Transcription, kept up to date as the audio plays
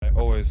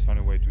always find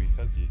a way to eat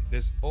healthy.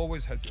 There's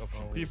always healthy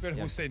options. People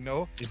who say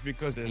no is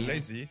because they're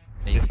lazy.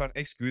 They find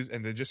excuse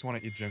and they just want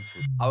to eat junk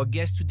food. Our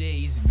guest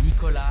today is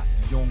Nicolas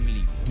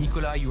Iong.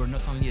 Nicolas, you are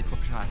not only a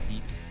professional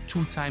athlete,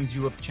 2 times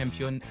Europe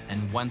champion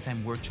and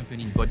 1-time world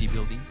champion in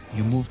bodybuilding.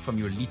 You moved from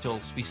your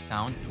little Swiss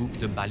town to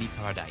the Bali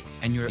paradise,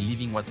 and you're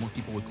living what most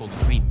people would call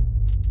the dream.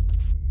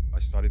 I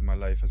started my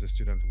life as a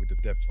student with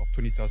a debt of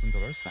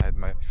 $20,000. I had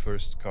my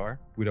first car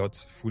without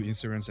full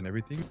insurance and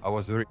everything. I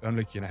was very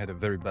unlucky and I had a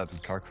very bad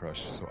car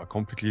crash. So I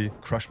completely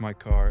crashed my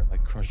car. I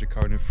crashed the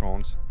car in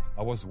front.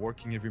 I was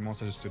working every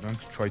month as a student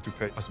to try to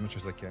pay as much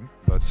as I can,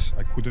 but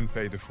I couldn't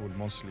pay the full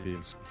monthly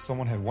bills.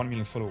 Someone have 1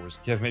 million followers.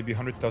 You have maybe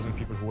 100,000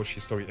 people who watch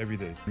his story every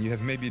day. You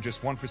have maybe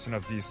just 1%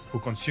 of these who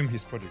consume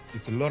his product.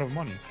 It's a lot of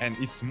money. And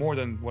it's more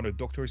than what a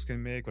doctors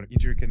can make or an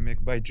engineer can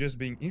make by just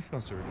being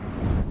influencer.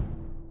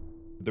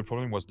 The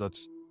problem was that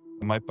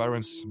my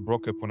parents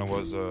broke up when I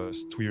was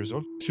 2 years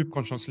old.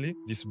 Subconsciously,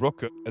 this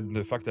broke up, and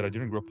the fact that I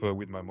didn't grow up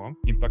with my mom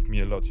impacted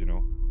me a lot, you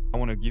know. I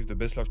want to give the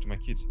best life to my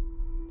kids.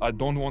 I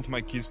don't want my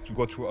kids to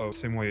go through the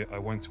same way I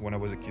went when I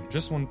was a kid.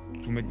 Just want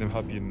to make them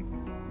happy and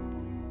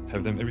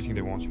have them everything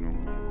they want, you know.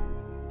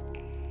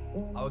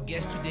 Our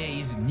guest today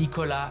is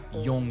Nicolas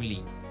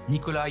Iong.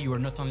 Nicolas, you are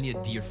not only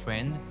a dear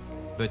friend,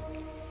 but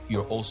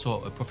you're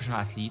also a professional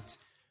athlete,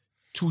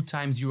 2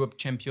 times Europe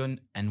champion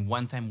and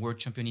 1-time world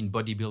champion in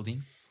bodybuilding.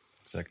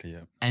 Exactly,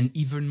 yeah. And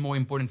even more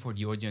important for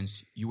the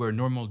audience, you were a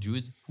normal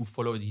dude who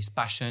followed his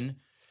passion,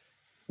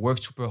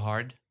 worked super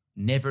hard,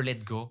 never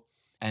let go,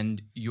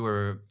 and you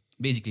were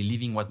basically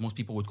living what most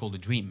people would call the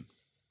dream.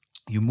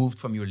 You moved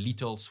from your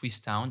little Swiss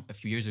town a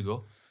few years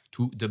ago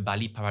to the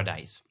Bali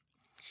paradise.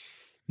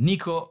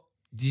 Nico,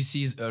 this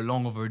is a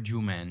long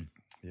overdue, man.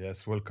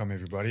 Yes, welcome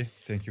everybody.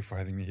 Thank you for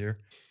having me here.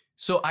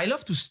 So I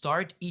love to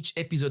start each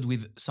episode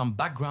with some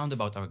background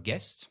about our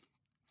guest.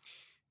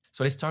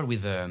 So let's start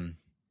with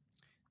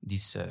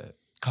this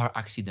car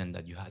accident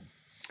that you had.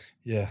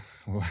 Yeah,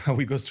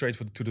 we go straight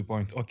to the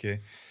point. Okay.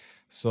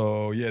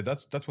 So yeah,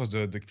 that was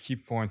the key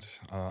point.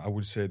 I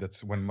would say that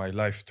when my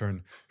life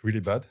turned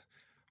really bad,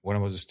 when I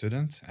was a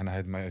student and I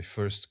had my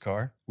first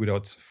car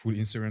without full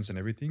insurance and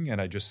everything. And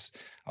I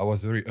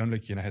was very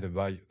unlucky and I had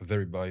a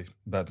very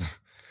bad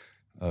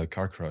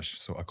car crash.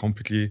 So I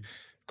completely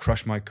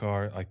crashed my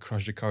car. I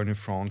crashed the car in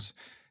front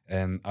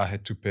and I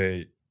had to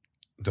pay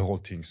the whole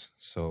things.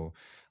 So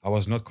I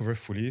was not covered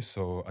fully.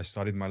 So I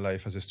started my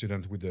life as a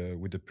student with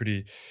a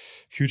pretty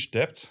huge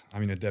debt. I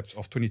mean, a debt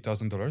of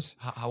 $20,000.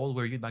 How old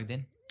were you back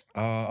then?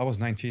 I was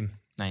 19.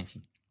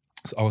 19.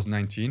 So I was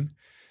 19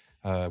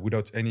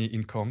 without any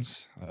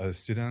incomes, a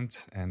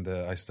student. And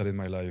I started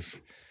my life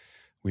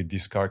with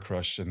this car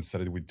crash and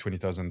started with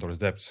 $20,000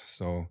 debt.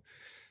 So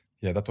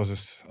yeah, that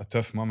was a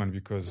tough moment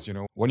because, you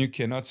know, when you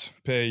cannot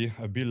pay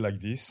a bill like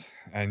this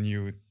and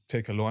you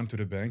take a loan to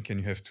the bank and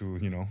you have to,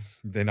 you know,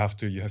 then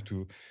after you have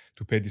to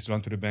pay this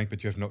loan to the bank,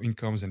 but you have no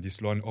incomes and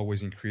this loan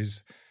always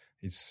increase.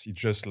 It's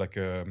just like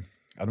I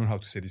don't know how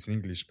to say this in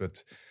English,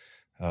 but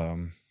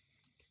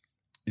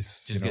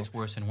it's just gets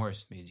worse and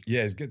worse, basically.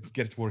 Yeah, it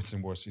gets worse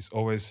and worse. It's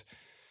always,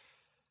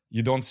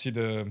 you don't see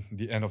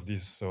the end of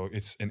this. So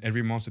and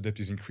every month the debt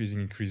is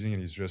increasing,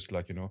 and it's just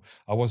like, you know,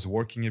 I was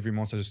working every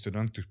month as a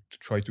student to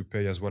try to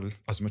pay as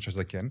much as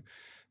I can,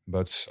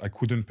 but I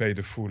couldn't pay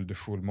the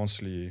full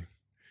monthly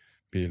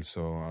bill.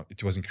 So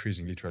it was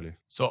increasing literally.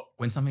 So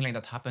when something like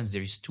that happens,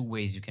 there is 2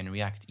 ways you can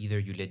react. Either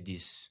you let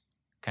this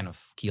kind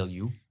of kill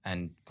you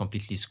and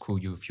completely screw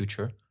your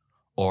future,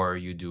 or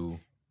you do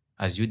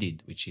as you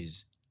did, which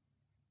is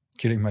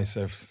killing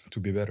myself to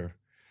be better.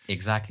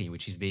 Exactly,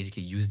 which is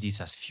basically use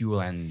this as fuel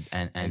and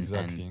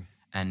exactly.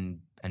 and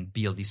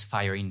build this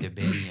fire in the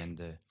belly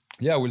and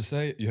yeah, I will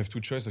say you have 2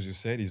 choices, as you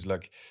said, is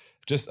like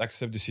just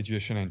accept the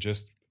situation and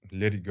just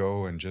let it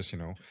go and just, you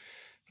know,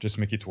 just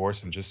make it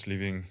worse and just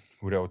living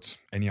without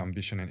any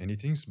ambition and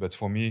anything. But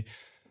for me,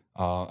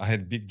 I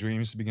had big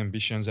dreams, big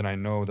ambitions, and I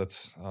know that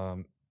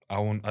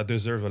I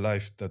deserve a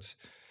life that,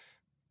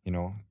 you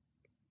know,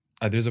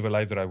 I deserve a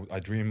life that I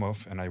dream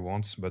of and I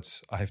want,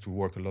 but I have to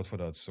work a lot for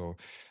that. So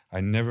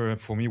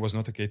for me, it was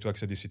not okay to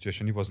accept this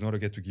situation. It was not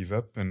okay to give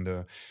up. And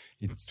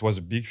it was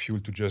a big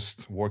fuel to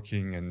just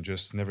working and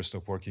just never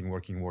stop working,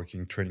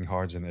 training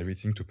hard and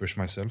everything to push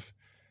myself.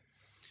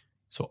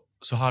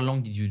 So how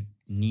long did you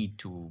need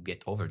to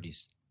get over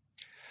this?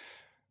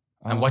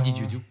 And what did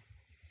you do?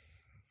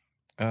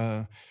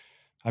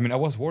 I mean, I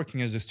was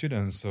working as a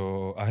student,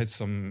 so I had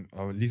some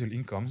little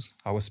incomes.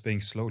 I was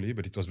paying slowly,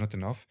 but it was not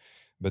enough.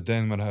 But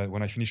then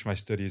when I finished my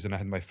studies and I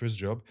had my first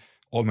job,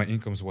 all my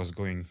incomes was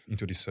going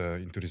into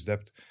this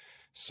debt.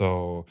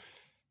 So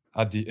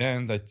at the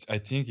end, I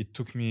think it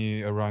took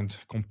me around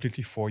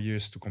completely 4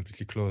 years to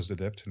completely close the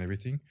debt and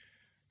everything.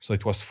 So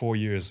it was 4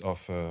 years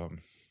of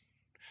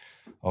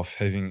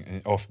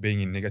being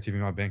in negative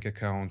in my bank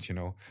account, you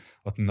know,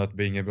 of not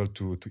being able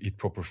to eat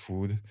proper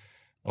food,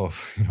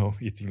 of, you know,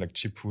 eating like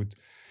cheap food.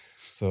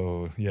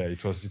 So yeah,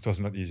 it was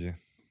not easy.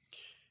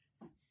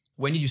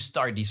 When did you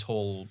start this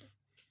whole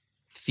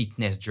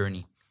fitness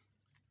journey?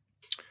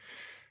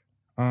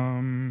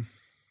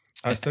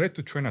 I started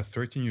to train at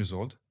 13 years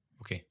old.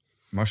 Okay.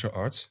 martial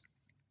arts,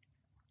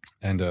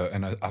 and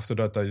after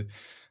that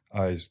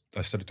I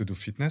started to do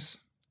fitness,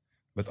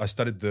 but I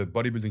started the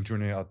bodybuilding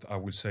journey at, I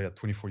would say, at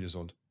 24 years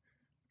old.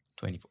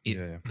 24.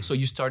 Yeah. So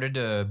you started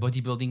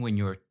bodybuilding when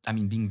you're,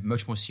 being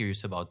much more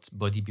serious about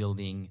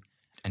bodybuilding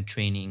and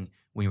training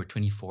when you were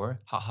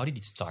 24. How did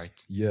it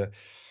start? Yeah.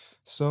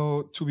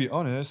 So to be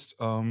honest,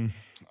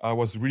 I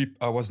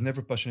was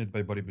never passionate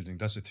by bodybuilding.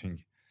 That's the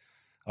thing.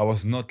 I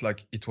was not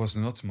like, it was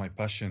not my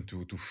passion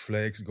to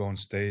flex, go on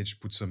stage,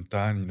 put some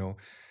tan,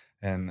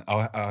 And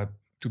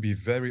to be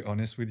very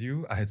honest with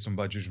you, I had some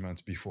bad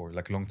judgments before,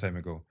 like long time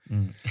ago,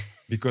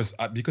 because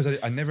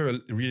I never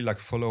really like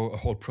follow a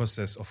whole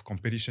process of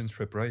competitions,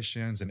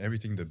 preparations, and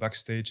everything, the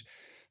backstage.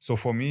 So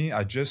for me,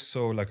 I just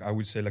saw, like, I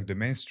would say, like the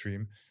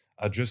mainstream.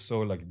 I just saw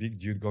like big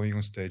dude going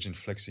on stage and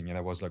flexing, and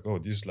I was like, oh,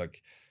 this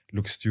like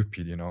looks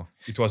stupid,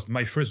 It was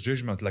my first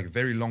judgment, like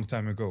very long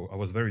time ago. I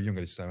was very young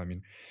at this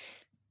time.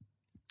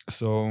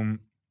 So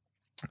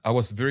I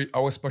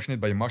was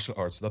passionate by martial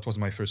arts. That was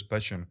my first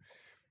passion.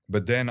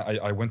 But then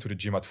I went to the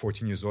gym at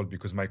 14 years old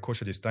because my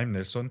coach at this time,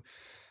 Nelson,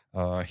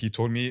 he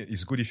told me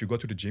it's good if you go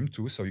to the gym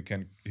too, so you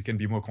can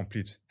be more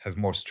complete, have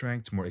more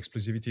strength, more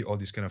explosivity, all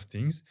these kind of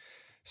things.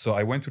 So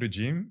I went to the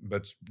gym,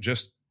 but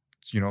just,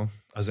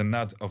 as a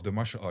nod of the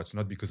martial arts,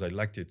 not because I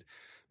liked it.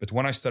 But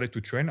when I started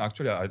to train,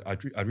 actually,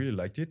 I really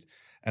liked it.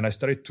 And I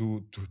started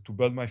to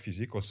build my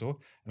physique also.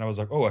 And I was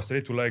like, oh, I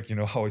started to like,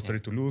 how I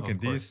started to look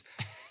and course. this.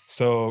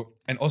 So,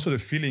 and also the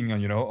feeling,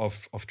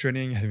 of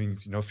training, having,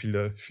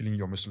 feeling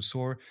your muscles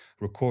sore,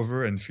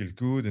 recover and feel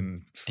good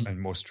and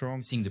more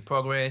strong. Seeing the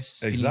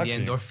progress, Exactly.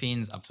 feeling the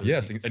endorphins, absolutely.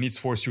 Yes, and it's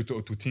forced you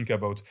to think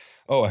about,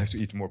 oh, I have to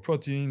eat more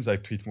proteins, I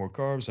have to eat more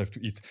carbs, I have to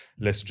eat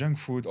less junk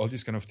food, all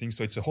these kind of things.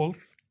 So it's a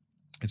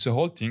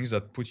whole thing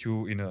that put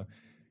you in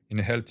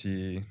a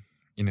healthy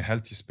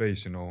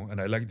space, and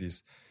I like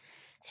this.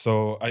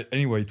 So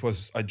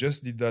I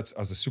just did that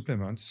as a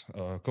supplement,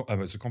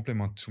 as a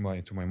complement to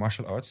my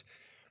martial arts.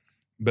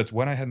 But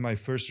when I had my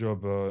first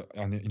job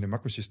in a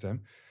macro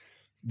system,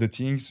 the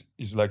things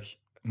is like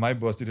my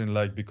boss didn't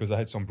like because I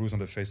had some bruise on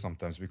the face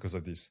sometimes because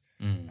of this.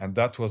 And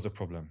that was the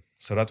problem.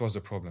 So that was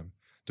the problem.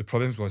 The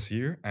problem was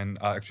here, and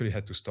I actually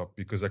had to stop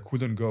because I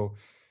couldn't go,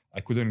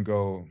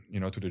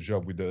 to the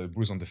job with the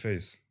bruise on the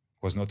face.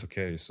 It was not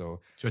okay.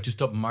 So you had to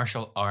stop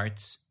martial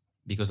arts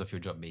because of your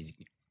job,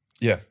 basically.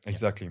 Yeah,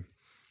 exactly.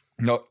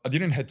 Yeah. No, I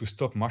didn't have to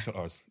stop martial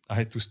arts. I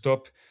had to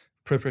stop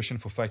preparation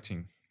for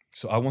fighting.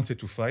 So I wanted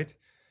to fight.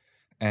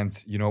 And,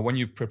 when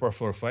you prepare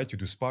for a fight, you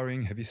do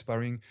sparring, heavy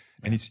sparring,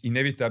 and it's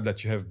inevitable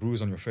that you have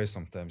bruise on your face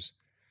sometimes.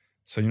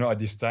 So, at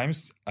these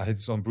times, I had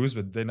some bruise,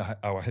 but then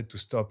I had to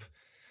stop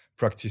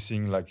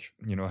practicing, like,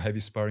 heavy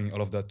sparring,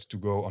 all of that to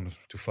go on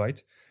to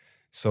fight.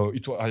 So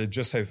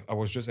I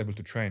was just able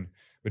to train.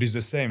 But it's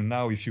the same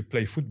now if you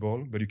play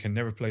football, but you can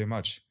never play a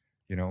match,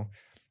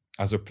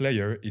 As a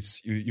player,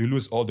 it's you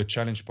lose all the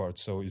challenge part.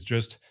 So it's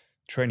just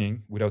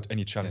training without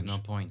any challenge. There's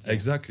no point. Yeah.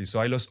 Exactly. So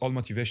I lost all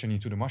motivation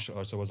into the martial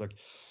arts. I was like,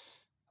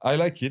 I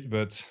like it,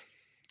 but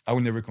I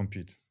will never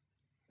compete.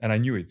 And I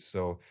knew it.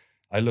 So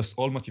I lost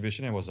all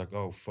motivation. I was like,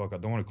 oh, fuck, I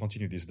don't want to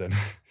continue this then.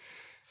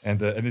 and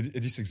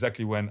it is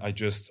exactly when I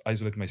just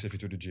isolate myself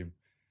into the gym.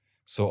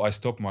 So I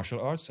stopped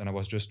martial arts and I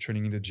was just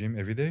training in the gym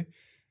every day.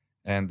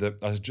 And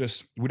I was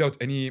just, without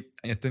any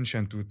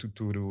attention to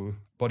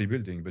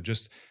bodybuilding, but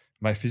just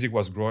my physique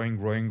was growing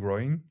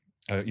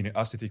in an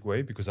aesthetic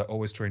way because I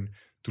always train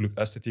to look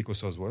aesthetic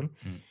also as well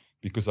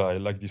because I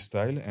like this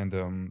style. And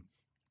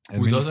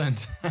who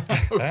doesn't?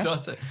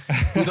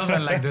 Who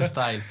doesn't like the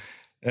style?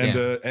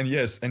 And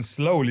yes, and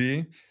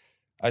slowly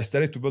I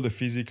started to build a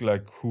physique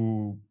like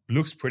who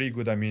looks pretty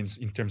good. I mean,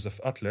 in terms of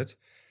athlete.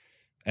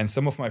 And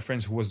some of my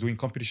friends who was doing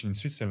competition in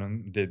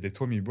Switzerland, they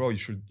told me, bro,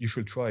 you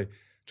should try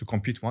to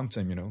compete one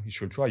time. You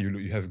should try.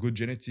 You have good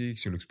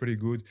genetics. You look pretty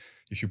good.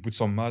 If you put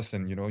some mass,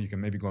 and you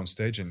can maybe go on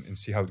stage and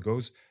see how it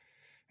goes.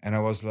 And I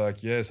was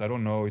like, yes, I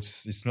don't know.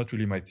 It's not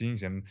really my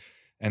things.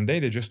 And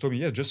they just told me,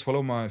 yeah, just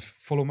follow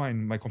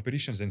my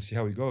competitions and see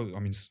how it goes. I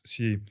mean,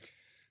 see,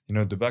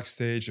 the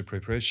backstage, the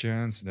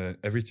preparations,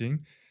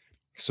 everything.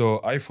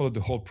 So I followed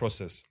the whole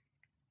process: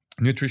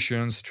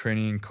 nutrition,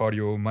 training,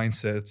 cardio,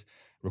 mindset,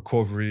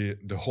 recovery,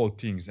 the whole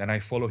things. And I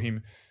follow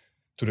him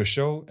to the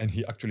show, and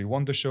he actually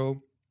won the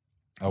show.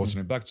 I was in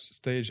the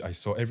backstage. I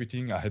saw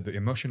everything. I had the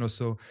emotion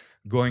also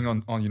going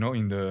on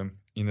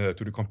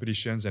to the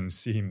competitions and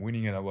see him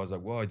winning. And I was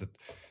like, wow.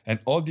 And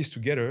all this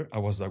together, I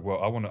was like, well,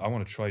 I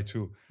want to try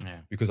too,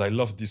 because I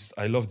love this.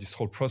 I love this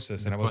whole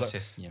process.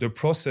 The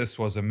process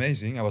was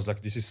amazing. I was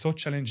like, this is so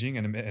challenging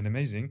and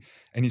amazing.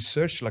 And it's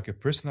such like a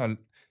personal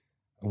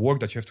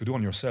work that you have to do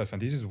on yourself.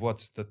 And this is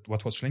what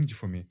was challenging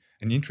for me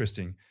and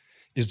interesting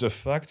is the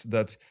fact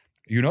that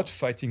you're not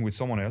fighting with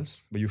someone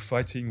else, but you're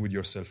fighting with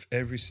yourself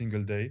every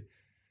single day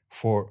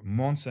for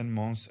months and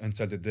months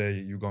until the day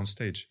you go on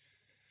stage.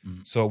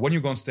 So when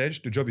you go on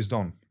stage, the job is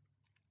done.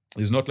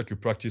 It's not like you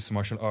practice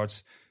martial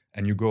arts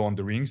and you go on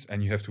the rings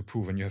and you have to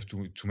prove and you have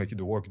to make it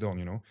the work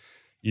done,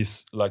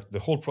 It's like the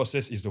whole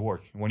process is the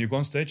work. When you go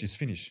on stage, it's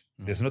finished.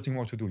 There's nothing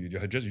more to do. You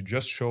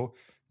just show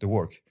the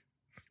work.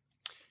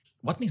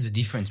 What makes the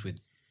difference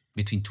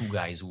between two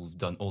guys who've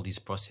done all this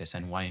process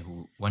and one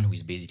who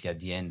is basically at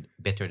the end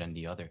better than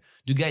the other?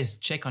 Do you guys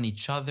check on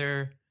each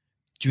other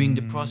during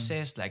the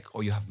process, like,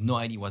 or you have no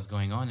idea what's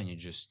going on and you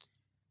just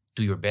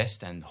do your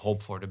best and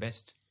hope for the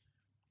best?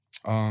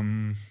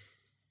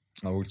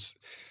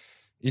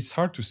 It's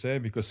hard to say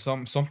because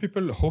some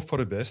people hope for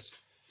the best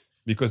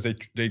because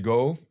they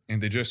go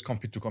and they just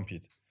compete to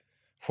compete.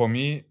 For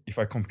me, if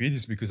I compete,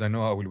 it's because I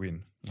know I will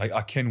win.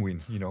 I can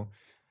win.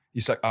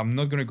 It's like I'm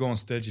not gonna go on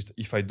stage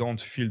if I don't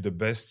feel the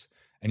best,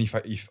 and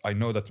if I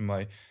know that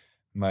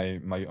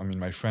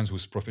my friends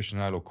who's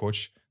professional or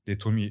coach, they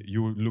told me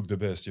you look the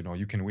best.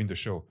 You can win the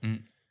show.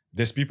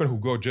 There's people who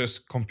go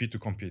just compete to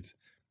compete.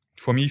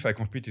 For me, if I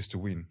compete, is to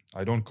win.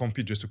 I don't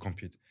compete just to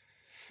compete.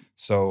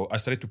 So I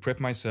started to prep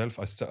myself.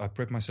 I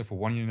prepped myself for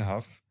 1.5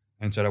 years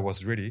until I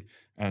was ready.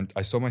 And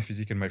I saw my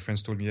physique, and my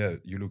friends told me, "Yeah,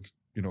 you look.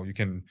 You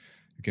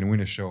can win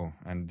a show."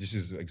 And this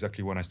is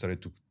exactly when I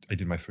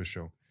did my first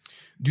show.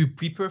 Do you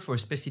prepare for a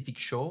specific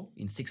show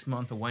in 6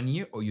 months or 1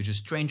 year, or you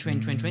just train,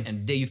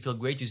 and there you feel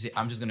great? You say,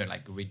 "I'm just gonna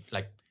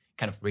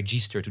kind of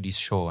register to this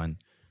show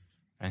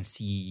and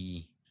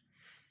see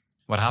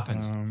what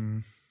happens."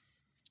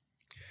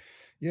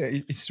 Yeah,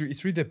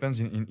 it really depends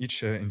in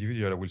each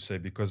individual, I will say,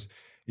 because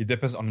it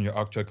depends on your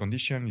actual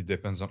condition. It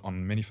depends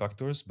on many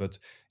factors. But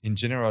in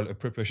general, a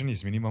preparation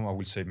is minimum, I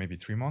will say, maybe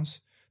 3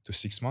 months to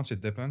 6 months.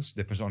 It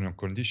depends on your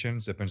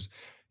conditions. Depends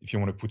if you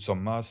want to put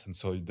some mass, and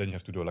so then you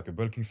have to do like a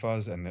bulking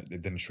phase and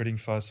then a shredding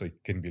phase. So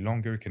it can be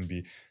longer, it can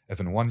be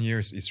even 1 year.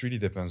 It really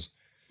depends.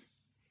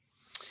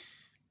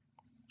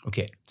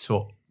 Okay,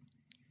 so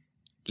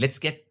let's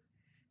get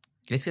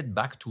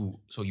back to,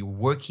 so you're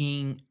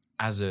working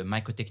as a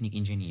microtechnique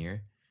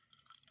engineer.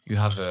 You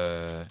have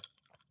a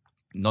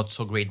not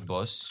so great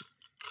boss,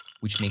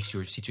 which makes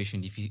your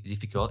situation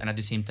difficult, and at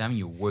the same time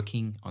you're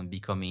working on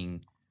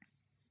becoming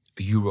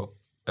a Europe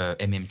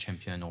MM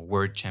champion or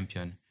world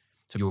champion.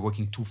 So you're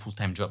working 2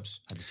 full-time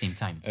jobs at the same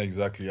time.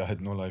 Exactly, I had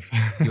no life.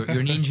 you're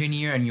an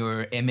engineer and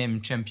you're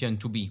MM champion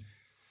to be.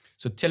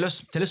 So tell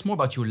us more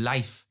about your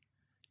life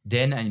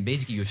then, and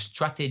basically your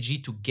strategy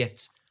to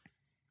get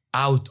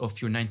out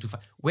of your 9 to 5.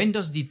 When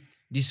does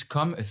this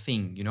come a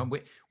thing?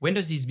 When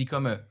does this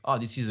become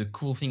this is a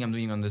cool thing I'm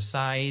doing on the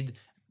side,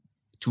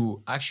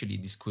 to actually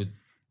this could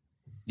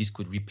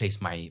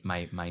replace my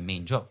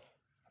main job?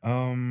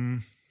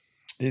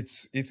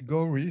 It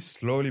go really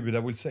slowly, but I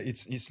would say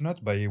it's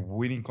not by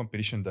winning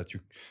competition that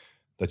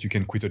you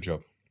can quit a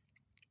job.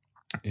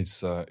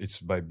 It's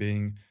by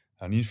being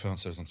an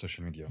influencer on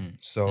social media.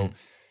 So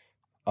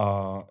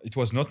it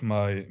was not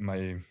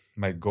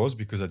my goals,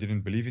 because I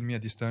didn't believe in me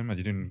at this time. I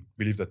didn't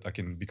believe that I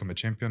can become a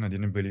champion. I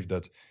didn't believe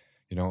that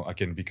I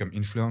can become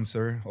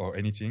influencer or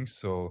anything.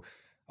 So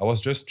I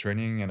was just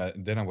training,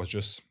 and then I was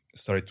just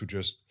started to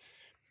just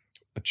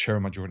share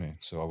my journey.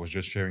 So I was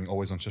just sharing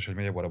always on social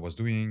media what I was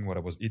doing, what I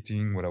was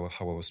eating,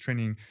 how I was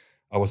training.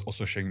 I was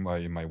also sharing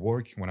my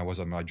work when I was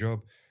at my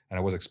job, and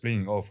I was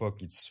explaining, oh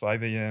fuck, it's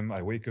 5 a.m.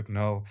 I wake up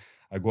now.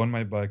 I go on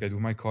my bike. I do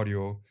my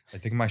cardio. I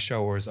take my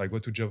showers. I go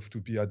to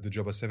be at the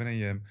job at 7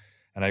 a.m.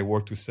 and I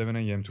work to 7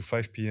 a.m. to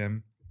 5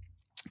 p.m.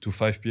 To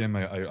 5 p.m.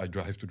 I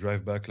have to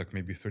drive back like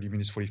maybe 30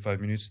 minutes, 45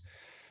 minutes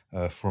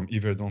from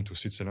Yverdon to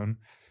Switzerland,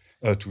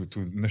 to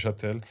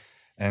Neuchâtel.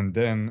 And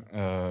then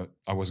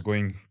I was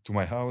going to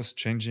my house,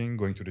 changing,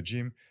 going to the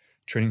gym,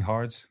 training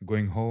hard,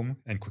 going home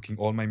and cooking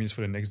all my meals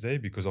for the next day,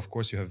 because of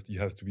course you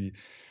have to be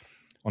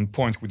on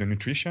point with the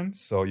nutrition.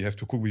 So you have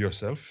to cook with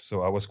yourself.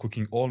 So I was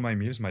cooking all my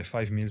meals, my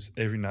 5 meals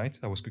every night.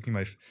 I was cooking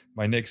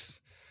my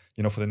next,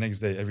 for the next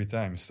day every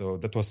time. So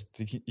it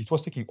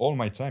was taking all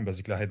my time.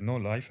 Basically, I had no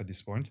life at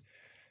this point.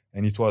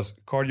 And it was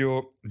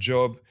cardio,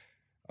 job,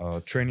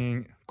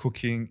 training,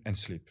 cooking, and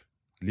sleep.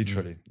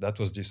 Literally. That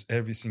was this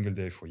every single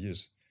day for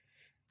years.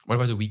 What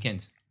about the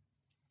weekend?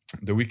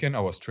 The weekend,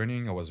 I was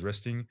training, I was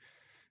resting,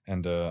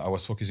 and I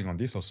was focusing on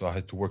this. Also, I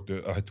had to work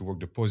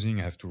the posing.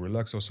 I have to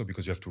relax also,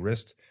 because you have to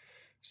rest.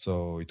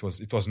 So it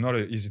was not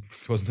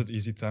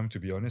easy time, to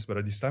be honest. But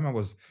at this time, I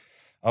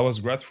was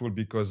grateful,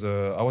 because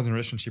I was in a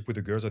relationship with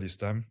the girls at this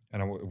time,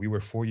 and we were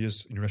 4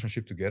 years in a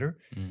relationship together.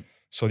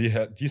 So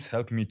this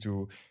helped me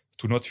to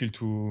not feel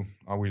too,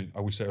 I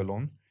will say,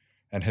 alone,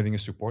 and having a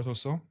support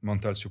also,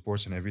 mental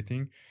supports and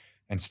everything,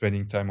 and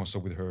spending time also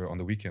with her on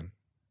the weekend.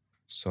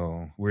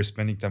 So we're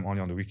spending time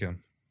only on the weekend.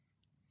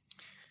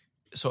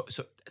 So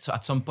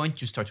at some point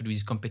you start to do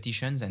these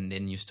competitions, and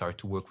then you start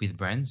to work with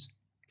brands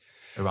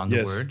around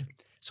the world.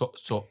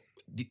 So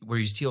were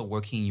you still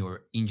working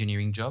your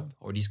engineering job,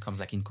 or this comes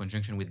like in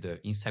conjunction with the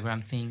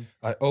Instagram thing?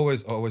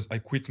 I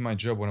quit my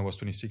job when I was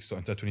 26. So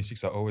until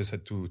 26, I always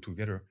had to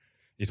together.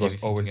 It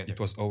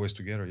was always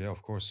together. Yeah,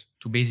 of course.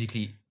 To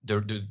basically,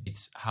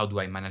 it's how do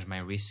I manage my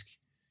risk?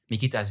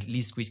 Make it as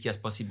least risky as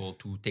possible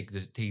to take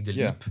the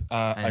leap.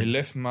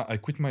 I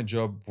quit my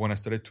job when I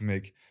started to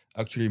make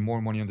actually more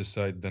money on the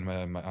side than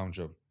my own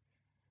job.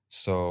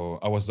 So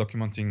I was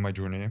documenting my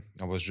journey.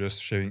 I was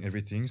just sharing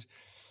everything.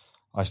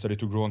 I started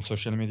to grow on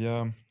social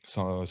media.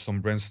 So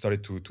some brands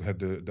started to have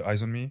the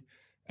eyes on me,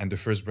 and the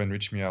first brand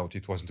reached me out.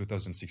 It was in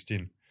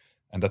 2016,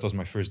 And that was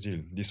my first deal.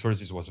 This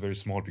first deal was very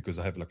small because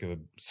I have like a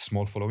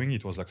small following.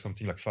 It was like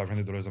something like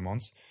 $500 a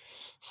month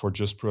for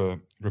just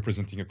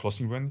representing a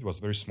clothing brand. It was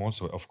very small.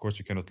 So of course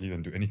you cannot live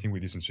and do anything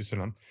with this in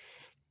Switzerland.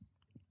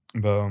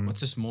 But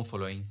What's a small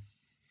following?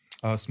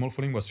 Small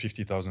following was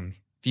 50,000.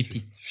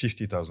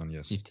 50,000,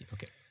 yes. 50,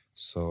 okay.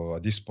 So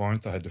at this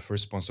point, I had the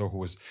first sponsor who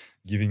was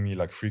giving me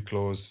like free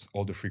clothes,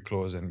 all the free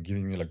clothes, and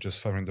giving me like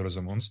just $500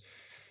 a month.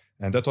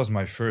 And that was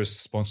my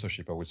first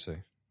sponsorship, I would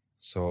say.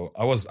 So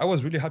I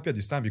was really happy at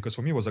this time because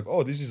for me it was like,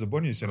 oh, this is a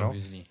bonus, you know.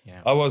 Obviously,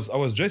 yeah. I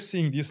was just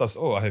seeing this as,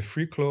 oh, I have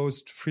free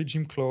clothes, free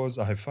gym clothes,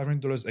 I have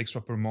 $500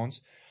 extra per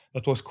month.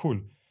 That was cool.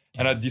 Yeah.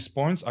 And at this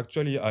point,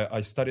 actually,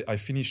 I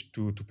finished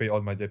to pay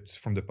all my debts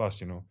from the past,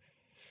 you know.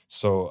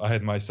 So I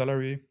had my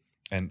salary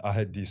and I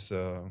had this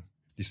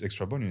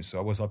extra bonus. So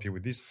I was happy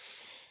with this.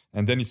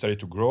 And then it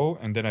started to grow.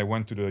 And then I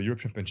went to the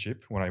Europe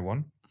Championship when I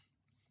won.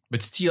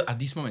 But still, at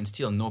this moment,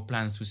 still no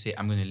plans to say,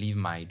 I'm going to leave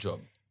my job.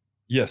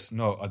 Yes,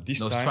 no, at this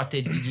time. No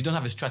strategy. You don't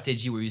have a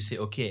strategy where you say,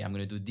 okay, I'm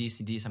going to do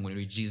this, I'm going to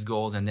reach these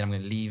goals, and then I'm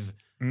going to leave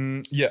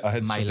I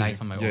had my life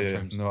on my own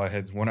terms. No, I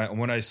had,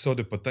 when I saw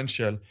the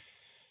potential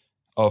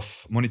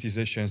of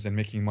monetizations and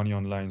making money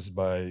online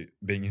by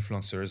being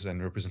influencers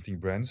and representing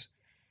brands,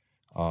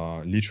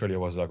 literally I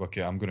was like,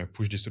 okay, I'm going to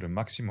push this to the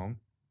maximum.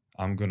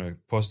 I'm going to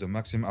post the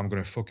maximum. I'm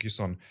going to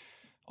focus on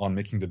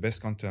making the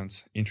best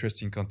content,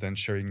 interesting content,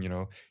 sharing, you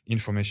know,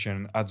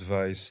 information,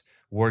 advice,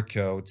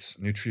 workouts,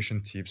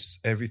 nutrition tips,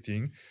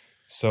 everything.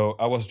 So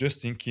I was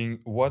just thinking,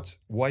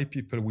 why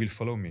people will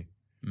follow me?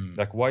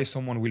 Like why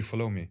someone will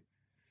follow me?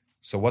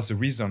 So what's the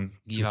reason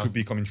to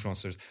become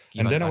influencers?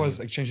 And then I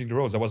was exchanging the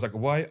roles. I was like,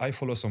 why I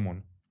follow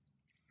someone?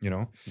 You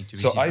know?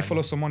 So I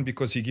follow someone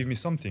because he give me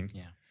something.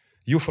 Yeah.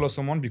 You follow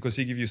someone because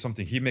he give you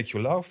something. He make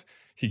you laugh.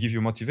 He give you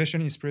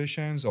motivation,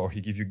 inspirations, or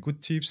he give you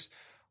good tips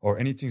or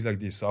anything like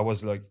this. So I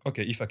was like,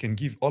 okay, if I can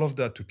give all of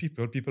that to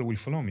people, people will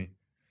follow me.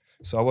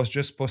 So I was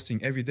just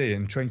posting every day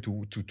and trying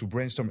to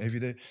brainstorm every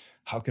day.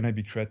 How can I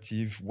be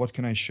creative? What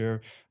can I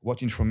share?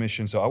 What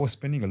information? So I was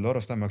spending a lot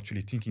of time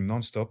actually thinking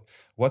nonstop,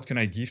 what can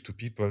I give to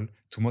people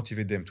to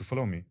motivate them to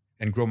follow me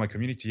and grow my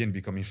community and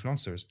become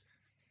influencers?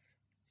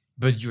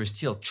 But you're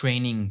still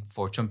training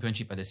for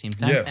championship at the same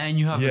time, and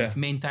you have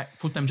a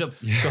full-time job.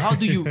 Yeah. So how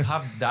do you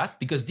have that?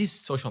 Because this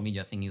social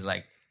media thing is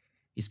like,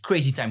 it's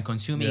crazy time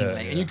consuming,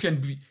 and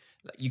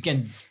you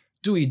can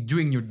do it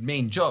during your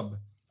main job.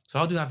 So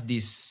how do you have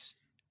this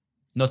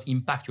not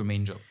impact your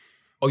main job,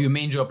 or your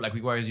main job like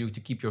requires you to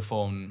keep your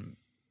phone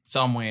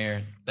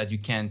somewhere that you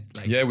can't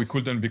like? Yeah, we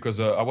couldn't because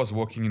I was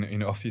working in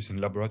an office in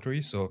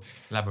laboratory. So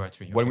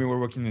when we were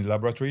working in the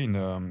laboratory in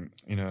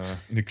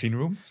a clean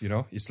room, you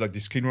know, it's like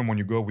this clean room when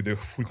you go with the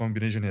full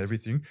combination and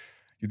everything.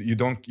 You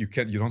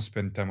don't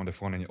spend time on the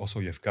phone, and also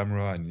you have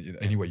camera and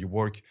anyway you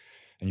work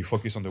and you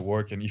focus on the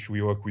work. And if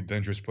we work with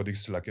dangerous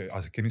products like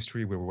as a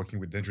chemistry, we were working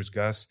with dangerous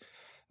gas,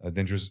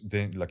 dangerous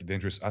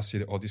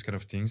acid, all these kind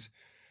of things.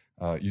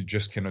 You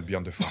just cannot be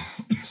on the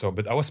phone.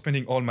 But I was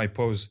spending all my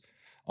pause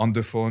on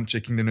the phone,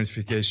 checking the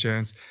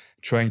notifications,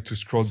 trying to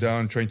scroll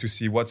down, trying to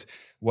see what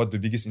the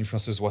biggest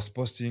influencers was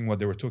posting, what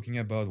they were talking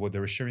about, what they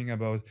were sharing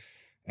about.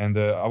 And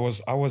I was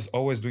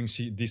always doing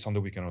this on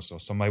the weekend also.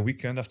 So my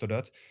weekend after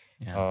that,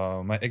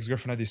 my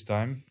ex-girlfriend at this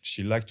time,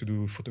 she liked to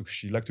do photo.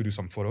 She liked to do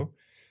some photo,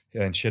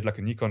 and she had like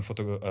a Nikon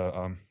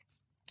photo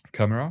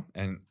camera.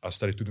 And I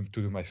started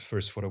to do my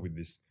first photo with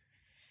this.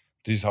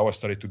 This is how I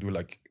started to do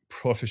like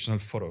professional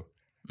photo.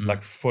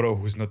 Like photo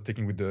who's not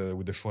taken with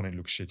the phone and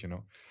look shit, you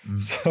know.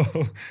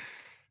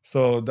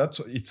 So that's,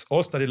 it's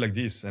all started like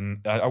this,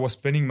 and I was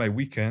spending my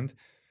weekend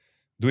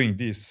doing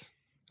this.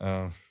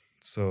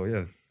 So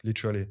yeah,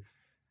 literally.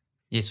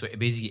 Yeah. So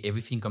basically,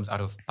 everything comes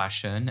out of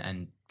passion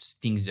and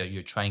things that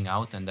you're trying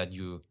out and that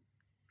you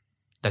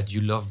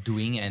love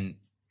doing, and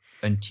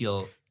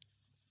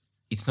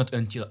it's not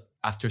until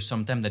after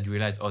some time that you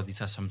realize, oh, this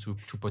has some true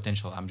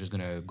potential. I'm just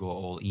gonna go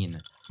all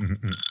in.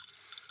 Mm-hmm.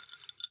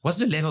 What's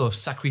the level of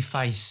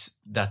sacrifice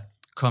that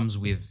comes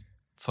with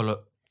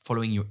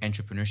following your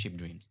entrepreneurship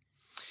dreams?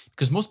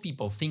 Because most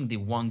people think they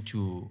want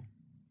to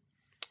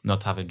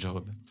not have a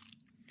job,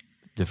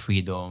 the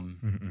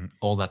freedom,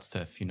 all that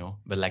stuff, you know.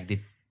 But like they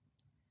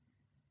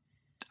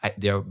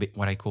are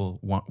what I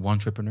call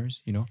entrepreneurs,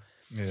 you know.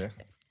 Yeah.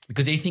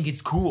 Because they think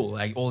it's cool,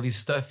 like all this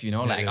stuff, you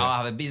know, I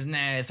have a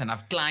business and I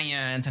have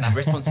clients and I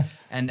have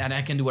and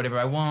I can do whatever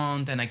I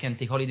want and I can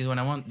take holidays when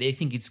I want. They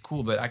think it's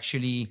cool, but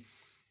actually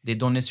they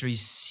don't necessarily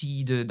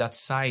see that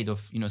side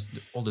of, you know,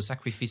 all the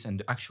sacrifice and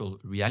the actual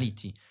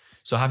reality.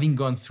 So having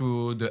gone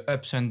through the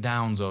ups and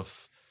downs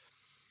of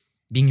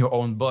being your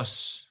own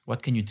boss,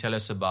 what can you tell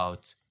us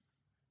about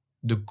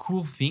the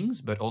cool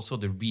things, but also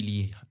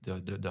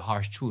the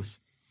harsh truth?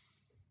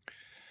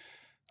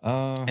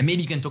 And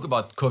maybe you can talk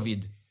about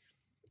COVID.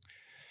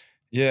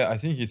 Yeah, I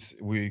think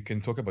we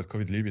can talk about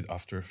COVID a little bit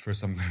after.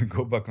 First, I'm going to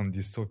go back on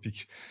this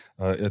topic.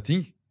 I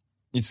think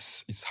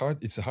it's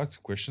hard. It's a hard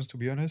question, to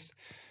be honest.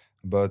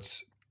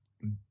 But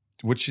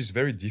which is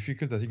very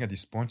difficult, I think, at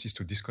this point, is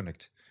to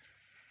disconnect.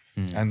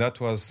 And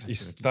that was, it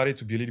started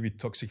to be a little bit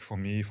toxic for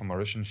me, for my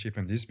relationship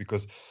and this,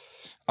 because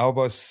I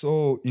was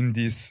so in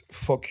this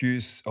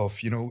focus of,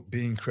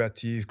 being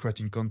creative,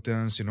 creating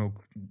contents,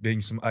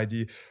 being some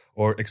idea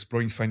or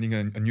exploring, finding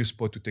a new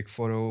spot to take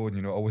photo,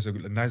 and, always a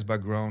nice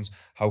backgrounds.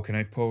 How can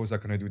I pose? How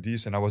can I do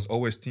this? And I was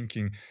always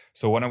thinking,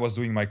 so when I was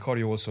doing my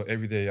cardio also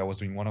every day, I was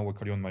doing 1 hour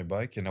cardio on my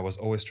bike, and I was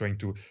always trying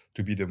to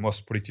be the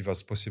most productive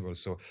as possible.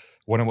 So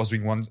when I was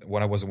doing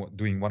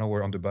 1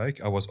 hour on the bike,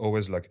 I was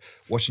always like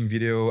watching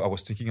video. I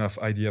was thinking of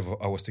idea.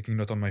 I was taking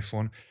note on my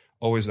phone,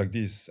 always like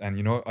this. And,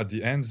 at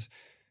the end,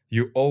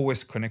 you're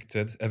always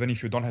connected. Even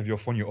if you don't have your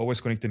phone, you're always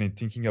connected and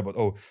thinking about,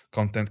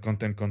 content,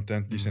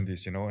 this and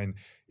this, and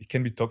it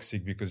can be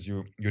toxic because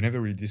you never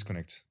really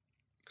disconnect.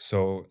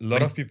 So a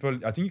lot of people,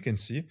 I think you can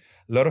see, a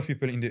lot of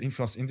people in the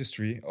influence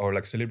industry or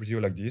like celebrity or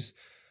like this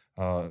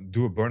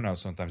do a burnout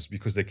sometimes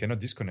because they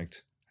cannot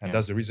disconnect. And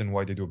that's the reason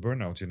why they do a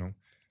burnout,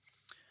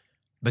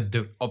 But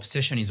the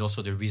obsession is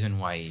also the reason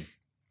why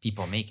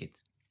people make it.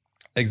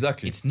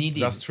 Exactly. It's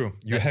needed. That's true.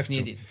 You have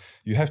to.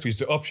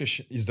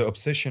 It's the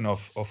obsession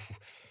of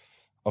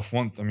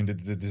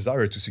the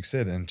desire to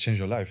succeed and change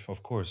your life,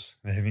 of course,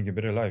 and having a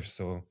better life.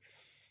 So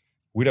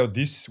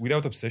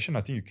without obsession,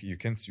 I think you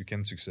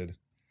can't succeed.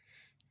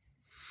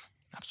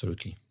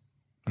 Absolutely.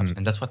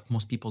 And that's what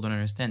most people don't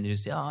understand. They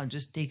just say,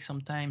 just take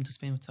some time to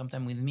spend some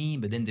time with me.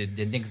 But then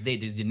the next day,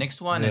 there's the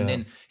next one. And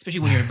then,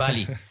 especially when you're in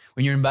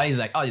Bali, it's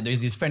like,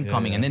 there's this friend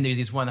coming. And then there's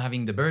this one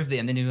having the birthday.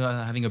 And then you're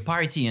having a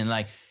party. And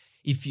like,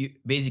 if you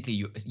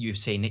basically, you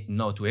say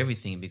no to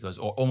everything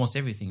or almost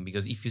everything,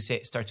 because if you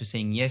start to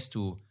saying yes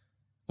to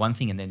one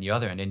thing and then the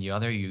other,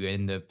 you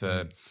end up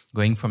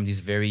going from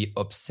this very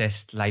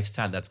obsessed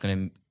lifestyle that's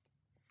going to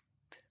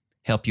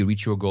help you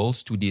reach your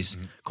goals to this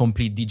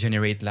complete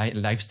degenerate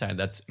lifestyle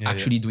that's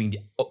actually doing the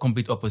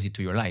complete opposite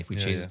to your life,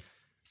 which is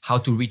how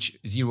to reach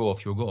zero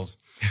of your goals.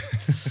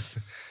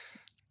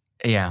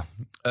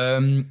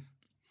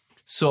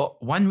 So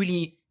one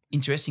really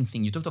interesting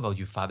thing, you talked about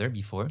your father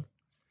before.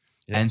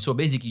 Yeah. And so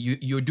basically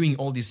you're doing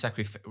all this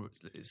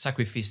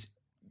sacrifice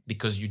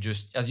because you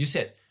just, as you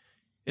said,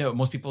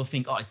 most people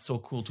think, it's so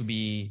cool to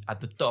be at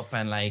the top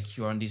and like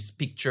you're on these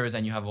pictures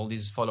and you have all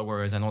these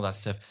followers and all that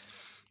stuff.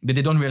 But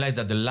they don't realize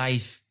that the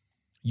life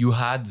you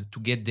had to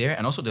get there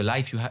and also the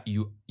life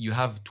you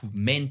have to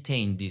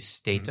maintain this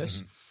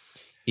status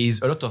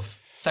is a lot of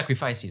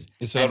sacrifices.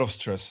 It's a lot of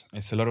stress.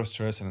 It's a lot of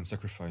stress and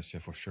sacrifice,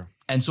 for sure.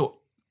 And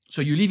so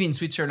you live in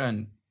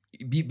Switzerland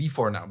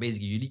before now,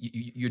 basically.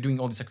 You're doing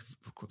all the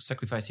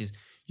sacrifices.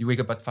 You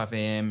wake up at 5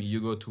 a.m., you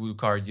go to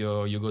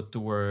cardio, you go to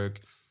work,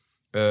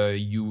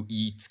 you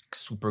eat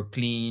super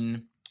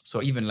clean.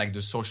 So even like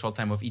the social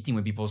time of eating,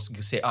 when people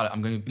say,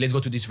 let's go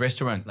to this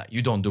restaurant, like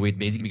you don't do it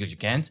basically because you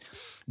can't.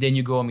 Then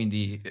you go home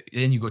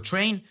then you go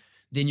train,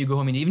 then you go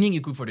home in the evening,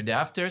 you cook for the day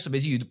after. So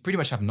basically you pretty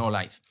much have no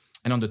life.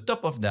 And on the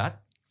top of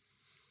that,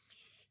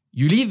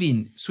 you live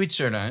in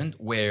Switzerland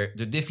where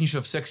the definition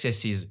of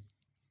success is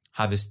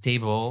have a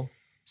stable,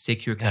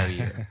 secure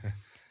career,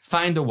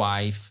 find a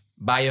wife,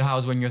 buy a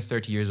house when you're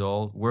 30 years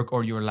old, work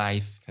all your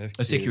life,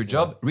 a secure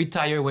job,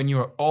 retire when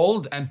you're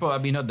old and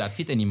probably not that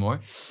fit anymore.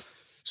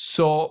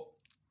 So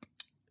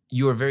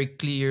you're very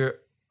clear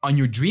on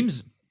your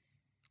dreams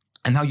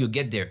and how you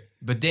get there.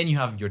 But then you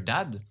have your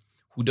dad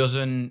who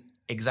doesn't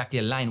exactly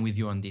align with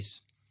you on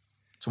this.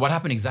 So what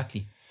happened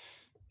exactly?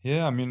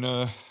 Yeah,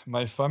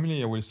 my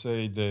family, I will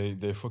say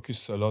they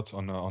focus a lot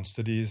on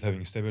studies,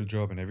 having a stable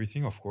job and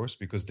everything, of course,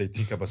 because they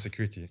think about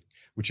security,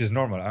 which is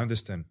normal. I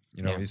understand.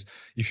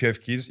 If you have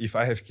kids, if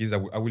I have kids, I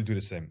will do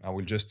the same. I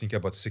will just think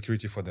about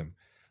security for them.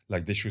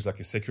 Like they choose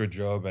like a secure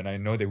job and I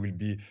know they will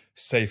be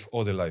safe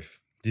all their life.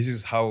 This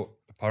is how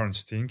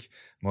parents think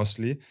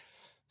mostly.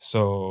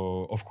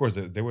 So of course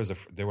they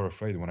were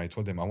afraid when I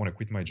told them I want to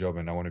quit my job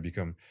and I'm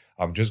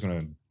just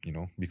going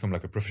to, become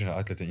like a professional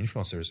athlete and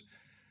influencers.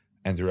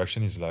 And the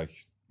reaction is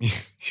like,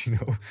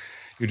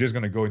 you're just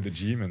going to go in the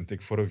gym and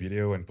take photo,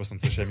 video and post on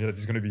social media.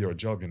 This is going to be your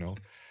job, And,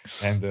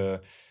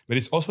 but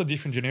it's also a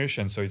different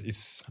generation. So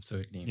it's,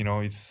 absolutely,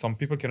 it's some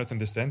people cannot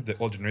understand the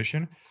old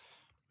generation,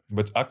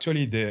 but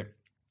actually they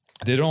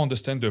don't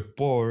understand the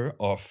power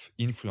of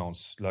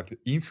influence. Like the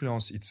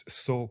influence, it's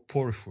so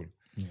powerful.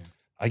 Yeah.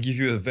 I give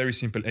you a very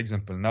simple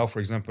example. Now, for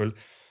example,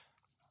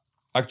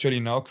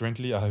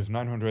 currently I have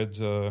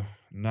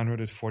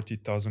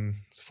 940,000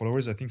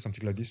 followers, I think,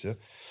 something like this. Yeah.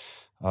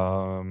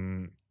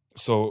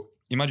 So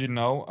imagine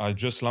now I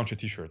just launched a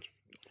t-shirt,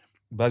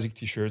 basic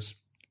t-shirts,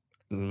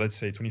 let's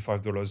say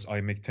 $25. I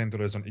make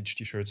 $10 on each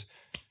t-shirt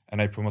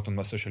and I promote on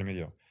my social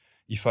media.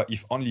 If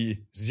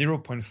only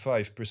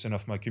 0.5%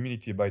 of my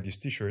community buy this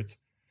t-shirt,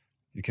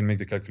 you can make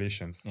the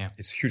calculations. Yeah.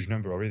 It's a huge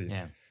number already.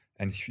 Yeah.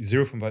 And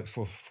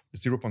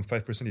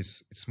 0.5%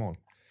 is small.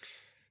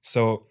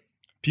 So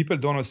people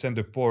don't understand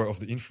the power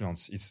of the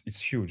influence. It's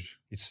huge.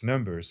 It's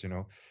numbers,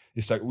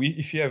 It's like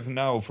if you have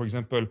now, for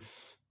example,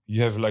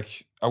 you have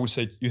like, I would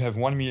say you have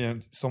 1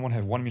 million, someone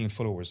have 1 million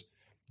followers.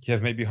 You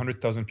have maybe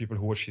 100,000 people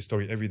who watch his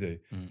story every day.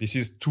 This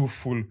is 2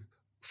 full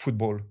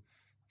football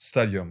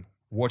stadium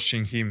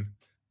watching him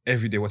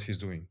every day what he's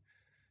doing.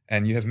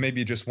 And you have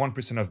maybe just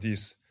 1% of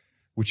this,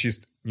 which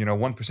is,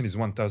 1% is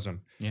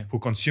 1,000 who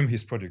consume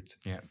his product.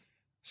 Yeah.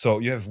 So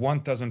you have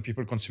 1,000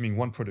 people consuming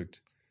one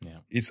product. Yeah.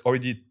 It's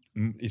already,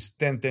 it's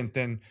 10, 10,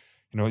 10.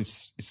 You know,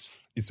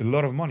 it's a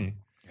lot of money.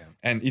 Yeah.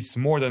 And it's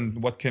more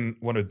than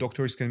what a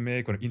doctors can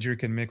make or an engineer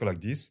can make or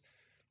like this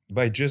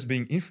by just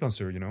being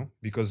influencer, you know,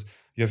 because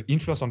you have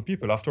influence on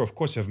people. After, of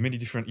course, you have many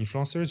different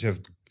influencers. You have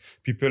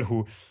people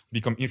who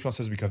become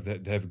influencers because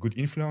they have good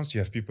influence.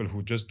 You have people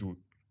who just do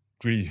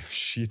really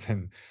shit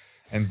and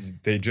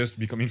they just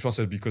become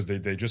influencers because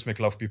they just make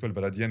love people.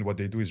 But at the end, what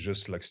they do is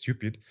just like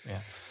stupid.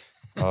 Yeah.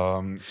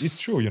 It's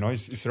true, you know,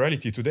 it's a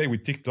reality today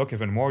with TikTok.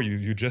 Even more,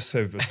 you just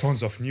have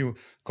tons of new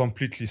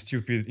completely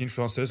stupid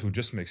influencers who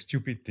just make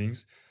stupid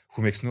things,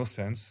 who makes no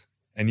sense.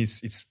 And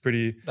it's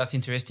pretty. That's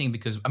interesting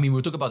because, I mean,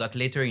 we'll talk about that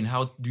later in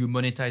how do you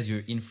monetize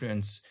your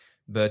influence.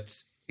 But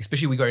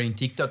especially regarding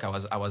TikTok, I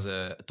was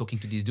talking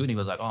to this dude and he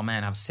was like, oh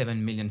man, I have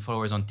 7 million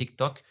followers on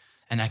TikTok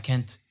and I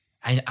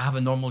have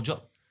a normal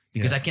job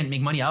because I can't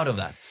make money out of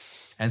that.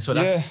 And so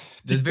that's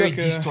the TikTok, very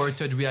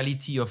distorted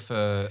reality of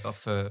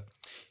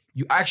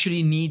you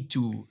actually need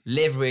to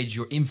leverage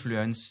your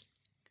influence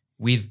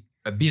with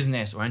a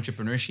business or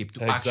entrepreneurship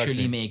to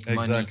actually make money.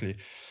 Exactly.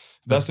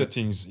 That's the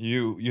things.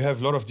 You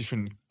have a lot of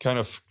different kind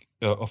of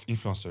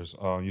influencers.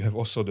 You have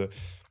also the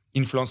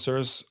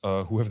influencers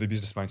who have the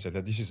business mindset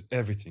that this is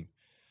everything.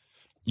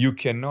 You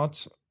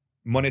cannot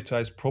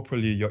monetize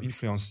properly your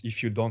influence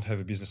if you don't have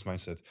a business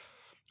mindset.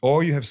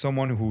 Or you have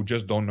someone who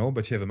just don't know,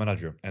 but you have a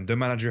manager. And the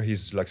manager,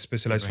 he's like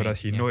specialized for that.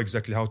 He know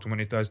exactly how to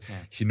monetize. Yeah.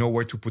 He know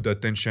where to put the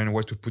attention,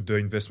 where to put the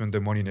investment, the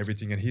money and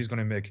everything. And he's going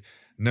to make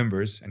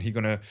numbers and he's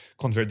going to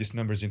convert these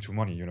numbers into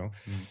money, you know?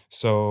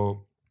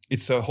 So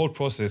it's a whole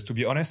process. To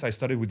be honest, I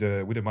started with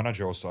the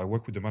manager also. I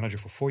worked with the manager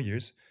for 4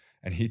 years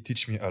and he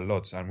teach me a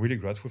lot. So I'm really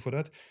grateful for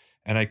that.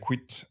 And I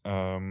quit.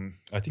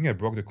 I think I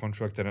broke the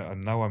contract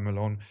and now I'm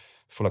alone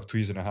for like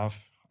 2.5 years.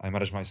 I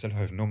manage myself. I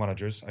have no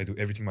managers. I do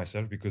everything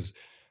myself because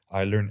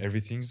I learn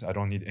everything. I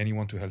don't need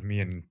anyone to help me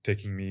and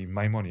taking me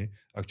my money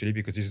actually,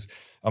 because this is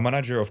a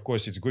manager. Of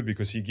course, it's good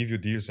because he give you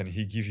deals and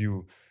he give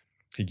you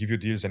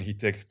deals and he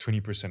take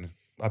 20%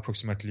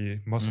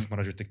 approximately. Most of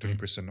managers take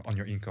 20% on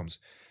your incomes,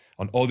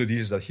 on all the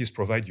deals that he's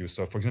provide you.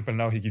 So for example,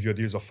 now he give you a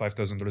deals of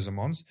 $5,000 a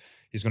month.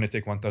 He's going to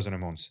take 1,000 a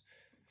month.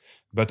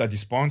 But at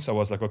this point, I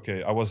was like,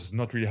 okay, I was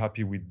not really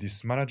happy with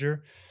this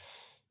manager.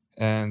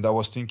 And I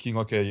was thinking,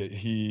 okay,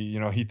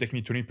 he take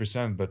me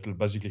 20%, but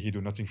basically he do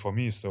nothing for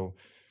me. So,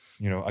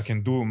 you know, I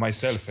can do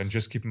myself and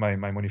just keep my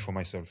money for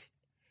myself.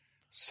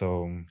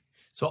 So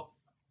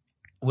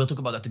we'll talk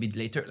about that a bit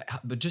later.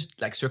 But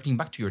just like circling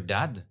back to your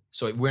dad.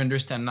 So we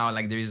understand now,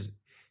 like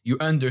you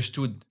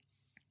understood,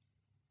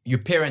 your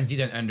parents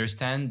didn't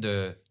understand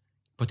the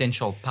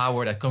potential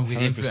power that comes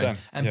with influence.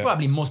 And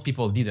probably most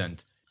people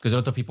didn't. Because a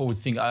lot of people would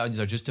think, these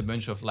are just a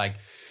bunch of like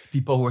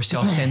people who are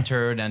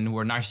self-centered and who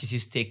are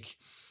narcissistic,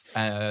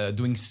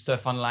 doing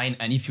stuff online.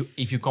 And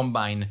if you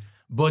combine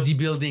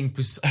bodybuilding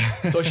plus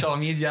social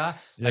media,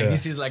 like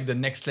this is like the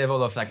next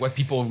level of like what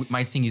people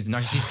might think is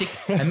narcissistic.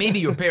 And maybe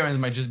your parents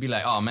might just be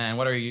like, oh man,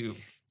 what are you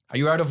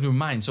out of your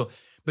mind? So,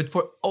 but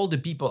for all the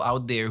people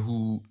out there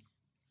who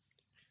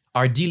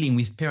are dealing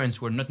with parents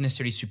who are not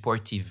necessarily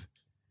supportive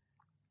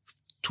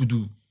to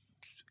do,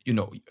 you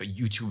know, a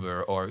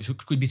YouTuber, or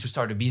it could be to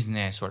start a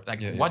business, or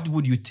like, what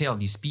would you tell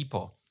these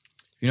people?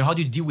 You know, how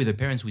do you deal with the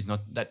parents who is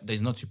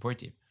not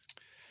supportive?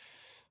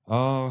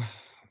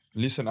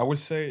 Listen, I will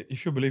say,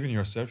 if you believe in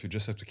yourself, you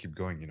just have to keep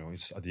going. You know,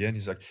 it's at the end,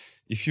 it's like,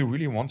 if you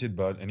really want it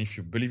bad, and if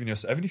you believe in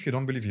yourself, even if you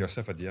don't believe in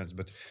yourself at the end,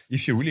 but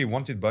if you really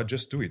want it bad,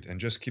 just do it and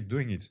just keep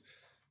doing it.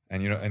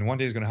 And, you know, and one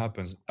day it's going to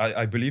happen.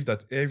 I believe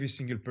that every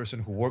single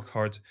person who work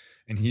hard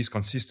and he's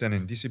consistent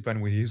and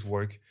disciplined with his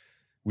work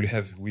will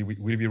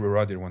be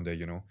rewarded one day,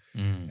 you know.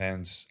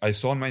 And I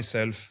saw on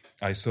myself,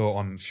 I saw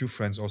on few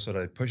friends also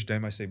that I pushed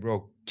them. I say,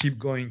 bro, keep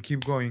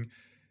going.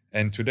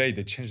 And today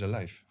they changed their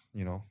life,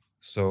 you know.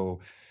 So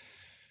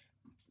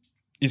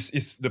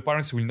it's the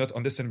parents will not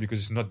understand because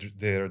it's not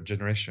their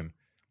generation.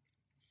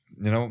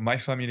 You know, my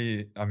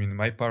family, I mean,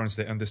 my parents,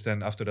 they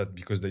understand after that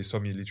because they saw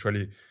me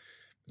literally,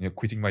 you know,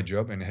 quitting my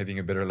job and having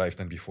a better life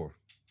than before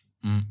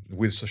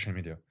with social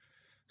media.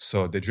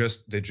 So they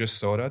just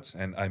saw that,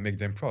 and I make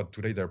them proud.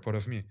 Today they're proud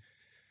of me.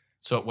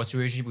 So what's your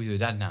relationship with your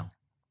dad now?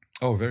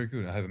 Oh, very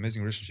good. I have an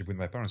amazing relationship with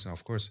my parents now,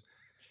 of course.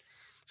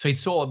 So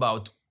it's all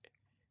about,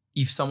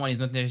 if someone is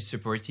not necessarily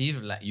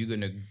supportive, like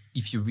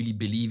if you really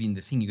believe in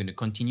the thing, you're gonna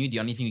continue. The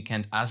only thing you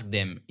can't ask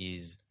them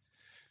is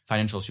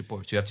financial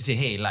support. So you have to say,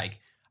 hey, like,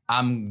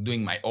 I'm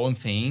doing my own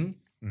thing,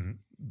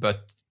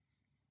 but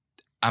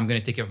I'm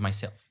gonna take care of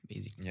myself,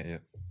 basically. Yeah.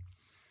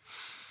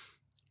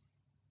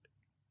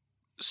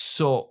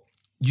 So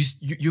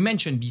you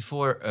mentioned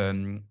before,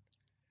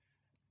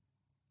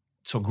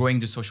 so growing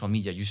the social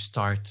media, you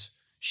start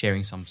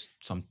sharing some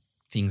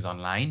things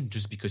online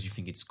just because you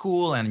think it's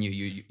cool, and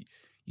you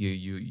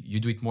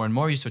do it more and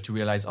more. You start to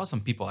realize,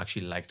 some people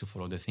actually like to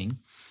follow the thing.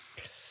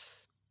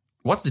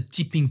 What's the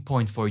tipping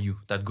point for you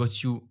that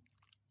got you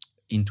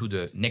into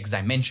the next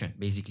dimension,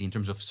 basically, in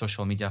terms of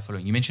social media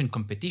following? You mentioned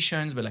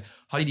competitions, but like,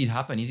 how did it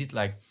happen? Is it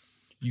like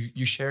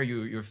you share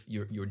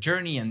your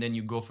journey, and then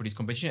you go for this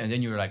competition, and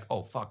then you're like,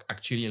 oh fuck,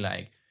 actually,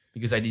 like,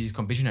 because I did this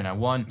competition and I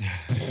won,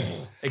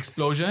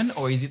 explosion?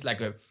 Or is it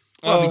like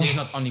probably there's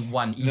not only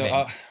one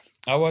event?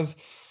 I was.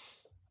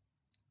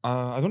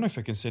 I don't know if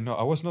I can say no.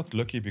 I was not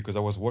lucky because I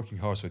was working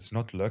hard, so it's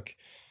not luck.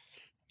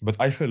 But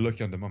I felt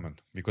lucky on the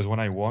moment because when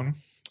I won,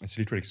 it's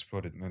literally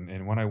exploded.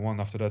 And when I won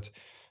after that,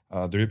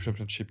 the Europe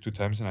Championship 2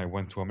 times, and I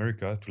went to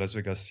America, to Las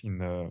Vegas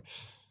in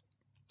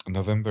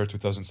November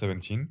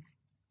 2017.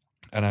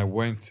 And I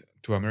went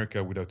to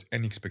America without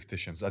any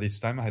expectations. At this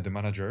time, I had a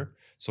manager.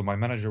 So my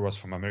manager was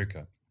from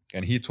America.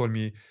 And he told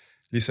me,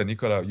 listen,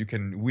 Nicolas, you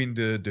can win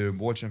the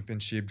World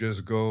Championship.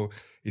 Just go.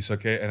 It's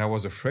okay. And I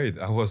was afraid.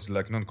 I was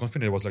like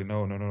non-confident. I was like,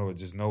 no.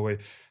 There's no way.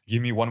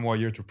 Give me 1 more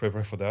year to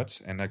prepare for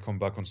that. And I come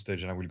back on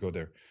stage and I will go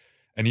there.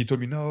 And he told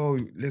me, no,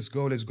 let's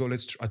go. Let's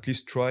at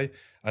least try.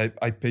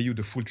 I pay you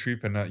the full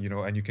trip and,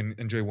 and you can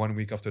enjoy 1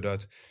 week after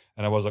that.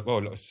 And I was like,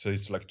 oh, so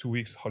it's like 2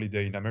 weeks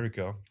holiday in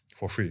America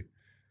for free.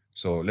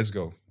 So let's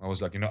go. I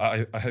was like,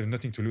 I have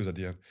nothing to lose at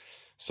the end.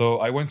 So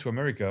I went to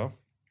America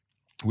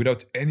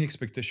without any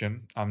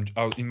expectation.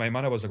 In my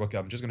mind, I was like, okay,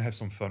 I'm just going to have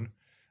some fun.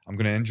 I'm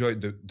going to enjoy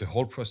the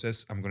whole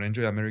process. I'm going to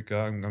enjoy America.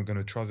 I'm going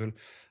to travel.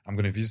 I'm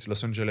going to visit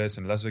Los Angeles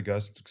and Las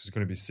Vegas because it's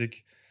going to be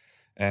sick.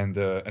 And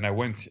I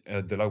went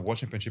at the World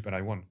Championship and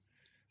I won.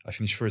 I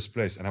finished first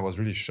place and I was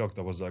really shocked.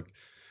 I was like,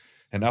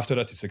 and after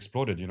that, it's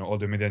exploded. All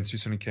the media in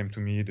Switzerland came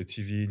to me, the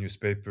TV,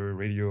 newspaper,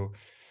 radio.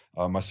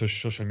 My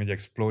social media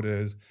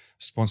exploded,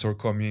 sponsor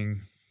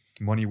coming,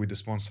 money with the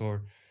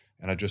sponsor,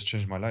 and I just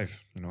changed my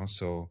life,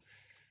 So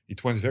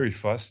it went very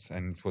fast,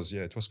 and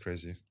it was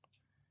crazy.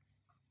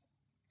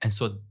 And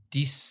so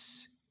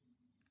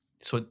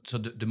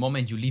the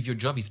moment you leave your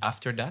job is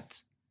after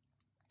that?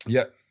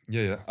 Yeah.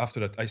 After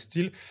that,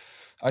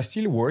 I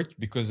still worked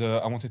because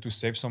I wanted to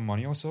save some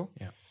money also.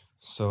 Yeah.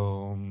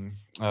 So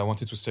I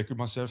wanted to secure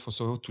myself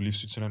also to leave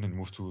Switzerland and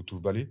move to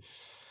Bali.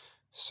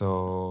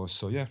 So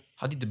yeah.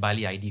 How did the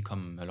Bali ID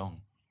come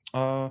along?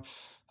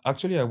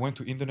 Actually, I went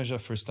to Indonesia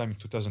first time in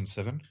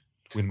 2007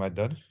 with my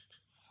dad.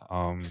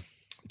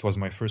 It was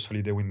my first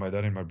holiday with my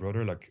dad and my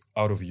brother, like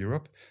out of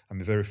Europe.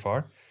 I'm very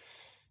far,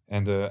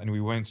 and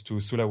we went to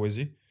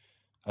Sulawesi.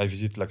 I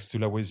visited like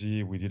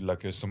Sulawesi. We did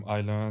like some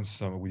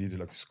islands. We did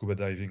like scuba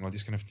diving, all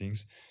these kind of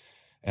things.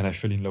 And I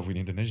fell in love with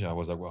Indonesia. I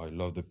was like, wow, I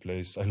love the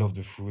place. I love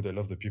the food. I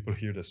love the people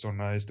here. They're so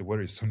nice. The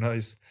weather is so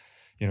nice.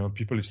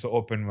 People are so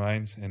open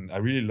minds, and I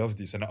really love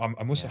this. And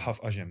I'm also half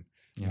Asian,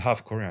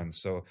 half Korean.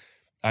 So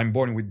I'm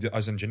born with the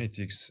Asian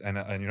genetics, and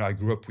I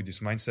grew up with this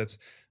mindset.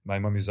 My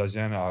mom is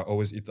Asian. I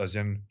always eat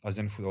Asian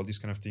food, all these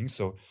kind of things.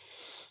 So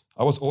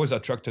I was always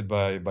attracted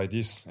by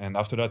this. And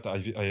after that,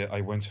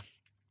 I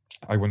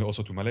went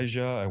also to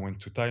Malaysia. I went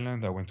to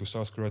Thailand. I went to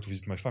South Korea to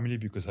visit my family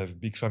because I have a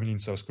big family in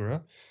South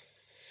Korea.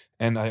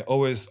 And I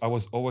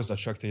was always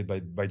attracted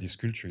by this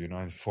culture,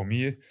 And for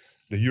me,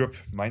 the Europe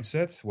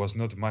mindset was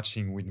not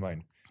matching with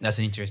mine. That's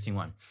an interesting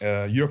one.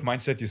 Europe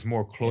mindset is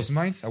more closed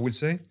mind, I would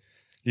say. A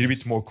little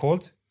bit more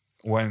cold.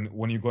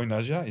 When you go in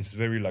Asia, it's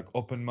very like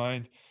open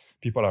mind.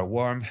 People are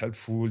warm,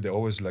 helpful. They're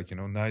always like,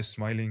 nice,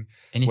 smiling.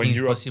 Anything is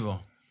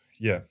possible.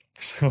 Yeah.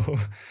 So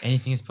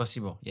anything is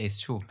possible. Yeah, it's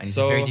true. And it's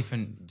a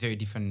very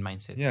different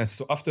mindset. Yeah.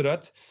 So after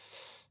that,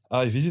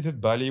 I visited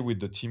Bali with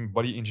the team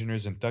Bali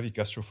Engineers and Tavi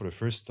Castro for the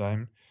first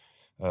time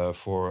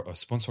for a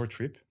sponsor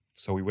trip.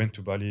 So we went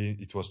to Bali.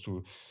 It was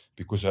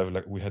because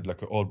we had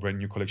like an all brand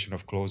new collection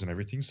of clothes and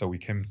everything. So we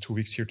came 2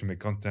 weeks here to make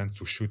content,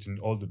 to shoot in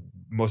all the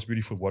most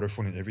beautiful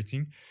waterfall and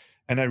everything.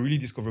 And I really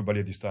discovered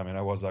Bali at this time. And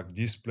I was like,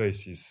 this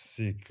place is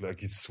sick.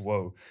 Like it's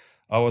wow.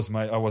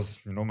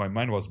 My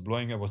mind was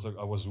blowing. I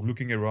was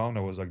looking around.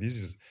 I was like, this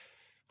is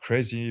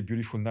crazy,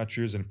 beautiful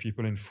natures and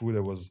people and food.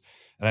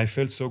 And I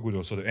felt so good.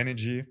 Also, the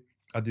energy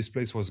at this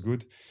place was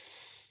good.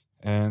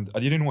 And I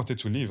didn't want it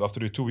to leave.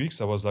 After the 2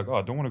 weeks, I was like,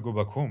 I don't want to go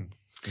back home,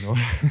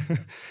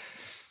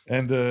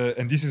 And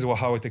this is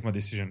how I take my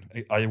decision.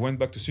 I went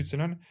back to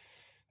Switzerland,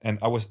 and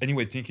I was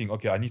anyway thinking,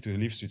 okay, I need to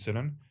leave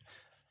Switzerland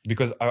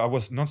because I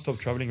was nonstop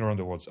traveling around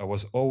the world. I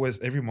was always,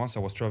 every month I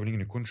was traveling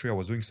in a country, I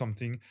was doing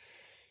something,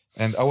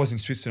 and I was in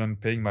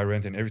Switzerland paying my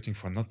rent and everything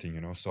for nothing,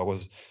 So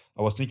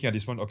I was thinking at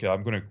this point, okay,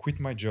 I'm going to quit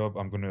my job.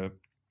 I'm going to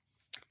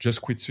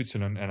just quit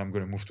Switzerland and I'm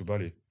going to move to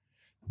Bali.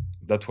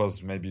 That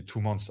was maybe 2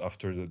 months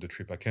after the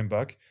trip. I came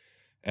back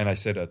and I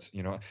said that,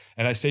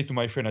 and I say to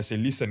my friend, I say,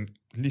 listen,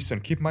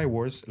 keep my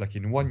words. Like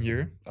in 1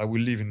 year, I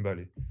will live in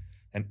Bali.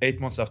 And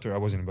 8 months after, I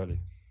was in Bali.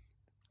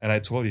 And I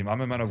told him, I'm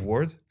a man of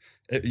word.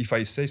 If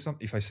I say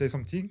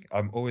something,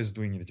 I'm always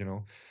doing it,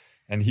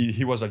 And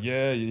he was like,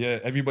 yeah.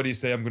 Everybody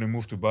say I'm going to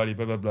move to Bali,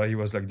 blah, blah, blah. He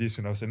was like this.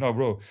 And I said, no,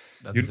 bro,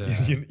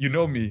 you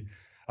know me.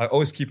 I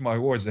always keep my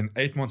words. And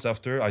 8 months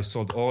after, I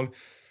sold all.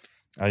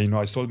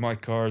 I sold my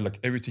car, like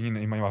everything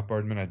in my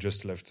apartment. I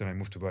just left and I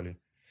moved to Bali.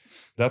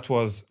 That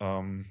was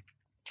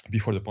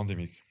before the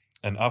pandemic.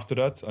 And after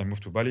that, I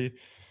moved to Bali.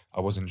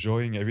 I was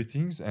enjoying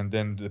everything. And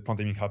then the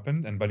pandemic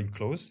happened and Bali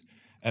closed.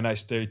 And I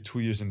stayed 2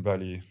 years in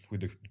Bali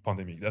with the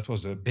pandemic. That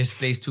was the best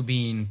place to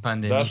be in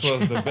pandemic. That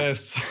was the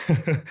best.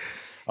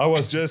 I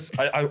was just,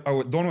 I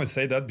don't want to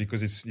say that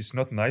because it's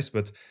not nice,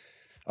 but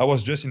I was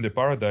just in the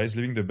paradise,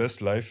 living the best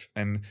life,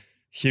 and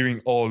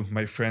hearing all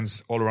my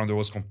friends all around the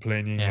world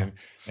complaining and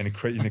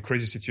in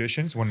crazy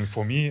situations. When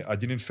for me, I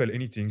didn't feel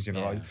anything. You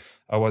know,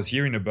 I was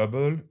here in a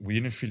bubble. We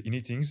didn't feel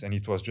anything, and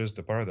it was just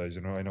the paradise.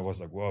 You know, and I was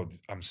like, wow,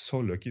 I'm so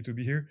lucky to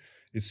be here.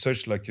 It's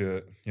such like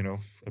a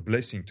a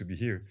blessing to be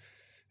here,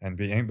 and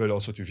being able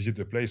also to visit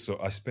the place. So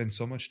I spent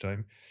so much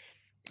time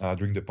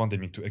during the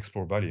pandemic to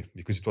explore Bali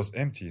because it was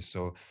empty.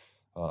 So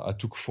I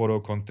took photo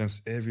contents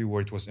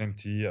everywhere. It was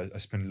empty. I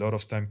spent a lot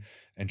of time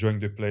enjoying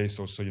the place.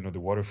 Also, the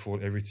waterfall,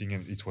 everything,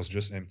 and it was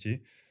just empty.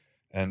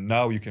 And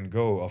now you can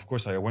go. Of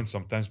course, I went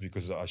sometimes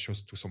because I showed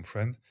to some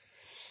friend,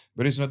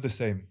 but it's not the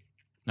same.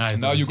 No,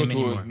 it's now not the you same go to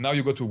anymore. now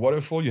you go to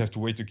waterfall. You have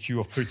to wait a queue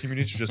of 30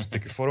 minutes just to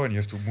take a photo, and you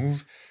have to move.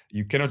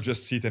 You cannot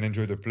just sit and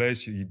enjoy the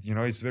place. You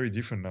know, it's very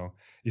different now.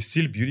 It's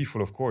still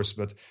beautiful, of course,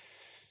 but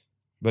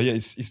yeah,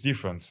 it's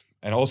different.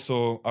 And also,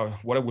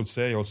 what I would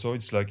say also,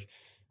 it's like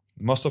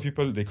most of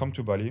people, they come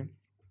to Bali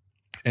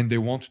and they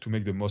want to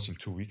make the most in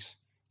 2 weeks.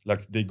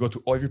 Like they go to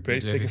every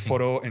place, take a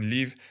photo and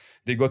leave.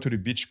 They go to the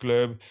beach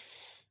club,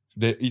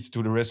 they eat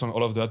to the restaurant,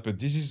 all of that. But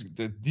this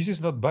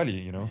is not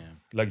Bali, Yeah.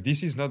 Like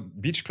this is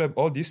not beach club.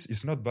 All this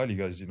is not Bali,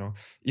 guys.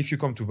 If you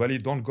come to Bali,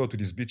 don't go to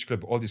this beach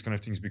club, all these kind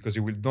of things, because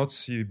you will not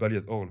see Bali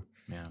at all.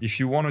 Yeah. If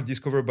you want to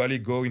discover Bali,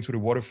 go into the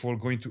waterfall,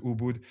 go into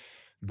Ubud,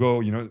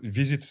 go,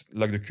 visit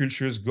like the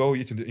cultures, go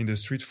eat in the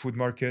street food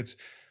market,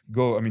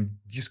 go,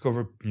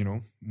 discover,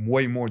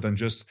 way more than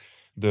just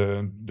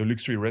the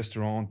luxury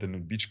restaurant and the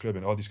beach club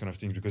and all these kind of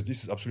things, because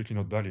this is absolutely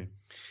not Bali.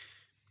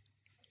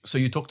 So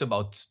you talked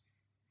about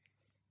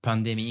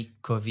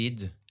pandemic,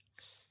 COVID,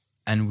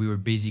 and we were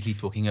basically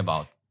talking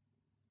about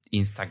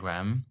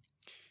Instagram.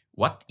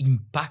 What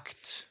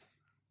impact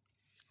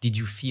did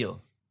you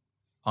feel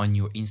on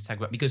your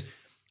Instagram? Because,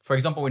 for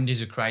example, when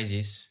there's a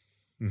crisis,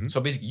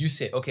 so basically you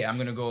say, okay, I'm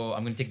going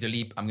to take the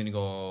leap. I'm going to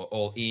go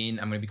all in.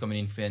 I'm going to become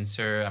an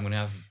influencer. I'm going to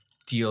have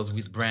deals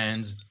with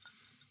brands.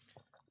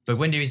 But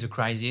when there is a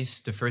crisis,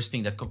 the first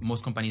thing that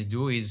most companies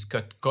do is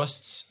cut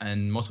costs.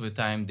 And most of the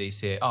time they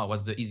say, oh,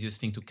 what's the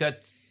easiest thing to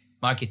cut?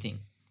 Marketing.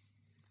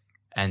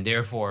 And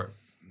therefore,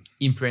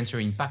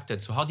 influencer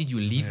impacted. So how did you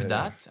live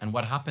that? And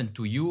what happened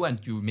to you and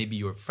to maybe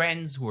your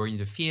friends who are in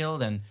the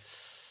field and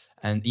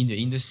in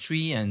the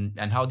industry? And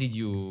how did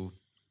you,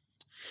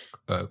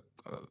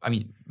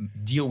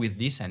 deal with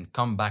this and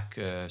come back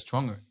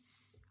stronger?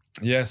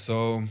 Yeah,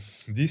 so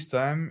this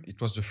time,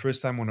 it was the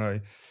first time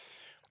when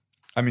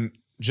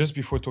just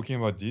before talking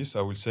about this,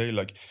 I will say,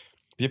 like,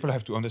 people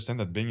have to understand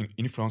that being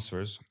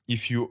influencers,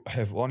 if you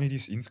have only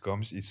these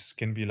incomes, it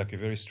can be like a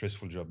very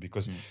stressful job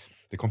because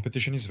the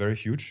competition is very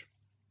huge,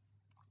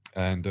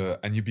 and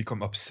you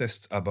become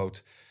obsessed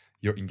about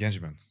your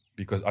engagement,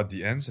 because at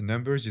the end, the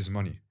numbers is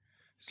money.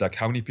 It's like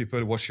how many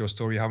people watch your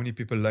story, how many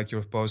people like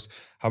your post,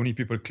 how many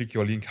people click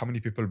your link, how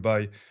many people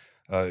buy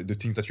the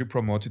things that you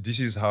promote. This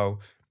is how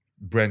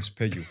brands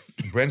pay you.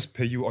 Brands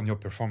pay you on your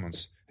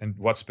performance. And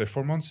what's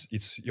performance?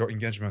 It's your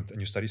engagement and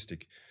your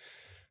statistic.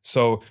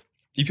 So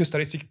if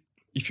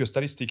your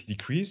statistic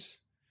decrease,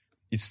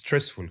 it's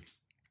stressful,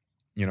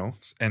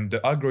 and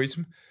the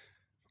algorithm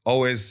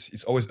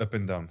it's always up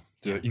and down,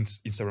 the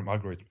Instagram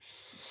algorithm.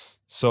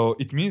 So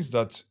it means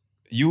that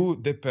you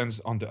depends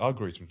on the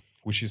algorithm,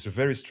 which is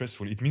very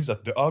stressful. It means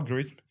that the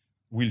algorithm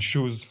will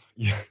choose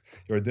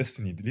your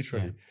destiny,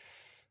 literally. Yeah.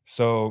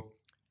 So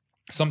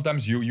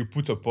sometimes you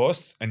put a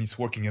post and it's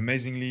working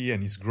amazingly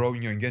and it's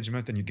growing your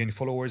engagement and you gain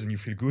followers and you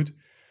feel good.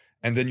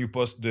 And then you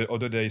post the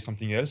other day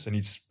something else and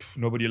it's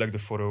nobody liked the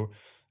photo.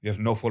 You have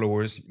no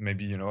followers,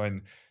 maybe,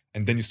 and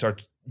then you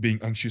start being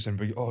anxious and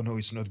being, oh no,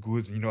 it's not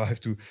good. I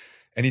have to,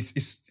 and it's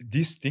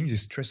these things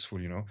is stressful,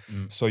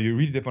 So you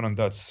really depend on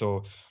that.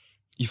 So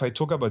if I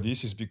talk about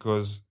this, is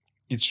because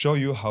it shows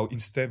you how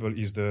unstable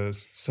is the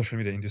social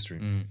media industry.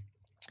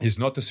 It's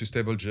not a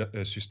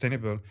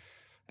sustainable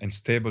and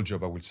stable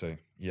job, I would say.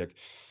 Yeah.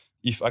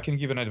 If I can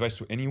give an advice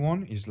to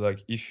anyone, is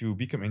like, if you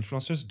become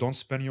influencers, don't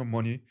spend your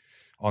money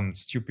on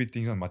stupid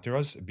things and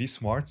materials. Be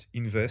smart,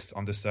 invest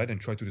on the side, and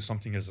try to do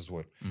something else as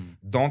well.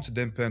 Don't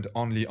depend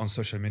only on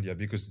social media,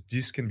 because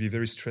this can be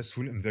very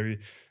stressful and very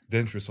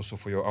dangerous also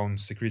for your own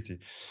security.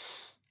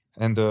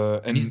 And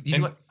this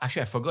is what,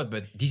 actually I forgot,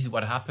 but this is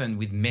what happened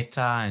with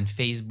Meta and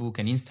Facebook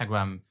and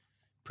Instagram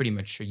pretty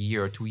much a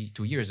year or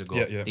two years ago.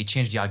 Yeah. They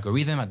changed the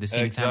algorithm at the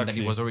same time that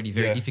it was already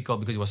very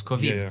difficult because it was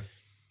COVID. Yeah.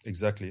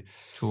 Exactly.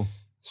 True.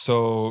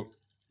 So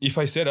if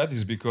I say that,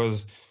 is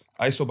because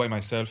I saw by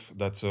myself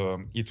that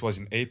it was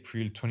in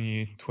April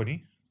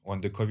 2020 when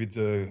the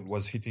COVID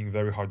was hitting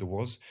very hard the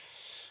walls.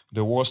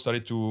 The walls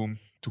started to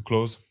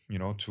close,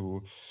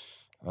 to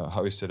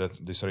how you say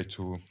that, they started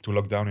to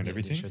lock down and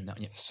everything. Shut down,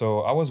 yeah. So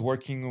I was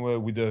working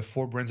with the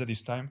 4 brands at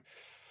this time.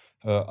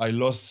 I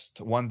lost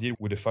one deal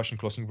with a fashion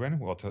clothing brand.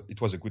 Well, it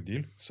was a good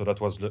deal, so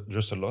that was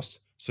just a loss.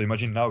 So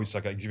imagine now, it's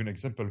like, I give you an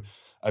example.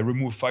 I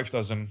remove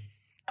 5,000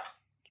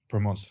 per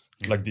month,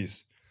 like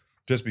this,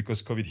 just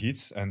because COVID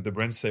hits and the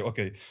brands say,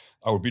 okay,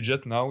 our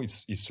budget now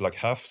it's like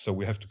half, so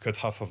we have to cut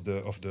half of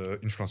the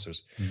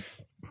influencers.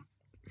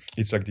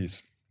 it's like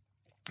this.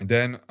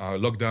 Then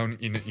lockdown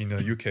in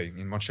UK,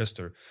 in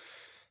Manchester.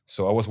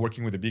 So I was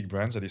working with the big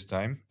brands at this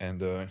time, and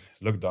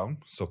lockdown.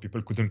 So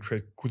people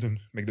couldn't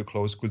make the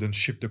clothes, couldn't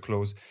ship the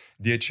clothes.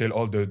 DHL,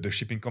 all the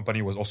shipping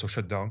company was also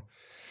shut down.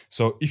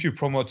 So if you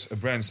promote a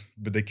brand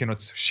but they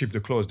cannot ship the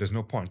clothes, there's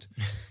no point.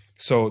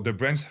 So the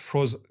brands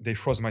froze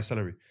my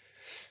salary.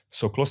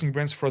 So clothing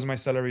brands froze my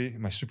salary.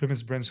 My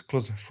supplements brands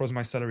froze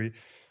my salary.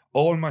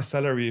 All my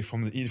salary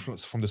from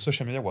the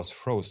social media was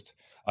frozen.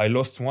 I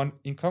lost 1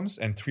 incomes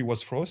and 3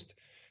 was frozen.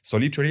 So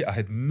literally I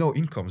had no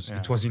incomes. Yeah.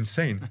 It was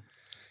insane.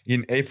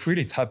 In April,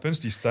 it happens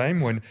this time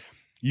when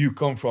you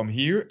come from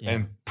here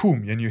and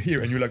boom, and you're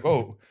here and you're like,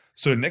 oh,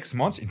 so the next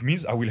month, it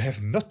means I will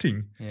have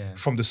nothing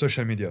from the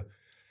social media.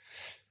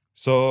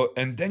 So,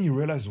 and then you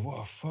realize,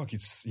 wow, fuck,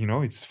 it's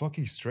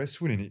fucking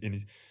stressful.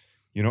 And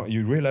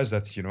you realize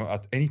that,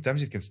 at any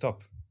times it can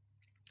stop.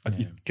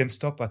 It can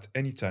stop at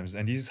any times.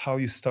 And this is how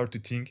you start to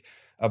think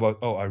about,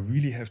 oh, I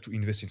really have to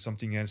invest in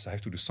something else. I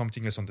have to do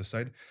something else on the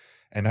side.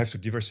 And I have to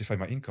diversify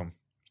my income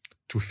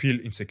to feel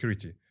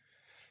insecurity.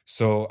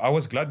 So I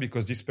was glad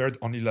because this period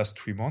only lasts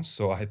 3 months.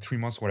 So I had 3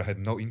 months where I had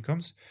no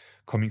incomes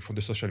coming from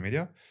the social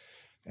media.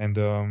 And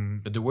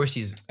but the worst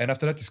is... And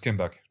after that, this came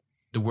back.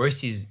 The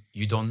worst is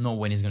you don't know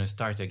when it's going to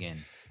start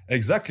again.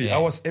 Exactly. Yeah, I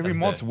was every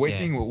month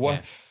waiting.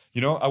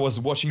 I was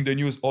watching the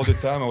news all the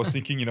time. I was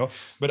thinking,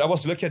 but I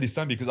was lucky at this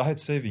time because I had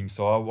savings.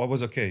 So I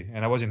was okay.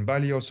 And I was in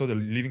Bali also. The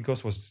living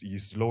cost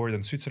is lower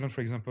than Switzerland,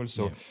 for example.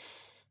 So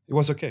it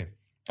was okay.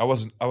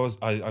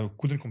 I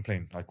couldn't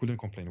complain.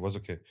 It was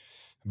okay.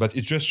 But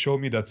it just showed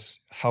me that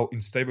how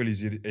unstable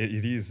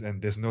it is,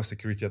 and there's no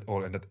security at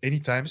all. And at any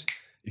times,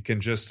 it can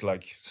just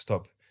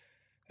stop.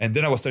 And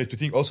then I was starting to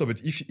think also, but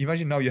if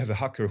imagine now you have a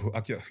hacker who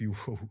hacked your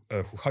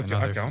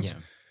account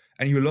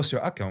and you lost your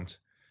account.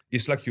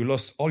 It's like you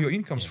lost all your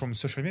incomes from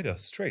social media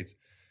straight.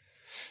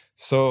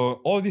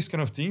 So all these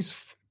kind of things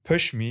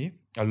push me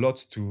a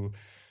lot to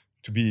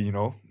be,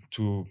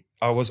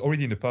 I was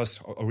already in the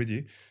past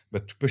already,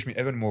 but to push me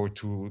even more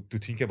to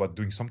think about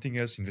doing something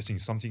else, investing in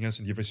something else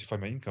and diversify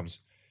my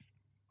incomes.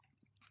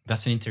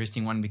 That's an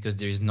interesting one because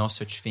there is no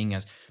such thing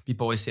as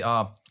people always say,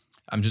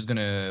 I'm just going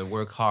to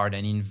work hard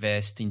and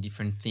invest in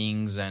different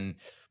things and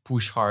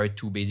push hard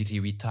to basically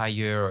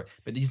retire.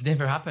 But this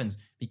never happens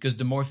because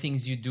the more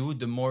things you do,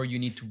 the more you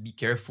need to be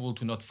careful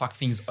to not fuck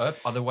things up.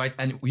 Otherwise,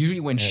 and usually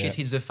when shit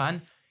hits the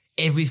fan,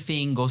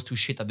 everything goes to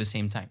shit at the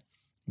same time,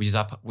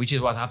 which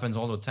is what happens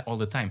all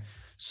the time.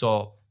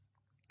 So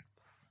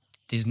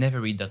there's never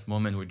really that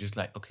moment where just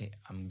like, okay,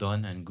 I'm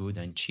done and good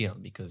and chill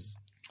because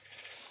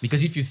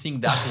if you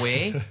think that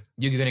way,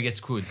 you're going to get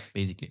screwed,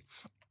 basically.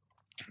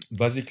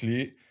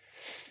 Basically,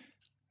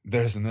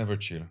 there's never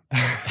chill.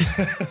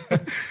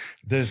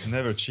 There's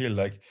never chill.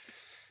 Like,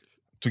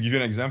 to give you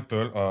an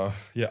example,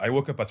 I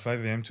woke up at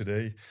 5 a.m.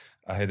 today.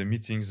 I had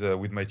meetings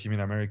with my team in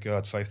America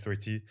at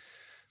 5:30.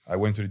 I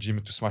went to the gym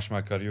to smash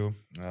my cardio.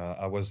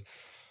 I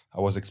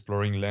was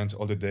exploring land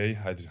all the day.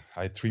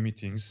 I had 3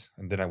 meetings,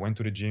 and then I went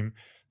to the gym,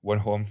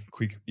 went home,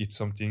 quick eat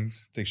some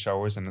things, take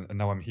showers, and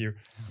now I'm here.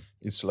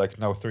 It's like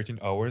now 13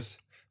 hours.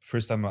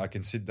 First time I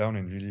can sit down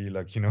and really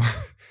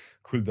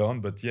cool down.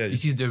 But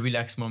this is the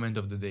relaxed moment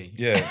of the day.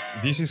 Yeah,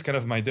 this is kind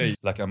of my day.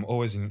 Like I'm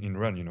always in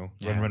run,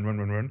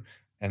 run.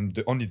 And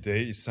the only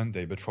day is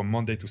Sunday. But from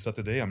Monday to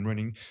Saturday, I'm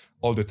running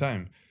all the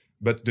time.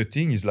 But the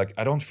thing is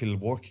I don't feel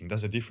working.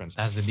 That's the difference.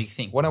 That's the big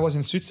thing. When I was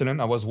in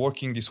Switzerland, I was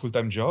working this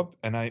full-time job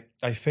and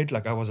I felt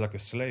like I was like a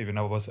slave and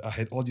I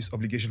had all this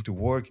obligation to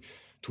work,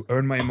 to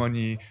earn my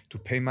money, to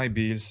pay my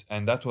bills.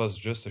 And that was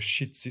just a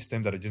shit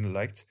system that I didn't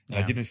like. And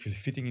I didn't feel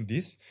fitting in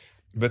this.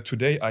 But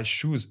today I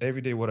choose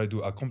every day what I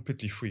do. I'm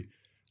completely free.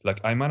 Like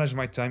I manage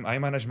my time, I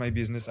manage my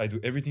business, I do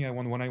everything I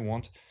want when I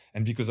want.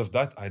 And because of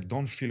that, I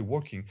don't feel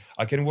working.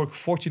 I can work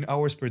 14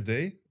 hours per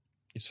day.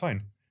 It's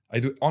fine.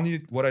 I do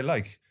only what I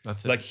like.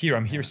 That's like here,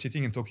 I'm here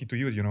sitting and talking to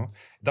you,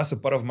 That's a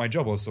part of my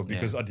job also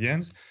because at the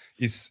end,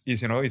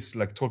 it's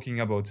like talking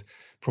about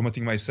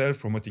promoting myself,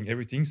 promoting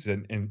everything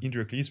and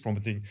indirectly it's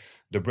promoting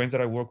the brands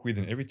that I work with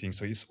and everything.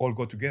 So it's all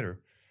go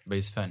together. But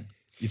it's fun.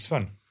 It's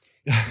fun.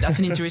 That's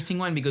an interesting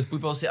one because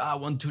people say, I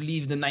want to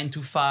leave the 9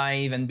 to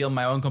 5 and build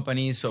my own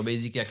company. So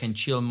basically I can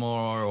chill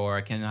more or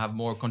I can have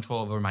more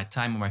control over my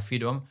time or my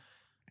freedom.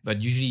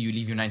 But usually you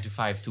leave your 9 to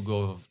 5 to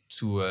go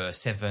to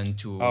 7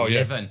 to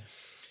 11.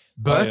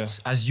 But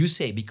as you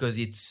say, because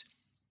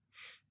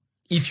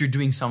if you're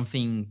doing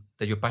something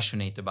that you're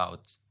passionate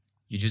about,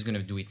 you're just going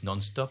to do it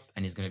nonstop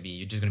and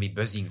you're just going to be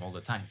buzzing all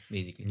the time,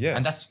 basically. Yeah.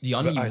 And that's the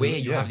only way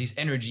you have this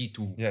energy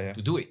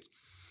to do it.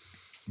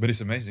 But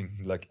it's amazing.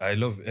 Like I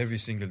love every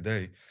single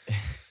day.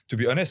 To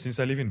be honest, since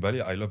I live in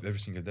Bali, I love every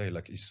single day.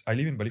 Like I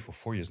live in Bali for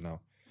 4 years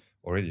now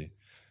already.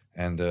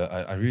 And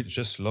I really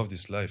just love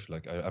this life.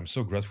 Like I'm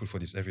so grateful for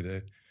this every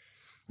day.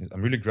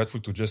 I'm really grateful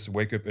to just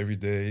wake up every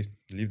day,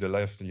 live the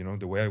life,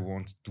 the way I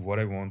want, do what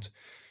I want,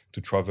 to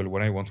travel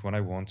when I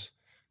want.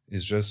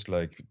 It's just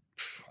like,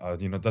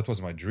 that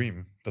was my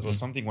dream. That was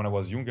something when I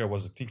was younger, I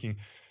was thinking,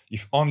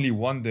 if only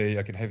one day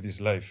I can have this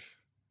life.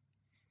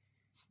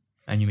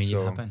 And you made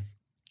it happen.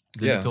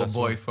 The little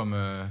boy from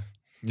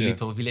the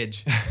little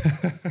village.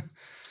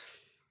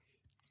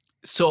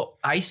 So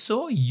I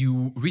saw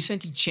you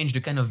recently changed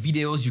the kind of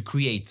videos you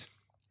create.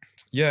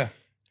 Yeah.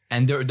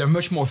 And they're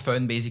much more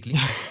fun, basically.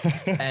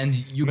 And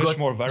you much got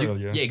more viral,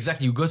 Yeah,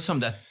 exactly. You got some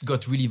that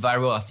got really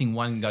viral. I think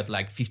one got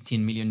like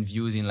 15 million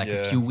views in like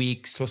a few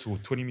weeks. Close to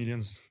 20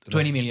 millions.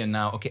 20 million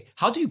now. Okay.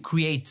 How do you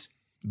create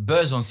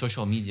buzz on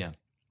social media?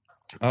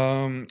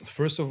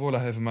 First of all, I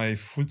have my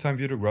full-time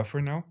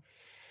videographer now.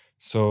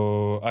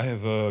 So I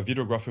have a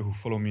videographer who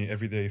follow me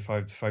every day,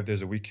 five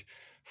days a week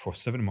for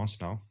 7 months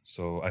now.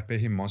 So I pay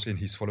him monthly and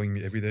he's following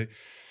me every day.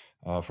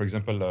 For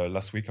example,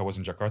 last week I was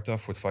in Jakarta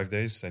for 5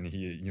 days and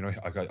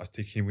I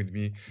take him with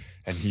me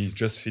and he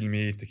just filmed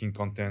me taking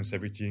contents,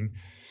 everything.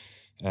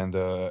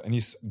 And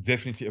he's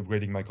definitely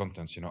upgrading my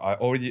contents. I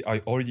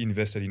already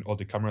invested in all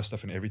the camera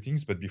stuff and everything.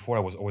 But before I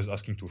was always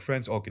asking to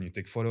friends, oh, can you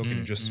take photo? Can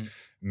you just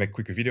make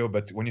quick a video?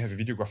 But when you have a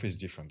videographer, it's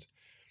different.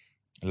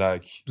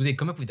 Like, do they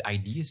come up with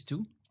ideas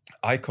too?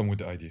 I come with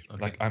the idea.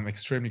 Okay. Like I'm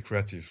extremely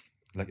creative.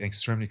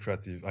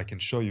 I can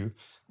show you.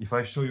 If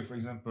I show you, for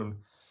example,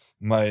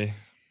 my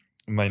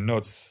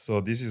notes.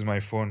 So this is my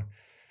phone.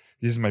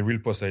 This is my real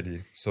post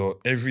ID. So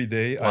every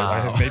day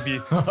I have maybe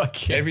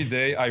every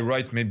day I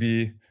write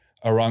maybe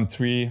around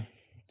three,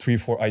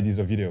 4 IDs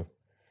of video.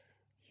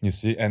 You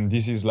see, and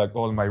this is like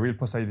all my real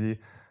post ID.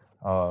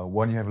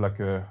 One you have like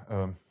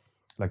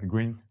a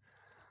green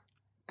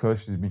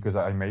curse is because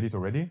I made it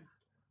already,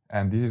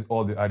 and this is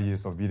all the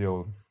ideas of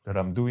video that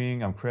I'm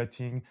doing. I'm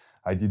creating.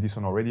 I did this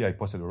one already. I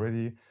posted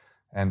already,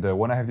 and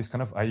when I have this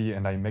kind of idea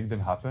and I make them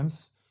happen,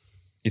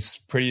 it's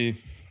pretty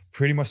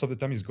most of the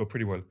time it's go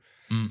pretty well.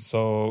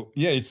 So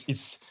yeah,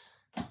 it's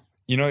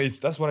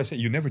that's what I say.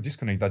 You never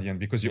disconnect at the end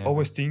because you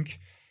always think.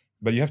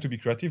 But you have to be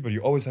creative, but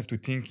you always have to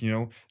think,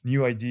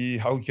 new idea,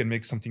 how you can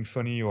make something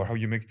funny or how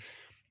you make,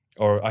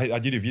 or I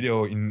did a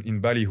video in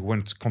Bali who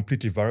went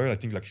completely viral, I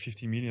think like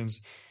 50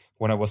 millions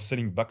when I was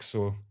selling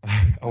bakso.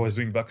 I was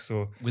doing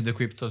bakso. With the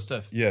crypto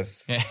stuff.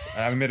 Yes. Yeah.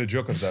 I made a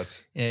joke of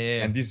that.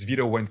 Yeah. And this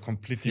video went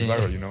completely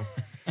viral,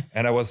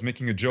 And I was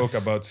making a joke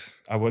about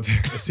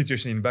a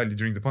situation in Bali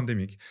during the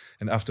pandemic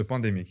and after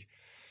pandemic.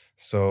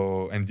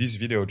 So, and this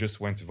video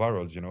just went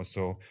viral,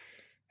 so...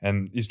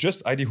 And it's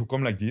just idea who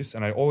come like this.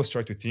 And I always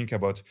try to think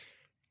about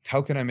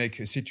how can I make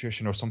a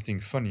situation or something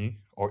funny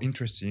or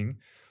interesting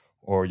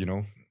or,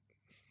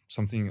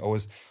 something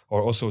always,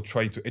 or also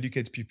trying to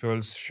educate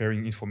people,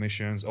 sharing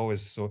informations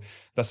always. So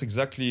that's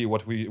exactly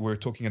what we were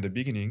talking at the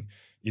beginning.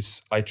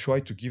 It's I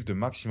try to give the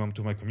maximum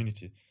to my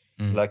community.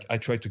 Like I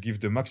try to give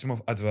the maximum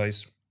of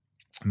advice,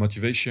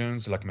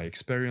 motivations, like my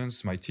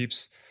experience, my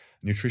tips,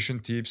 nutrition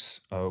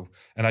tips.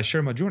 And I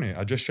share my journey.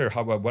 I just share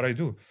what I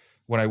do.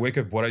 When I wake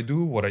up, what I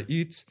do, what I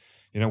eat,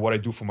 what I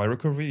do for my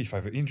recovery, if I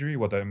have an injury,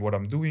 what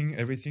I'm doing,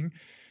 everything.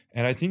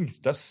 And I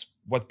think that's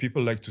what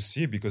people like to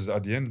see because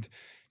at the end,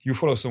 you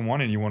follow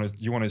someone and you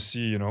want to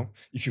see,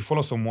 if you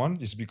follow someone,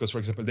 it's because, for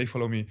example, they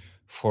follow me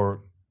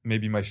for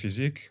maybe my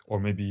physique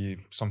or maybe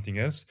something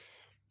else.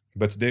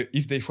 But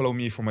if they follow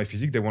me for my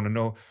physique, they want to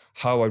know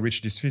how I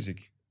reach this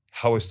physique,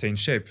 how I stay in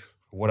shape,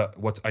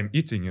 what I'm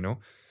eating,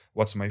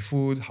 what's my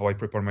food, how I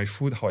prepare my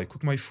food, how I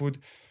cook my food,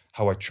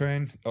 how I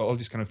train, all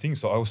these kind of things.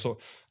 So I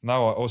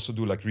also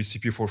do like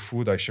recipe for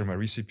food. I share my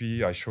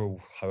recipe. I show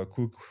how I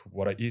cook,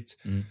 what I eat.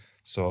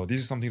 So this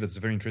is something that's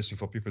very interesting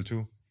for people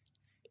too.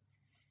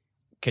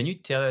 Can you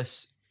tell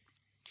us,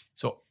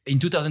 so in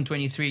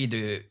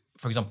 2023,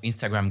 for example,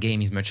 Instagram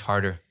game is much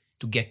harder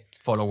to get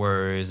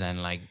followers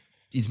and like,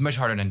 it's much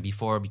harder than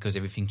before because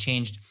everything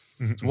changed.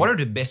 So what are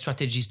the best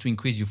strategies to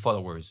increase your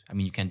followers? I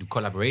mean, you can do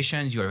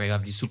collaborations. You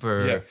have these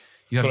super,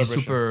 you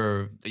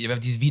have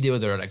these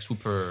videos that are like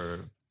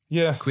super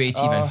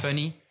creative and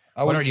funny.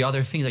 What are the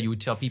other things that you would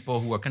tell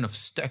people who are kind of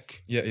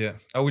stuck? Yeah.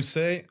 I would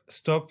say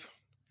stop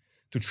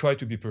to try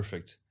to be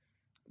perfect.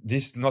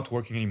 This is not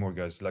working anymore,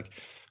 guys. Like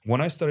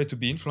when I started to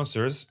be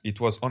influencers, it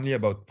was only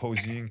about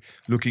posing,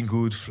 looking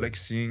good,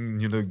 flexing,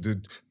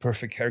 the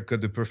perfect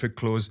haircut, the perfect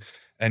clothes.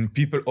 And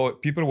people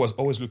was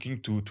always looking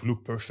to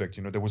look perfect.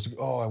 There was,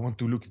 I want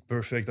to look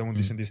perfect. I want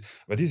this and this.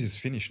 But this is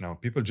finished now.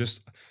 People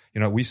just,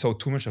 we saw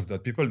too much of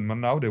that. People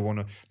now they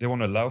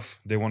wanna laugh.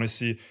 They wanna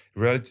see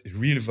real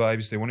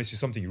vibes. They wanna see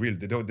something real.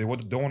 They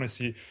don't wanna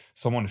see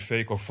someone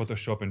fake or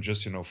Photoshop and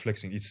just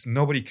flexing.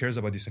 Nobody cares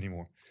about this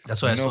anymore.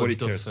 That's why nobody I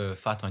saw a bit of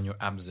fat on your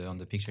abs on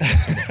the picture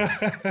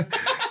yesterday.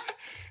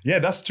 Yeah,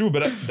 that's true.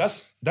 But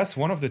that's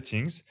one of the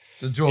things.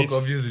 The joke,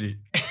 obviously.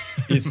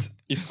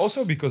 It's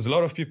also because a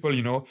lot of people,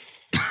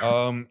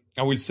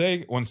 I will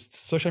say once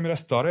social media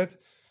started,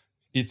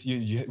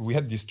 we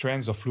had these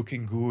trends of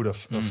looking good,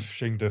 of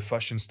sharing the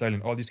fashion style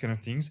and all these kind of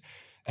things.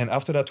 And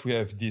after that, we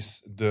have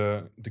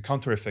the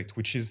counter effect,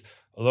 which is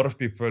a lot of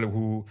people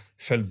who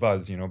felt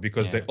bad,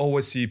 because they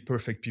always see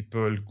perfect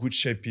people, good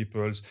shape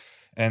people.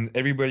 And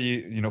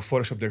everybody,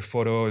 Photoshop their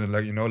photo and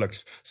like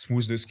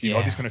smooth the skin,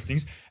 all these kind of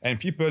things. And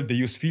people, they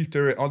use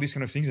filter and all these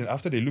kind of things. And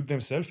after they look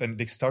themselves and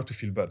they start to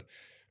feel bad.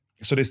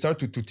 So they start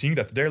to think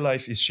that their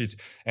life is shit.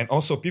 And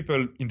also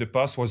people in the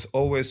past was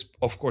always,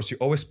 of course, you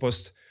always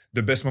post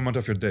the best moment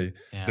of your day,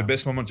 the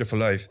best moment of your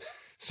life.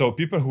 So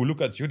people who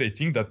look at you, they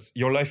think that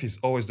your life is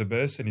always the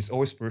best and it's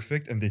always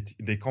perfect, and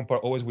they compare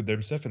always with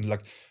themselves and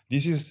like,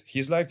 this is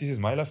his life, this is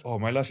my life. Oh,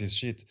 my life is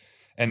shit.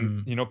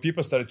 And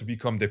people started to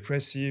become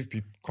depressive,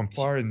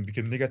 compare and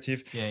become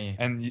negative. Yeah.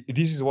 And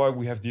this is why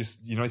we have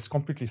this, it's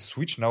completely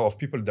switched now of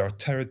people that are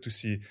tired to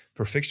see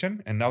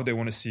perfection, and now they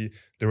want to see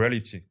the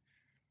reality.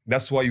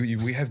 That's why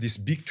we have this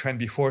big trend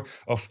before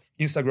of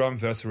Instagram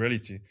versus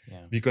reality,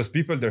 because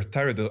people, they're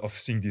tired of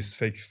seeing this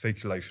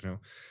fake life.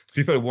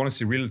 People want to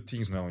see real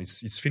things now.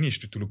 It's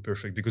finished to look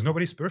perfect, because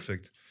nobody's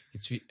perfect.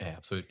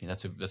 Absolutely.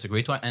 That's a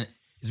great one, and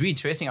it's really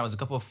interesting. I was a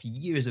couple of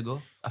years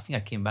ago. I think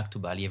I came back to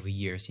Bali every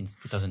year since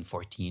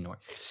 2014,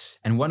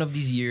 and one of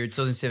these years,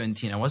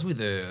 2017, I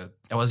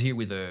was here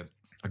with a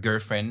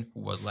girlfriend who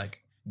was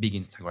like big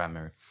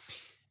Instagrammer,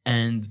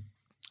 and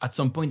at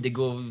some point they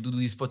go to do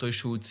these photo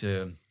shoots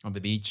on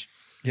the beach.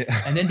 Yeah.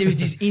 And then there is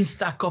these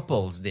Insta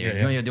couples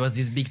there. Yeah. There was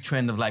this big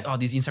trend of like, oh,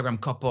 this Instagram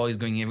couple is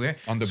going everywhere.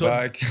 On the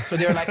bike. So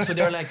they're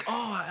like,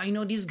 oh, I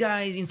know this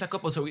guy is Insta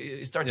couple. So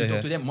we started to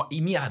talk to them.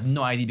 Me, I had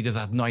no idea, because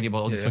I had no idea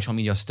about all the social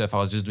media stuff. I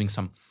was just doing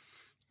some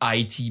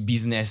IT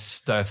business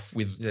stuff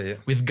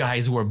with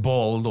guys who are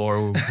bald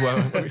or who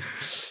are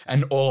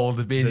and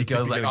old. Basically, I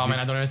was like, oh man,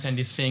 I don't understand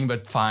this thing,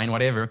 but fine,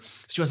 whatever.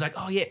 So she was like,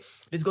 oh yeah,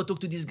 let's go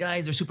talk to these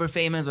guys. They're super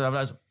famous. Blah,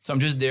 blah, blah. So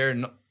I'm just there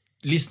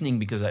listening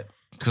because I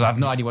have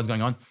no idea what's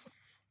going on.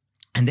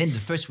 And then the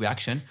first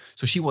reaction,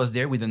 so she was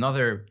there with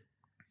another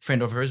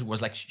friend of hers who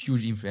was like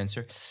huge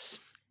influencer.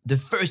 The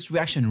first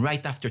reaction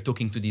right after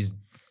talking to this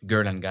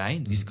girl and guy,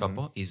 this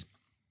couple, is,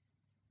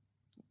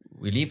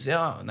 we leave, say,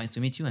 oh, nice to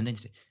meet you. And then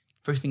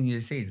first thing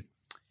they say is,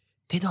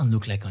 they don't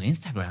look like on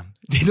Instagram.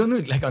 They don't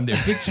look like on their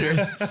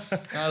pictures.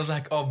 And I was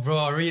like, oh,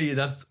 bro, really?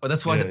 That's what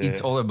it's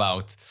all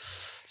about.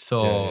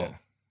 So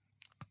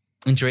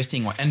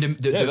interesting one. And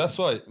that's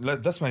why,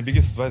 that's my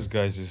biggest advice,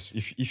 guys, is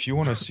if you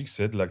want to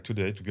succeed, like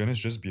today, to be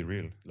honest, just be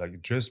real.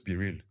 Like, just be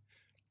real.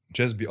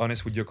 Just be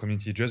honest with your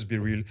community. Just be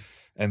real.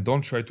 And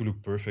don't try to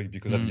look perfect,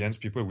 because at the end,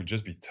 people will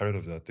just be tired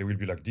of that. They will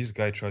be like, this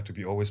guy tried to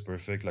be always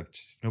perfect. Like,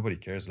 nobody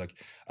cares. Like,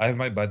 I have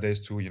my bad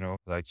days too,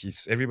 like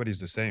everybody's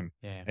the same.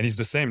 Yeah. And it's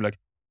the same. Like,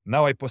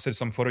 now I posted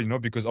some photo,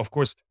 because of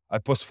course I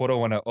post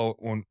photo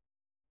when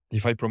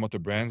if I promote a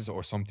brands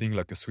or something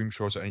like a swim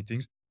shorts or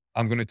anything,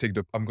 I'm going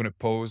to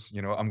pose,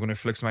 I'm going to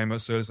flex my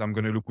muscles. I'm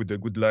going to look with the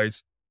good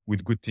lights,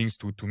 with good things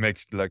to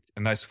make like a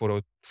nice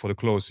photo for the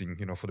clothing,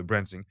 for the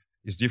branding.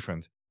 It's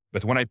different.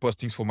 But when I post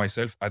things for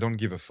myself, I don't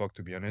give a fuck,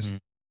 to be honest.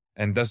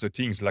 And that's the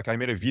things. Like, I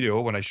made a video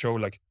when I show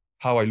like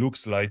how I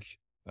looks like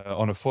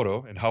on a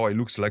photo, and how I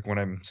looks like when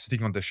I'm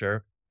sitting on the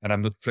chair and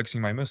I'm not flexing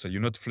my muscle.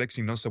 You're not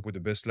flexing nonstop with the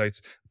best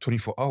lights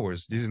 24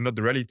 hours. This is not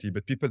the reality.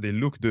 But people, they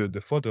look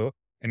the photo,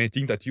 and they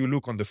think that you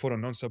look on the photo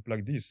nonstop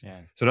like this.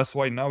 Yeah. So that's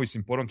why now it's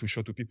important to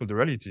show to people the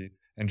reality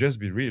and just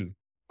be real.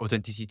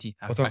 Authenticity.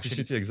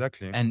 Authenticity,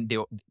 exactly. And they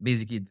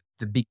basically,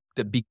 the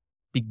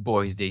big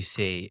boys, they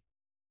say,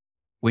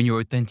 when you're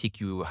authentic,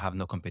 you have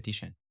no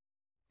competition,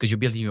 because you're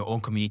building your own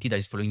community that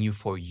is following you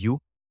for you.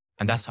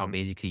 And that's how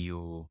basically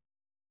you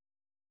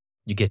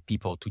get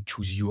people to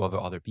choose you over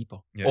other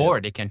people,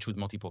 or they can choose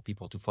multiple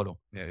people to follow.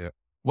 Yeah.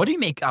 What do you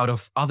make out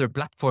of other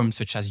platforms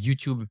such as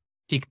YouTube,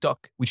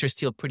 TikTok, which are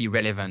still pretty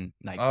relevant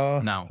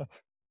now?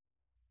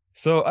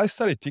 So I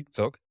started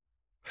TikTok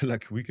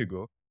like a week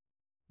ago,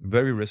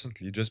 very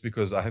recently, just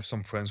because I have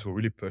some friends who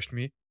really pushed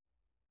me.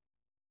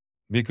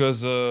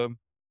 Because I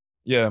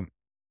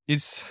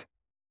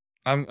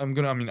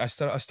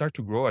start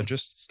to grow. I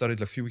just started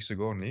a few weeks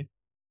ago only,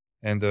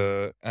 and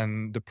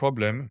the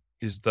problem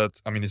is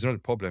that, it's not a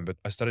problem, but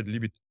I started a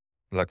little bit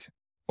like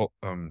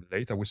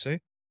late, I would say.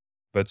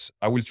 But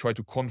I will try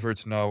to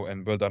convert now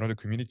and build another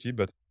community.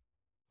 But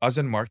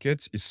Asian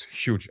market is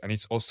huge, and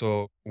it's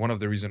also one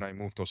of the reasons I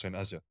moved also in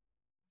Asia.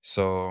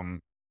 So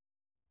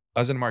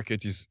Asian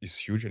market is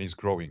huge and is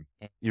growing.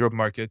 Europe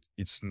market,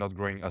 it's not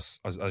growing as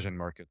Asian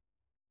market.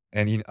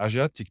 And in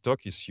Asia,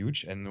 TikTok is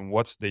huge. And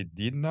what they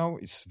did now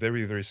is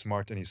very, very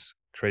smart and is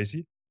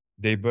crazy.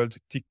 They built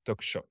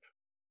TikTok shop.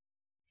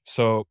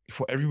 So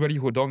for everybody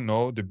who don't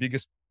know, the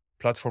biggest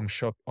platform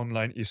shop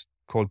online is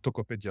called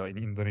Tokopedia in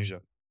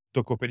Indonesia.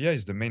 Tokopedia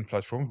is the main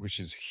platform, which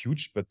is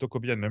huge, but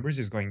Tokopedia numbers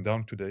is going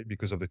down today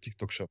because of the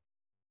TikTok shop.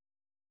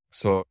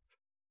 So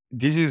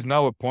this is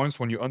now a point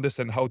when you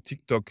understand how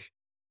TikTok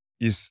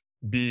is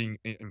being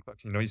is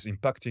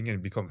impacting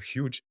and become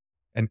huge.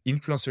 And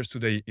influencers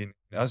today in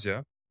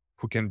Asia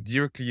who can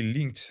directly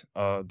link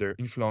their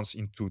influence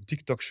into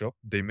TikTok shop,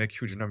 they make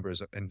huge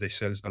numbers and they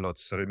sell a lot.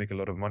 So they make a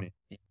lot of money.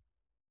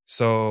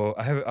 So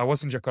I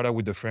was in Jakarta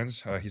with the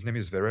friends. His name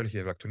is Verel. He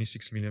has like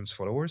 26 million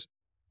followers.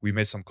 We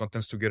made some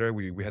contents together.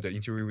 We had an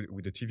interview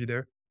with the TV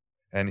there.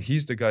 And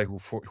he's the guy who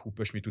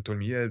pushed me to tell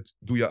me,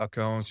 do your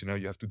accounts.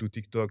 You have to do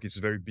TikTok. It's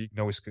very big.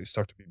 Now it's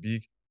start to be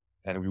big.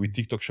 And with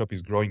TikTok shop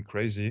is growing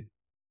crazy.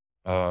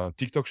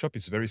 TikTok shop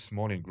is very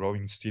small and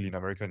growing still in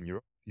America and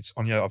Europe. It's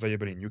only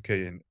available in UK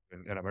and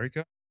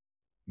America,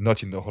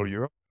 not in the whole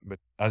Europe, but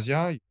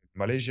Asia,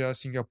 Malaysia,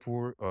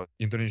 Singapore,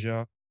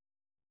 Indonesia,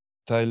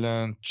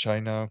 Thailand,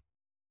 China,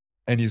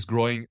 and is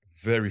growing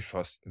very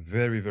fast,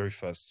 very, very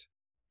fast.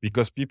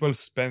 because people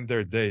spend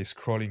their day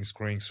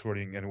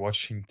scrolling and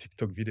watching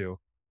TikTok video,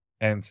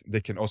 and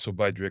they can also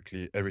buy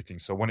directly everything.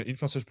 So when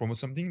influencers promote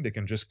something, they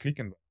can just click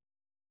and buy.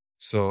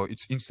 So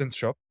it's instant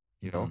shop,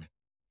 you know.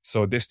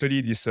 So they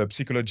study this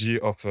psychology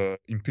of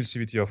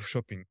impulsivity of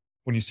shopping.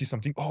 When you see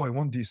something, oh, I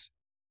want this,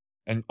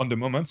 and on the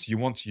moment you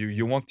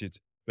want it,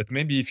 but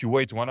maybe if you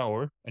wait 1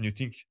 hour and you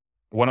think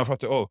 1 hour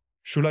after, oh,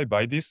 should I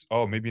buy this?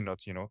 Oh, maybe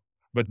not, you know.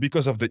 But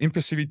because of the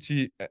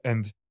impulsivity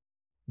and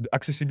the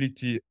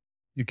accessibility,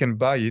 you can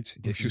buy it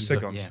in a few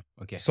seconds.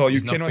 So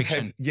you cannot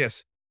have,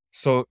 yes.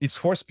 So it's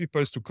forced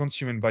people to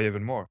consume and buy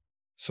even more.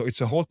 So it's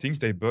a whole thing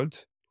they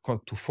built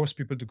to force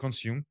people to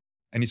consume,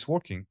 and it's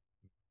working.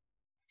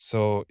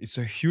 So it's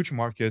a huge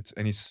market,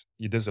 and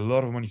there's a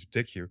lot of money to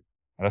take here.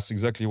 And that's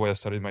exactly why I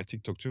started my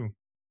TikTok too.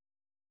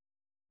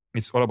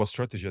 It's all about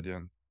strategy at the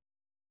end.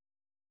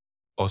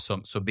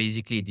 Awesome. So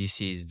basically, this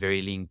is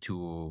very linked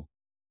to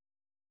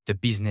the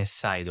business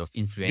side of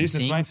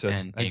influencing. Business mindset.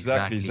 And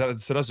exactly.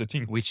 So that's the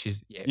thing. Which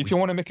is, if you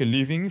want to make a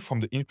living from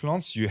the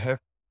influence, you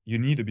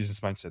need a business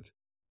mindset.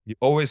 You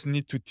always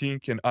need to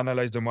think and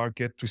analyze the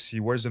market to see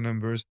where's the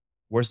numbers,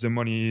 where's the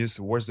money is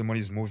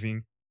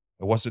moving,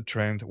 what's the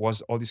trend, what's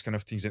all these kind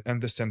of things, and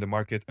understand the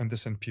market,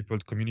 understand people,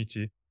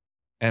 community,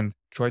 and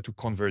try to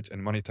convert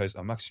and monetize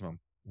a maximum.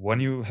 When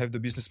you have the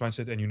business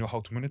mindset and you know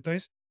how to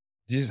monetize,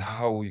 this is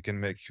how you can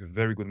make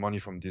very good money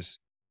from this.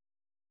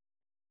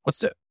 What's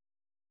the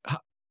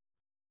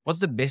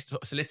best?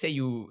 So let's say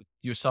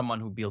you're someone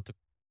who built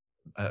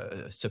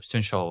a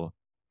substantial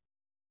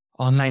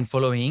online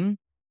following,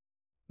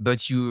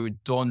 but you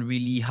don't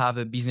really have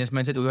a business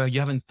mindset, or you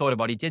haven't thought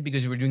about it yet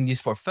because you were doing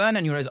this for fun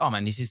and you realize, oh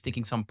man, this is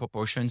taking some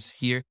proportions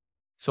here.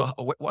 So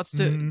what's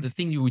the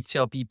thing you would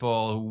tell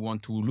people who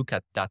want to look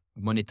at that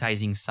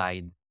monetizing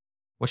side?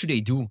 What should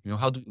they do? You know,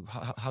 how do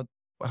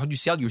you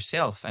sell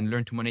yourself and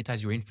learn to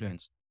monetize your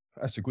influence?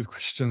 That's a good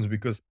question,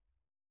 because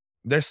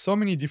there's so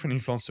many different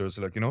influencers.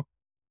 Like, you know,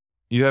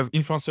 you have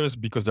influencers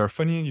because they're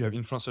funny. You have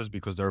influencers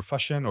because they're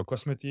fashion or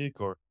cosmetic,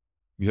 or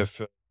you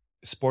have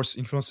sports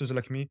influencers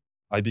like me.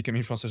 I became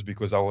influencers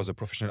because I was a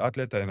professional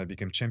athlete and I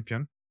became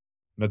champion,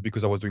 not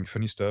because I was doing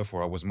funny stuff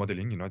or I was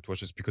modeling, you know, it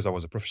was just because I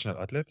was a professional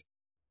athlete.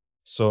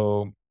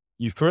 So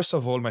first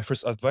of all, my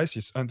first advice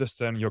is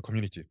understand your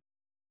community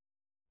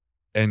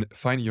and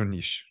find your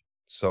niche.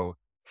 So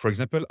for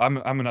example, I'm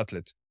an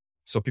athlete.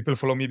 So people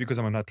follow me because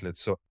I'm an athlete.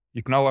 So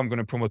if now I'm going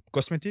to promote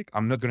cosmetic,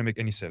 I'm not going to make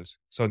any sales.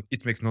 So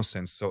it makes no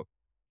sense. So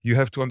you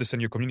have to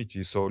understand your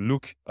community. So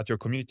look at your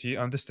community,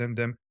 understand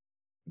them.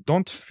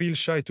 Don't feel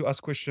shy to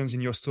ask questions in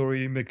your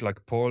story, make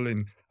like poll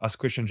and ask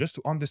questions just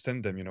to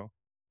understand them, you know.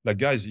 Like,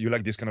 guys, you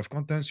like this kind of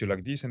content, you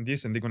like this, and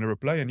they're going to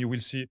reply, and you will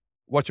see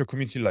what your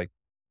community like.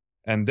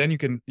 And then you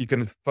can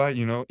find,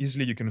 you know,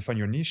 easily you can find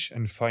your niche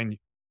and find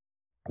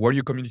where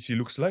your community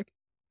looks like.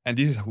 And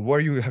this is where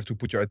you have to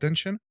put your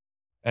attention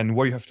and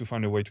where you have to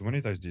find a way to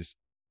monetize this.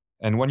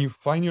 And when you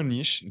find your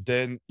niche,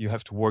 then you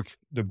have to work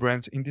the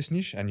brand in this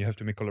niche, and you have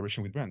to make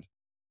collaboration with brand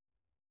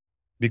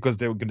because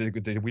they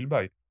will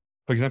buy.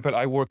 For example,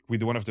 I work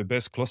with one of the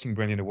best clothing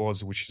brand in the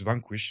world, which is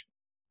Vanquish.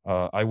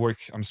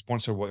 I'm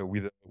sponsored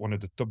with one of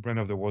the top brand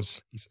of the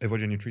world, is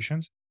Evogen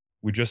Nutrition.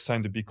 We just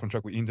signed a big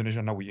contract with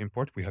Indonesia. Now we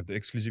import. We have the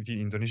exclusivity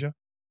in Indonesia,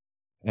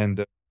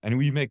 and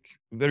we make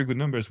very good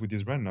numbers with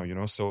this brand now. You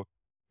know, so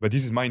but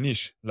this is my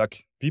niche.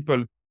 Like,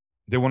 people,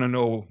 they want to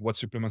know what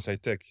supplements I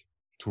take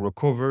to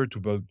recover, to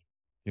build,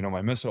 you know,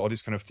 my muscle, all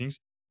these kind of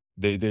things.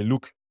 They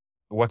look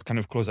what kind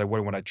of clothes I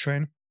wear when I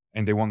train,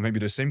 and they want maybe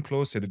the same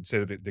clothes. So they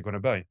say that they're gonna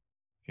buy.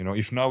 You know,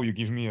 if now you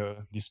give me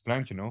this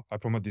plant, you know, I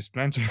promote this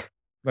plant,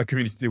 my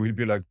community will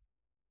be like,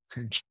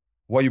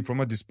 why you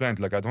promote this plant?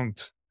 Like, I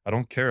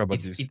don't care about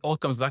this. It all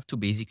comes back to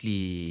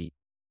basically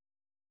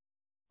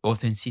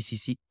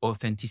authenticity,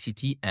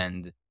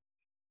 and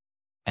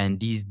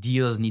these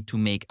deals need to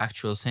make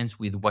actual sense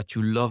with what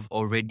you love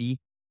already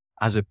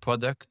as a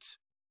product,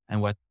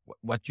 and what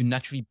you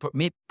naturally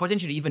may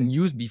potentially even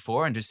used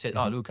before, and just said,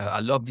 oh, look, I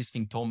love this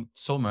thing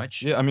so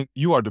much. Yeah, I mean,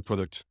 you are the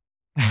product.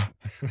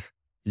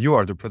 You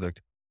are the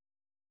product.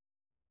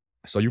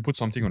 So you put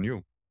something on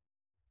you.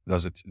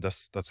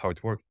 That's how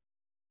it works.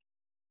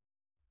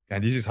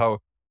 And this is how,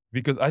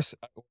 because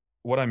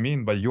what I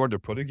mean by you are the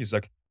product is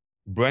like,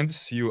 brands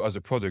see you as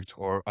a product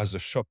or as a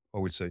shop, I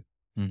would say.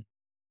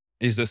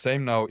 It's the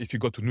same now if you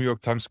go to New York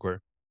Times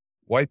Square.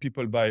 Why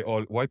people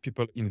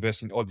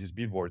invest in all these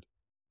billboards?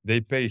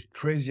 They pay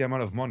crazy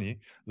amount of money,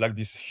 like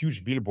this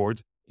huge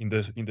billboard in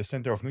the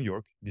center of New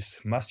York,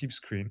 this massive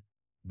screen.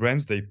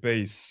 Brands, they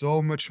pay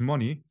so much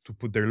money to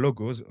put their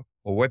logos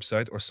or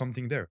website or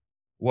something there.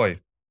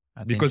 Why?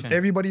 Attention. Because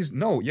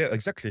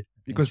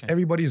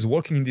everybody is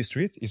walking in the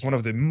street. It's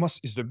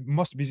the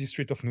most busy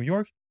street of New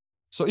York.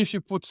 So if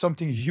you put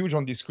something huge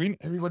on the screen,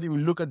 everybody will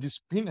look at this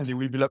screen and they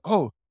will be like,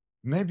 oh,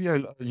 maybe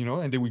and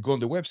they will go on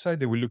the website.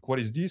 They will look, what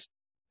is this?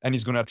 And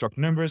it's going to attract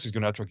numbers. It's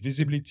going to attract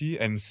visibility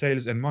and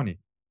sales and money.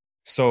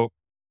 So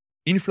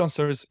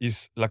influencers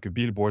is like a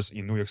billboard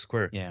in New York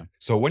Square. Yeah.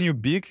 So when you're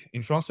big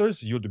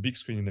influencers, you're the big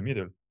screen in the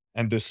middle.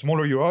 And the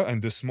smaller you are,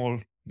 and the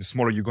smaller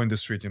you go in the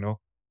street, you know.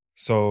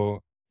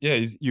 So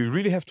you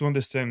really have to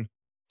understand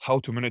how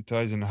to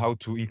monetize and how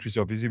to increase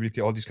your visibility,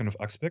 all these kind of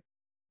aspects.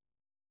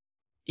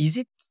 Is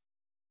it?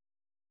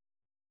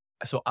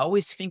 So I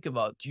always think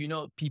about,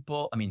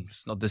 people, I mean,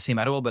 it's not the same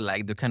at all, but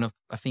like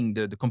I think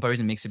the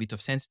comparison makes a bit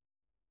of sense.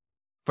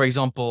 For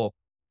example,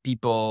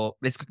 people,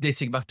 let's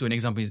take back to an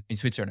example in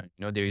Switzerland.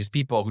 There is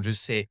people who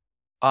just say,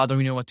 I don't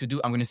really know what to do.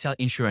 I'm going to sell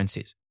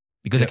insurances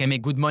because I can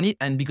make good money.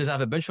 And because I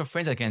have a bunch of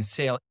friends, I can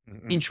sell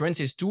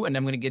insurances too. And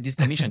I'm going to get these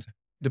commissions.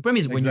 The problem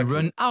is when you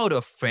run out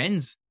of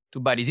friends to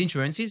buy these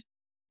insurances,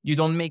 you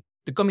don't make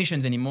the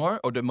commissions anymore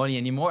or the money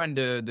anymore. And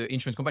the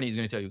insurance company is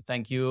going to tell you,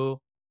 thank you,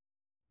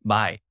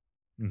 bye.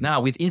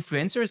 Now with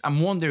influencers, I'm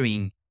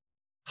wondering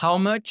how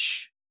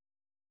much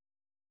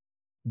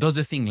does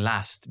the thing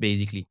last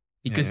basically?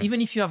 Because even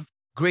if you have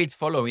great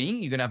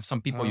following, you're going to have some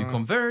people you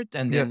convert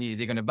and then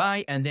they're going to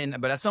buy.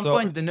 But at some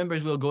point the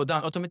numbers will go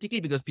down automatically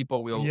because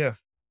people will. Yeah.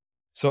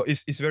 So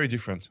it's very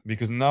different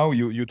because now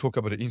you talk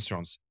about the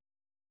insurance.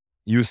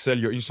 You sell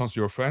your insurance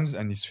to your friends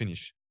and it's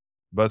finished.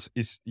 But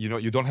it's,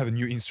 you don't have a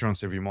new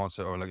insurance every month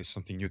or like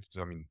something new.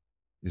 I mean,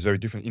 it's very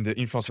different. In the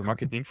influencer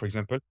marketing, for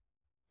example,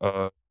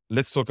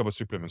 let's talk about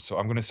supplements. So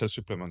I'm going to sell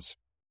supplements.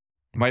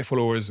 My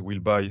followers will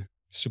buy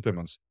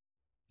supplements.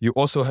 You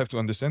also have to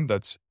understand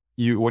that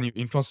when you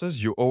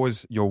influencers,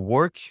 your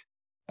work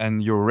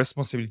and your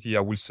responsibility, I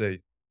will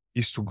say,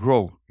 is to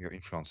grow your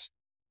influence.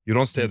 You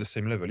don't stay at the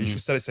same level. If you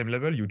stay at the same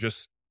level,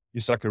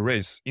 it's like a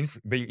race.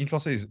 Being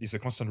influencer is a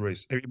constant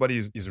race.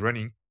 Everybody is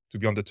running to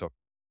be on the top.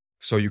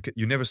 So you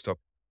never stop.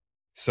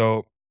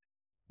 So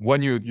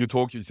when you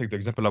talk, you take the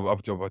example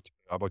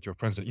about your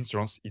friends and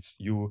insurance, it's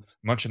you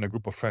mention a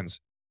group of friends.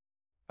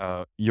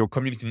 Your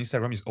community on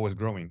Instagram is always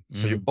growing.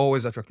 So you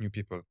always attract new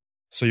people.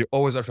 So you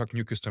always attract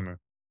new customer.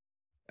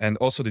 And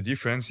also the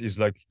difference is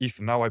like, if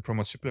now I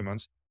promote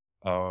supplements,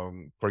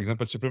 for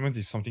example, supplement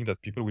is something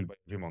that people will buy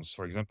every month.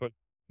 For example,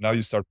 now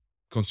you start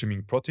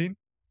consuming protein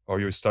or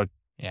you start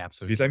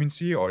vitamin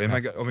C or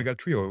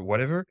omega-3 or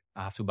whatever.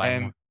 I have to buy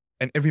more.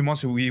 And every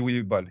month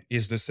we buy.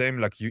 It's the same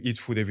like you eat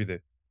food every day.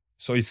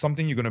 So it's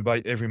something you're going to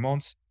buy every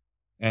month.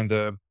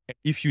 And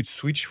if you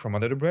switch from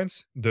other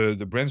brands, the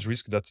brands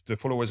risk that the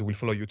followers will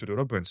follow you to the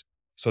other brands.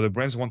 So the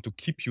brands want to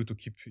keep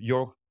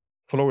your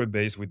follower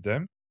base with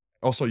them.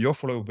 Also, your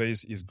follower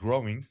base is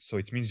growing. So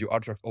it means you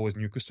attract always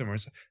new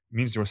customers. It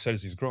means your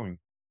sales is growing.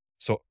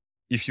 So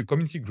if your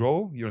community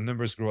grow, your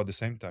numbers grow at the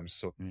same time.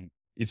 So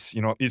it's,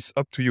 it's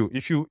up to you.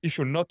 If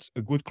you're not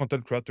a good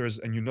content creators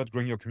and you're not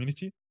growing your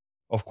community,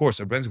 of course,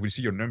 the brands will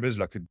see your numbers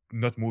like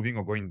not moving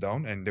or going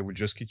down and they will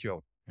just kick you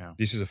out. Yeah.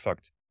 This is a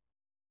fact.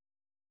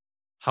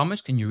 How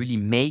much can you really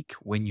make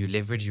when you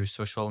leverage your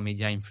social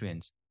media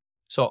influence?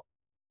 So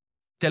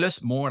tell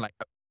us more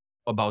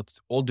about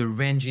all the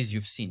ranges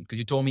you've seen. Because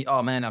you told me,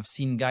 oh man, I've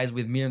seen guys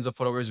with millions of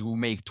followers who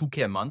make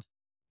 2K a month.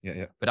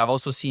 Yeah. But I've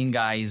also seen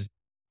guys,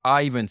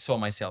 I even saw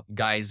myself,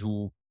 guys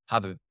who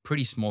have a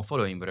pretty small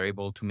following, but are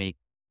able to make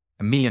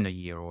 $1 million a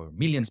year or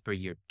millions per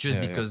year just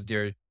because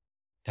they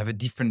have a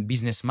different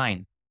business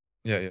mind.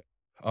 Yeah.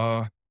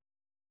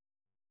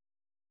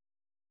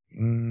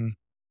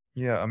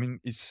 Yeah, I mean,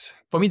 it's...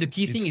 For me, the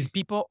key thing is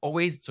people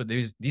always... So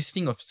there's this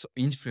thing of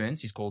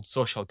influence is called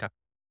social capital.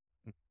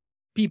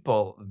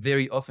 People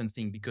very often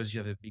think because you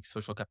have a big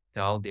social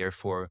capital,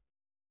 therefore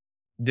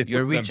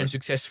you're rich and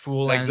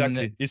successful.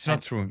 Exactly. It's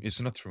not true. It's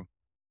not true.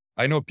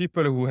 I know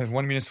people who have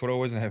 1 million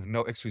followers and have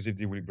no exclusive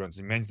deal with brands.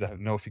 It means they have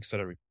no fixed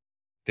salary.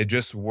 They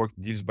just work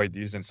deals by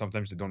deals and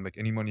sometimes they don't make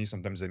any money.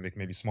 Sometimes they make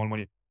maybe small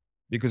money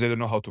because they don't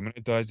know how to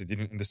monetize. They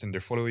didn't understand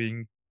their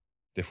following,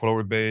 their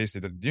follower base.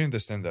 They didn't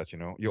understand that,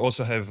 You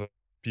also have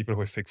people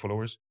who have fake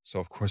followers. So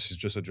of course it's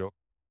just a joke.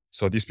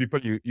 So these people,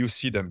 you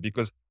see them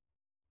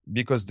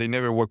because they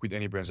never work with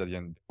any brands at the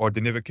end, or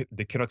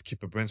they cannot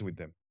keep a brands with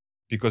them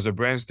because the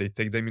brands, they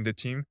take them in the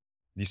team.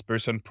 This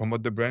person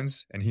promote the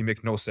brands and he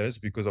make no sales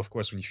because of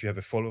course, if you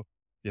have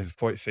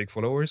fake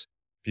followers,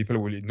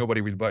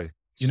 nobody will buy.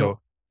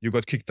 You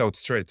got kicked out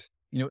straight.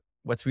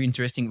 What's really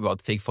interesting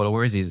about fake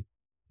followers is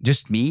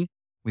just me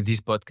with this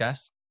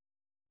podcast.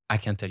 I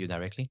can tell you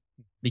directly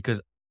because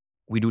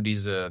we do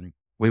this,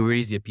 we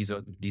release the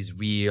episode, this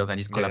reel and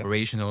this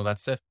collaboration and all that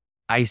stuff.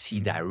 I see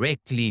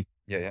directly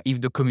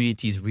if the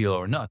community is real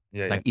or not.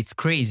 It's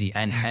crazy.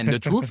 And the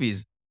truth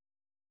is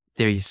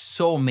there is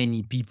so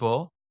many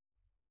people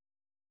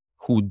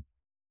who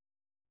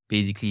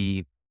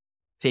basically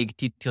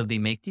faked it till they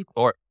made it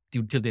or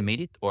till they made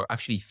it, or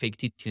actually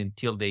faked it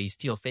till they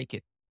still fake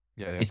it.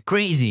 It's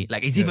crazy.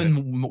 It's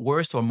even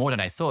worse or more than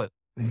I thought.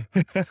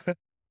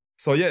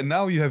 So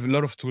now you have a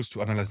lot of tools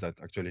to analyze that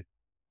actually.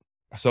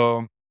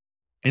 So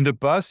in the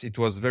past, it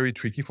was very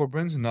tricky for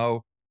brands.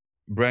 Now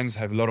brands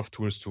have a lot of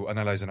tools to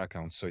analyze an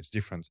account. So it's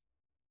different.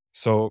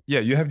 So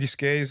you have this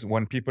case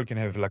when people can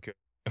have like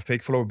a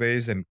fake follower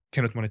base and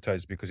cannot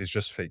monetize because it's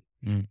just fake.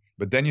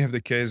 But then you have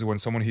the case when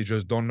someone, he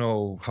just don't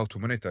know how to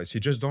monetize. He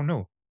just don't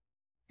know.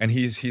 And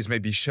he's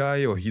maybe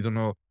shy, or he don't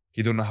know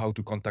how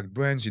to contact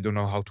brands. He don't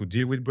know how to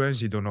deal with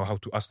brands. He don't know how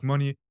to ask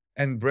money.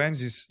 And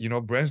brands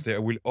they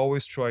will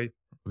always try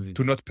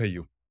to not pay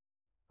you.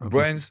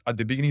 Brands at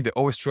the beginning, they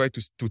always try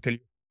to tell you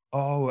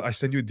oh, I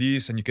send you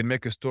this and you can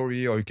make a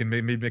story or you can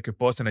maybe make a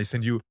post and I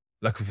send you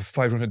like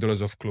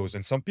 $500 of clothes.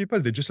 And some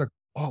people, they just like,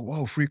 oh,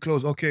 wow, free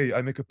clothes. Okay,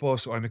 I make a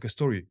post or I make a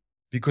story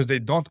because they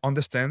don't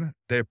understand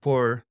their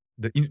power,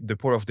 the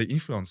power of the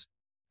influence,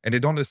 and they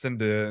don't understand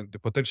the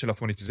potential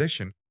of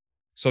monetization.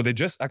 So they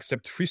just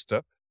accept free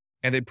stuff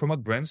and they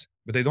promote brands,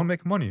 but they don't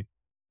make money.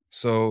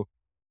 So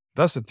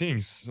that's the thing.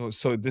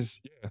 So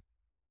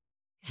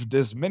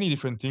there's many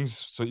different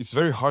things. So it's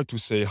very hard to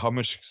say how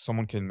much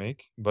someone can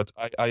make. But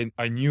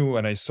I knew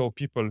and I saw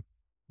people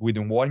with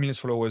 1 million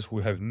followers who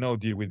have no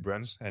deal with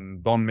brands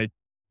and don't make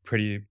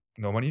pretty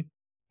no money.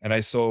 And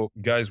I saw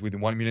guys with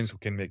 1 million who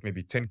can make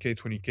maybe 10K,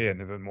 20K,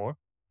 and even more.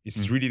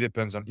 It really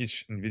depends on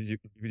each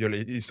individual.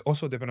 It's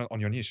also dependent on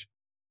your niche.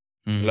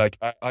 Like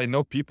I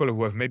know people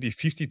who have maybe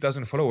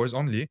 50,000 followers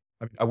only.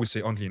 I mean, I would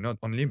say only, not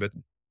only, but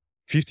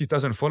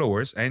 50,000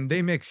 followers, and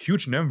they make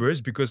huge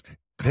numbers because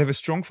they have a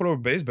strong follower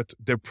base, but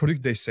their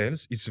product they sell,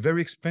 it's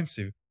very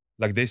expensive.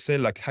 Like they sell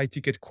like high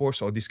ticket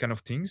course or these kind of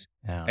things.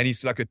 Yeah. And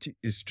it's like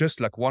it's just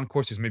like one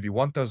course is maybe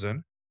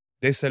 1,000.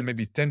 They sell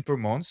maybe 10 per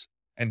month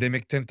and they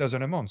make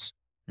 10,000 a month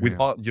with,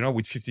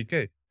 with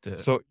 50K.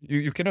 So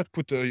you cannot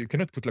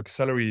put like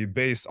salary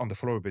based on the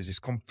follower base. It's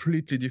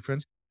completely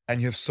different. And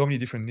you have so many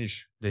different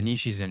niche. The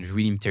niche is a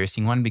really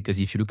interesting one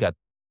because if you look at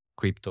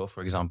crypto,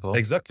 for example,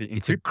 exactly,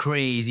 it's a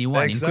crazy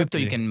one. Exactly. In crypto,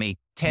 you can make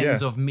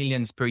tens of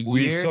millions per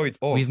year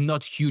with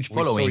not huge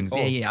followings.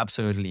 Yeah,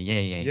 absolutely.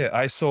 Yeah.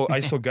 I saw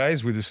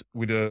guys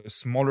with a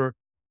small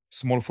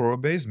follower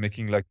base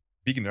making like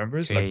big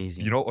numbers,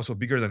 crazy. Like also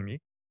bigger than me.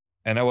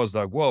 And I was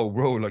like, whoa,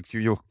 bro, like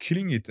you're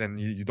killing it, and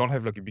you don't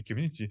have like a big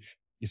community.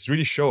 It's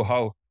really show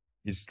how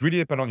it's really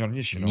depend on your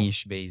niche.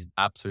 Niche based,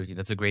 absolutely.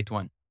 That's a great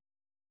one.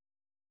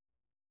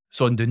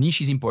 So the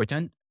niche is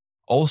important.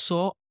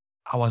 Also,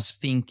 I was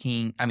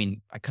thinking, I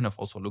mean, I kind of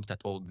also looked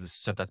at all the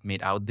stuff that's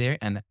made out there,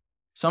 and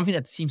something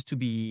that seems to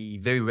be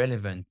very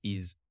relevant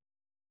is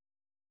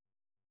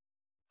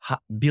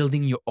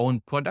building your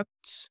own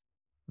products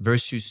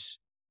versus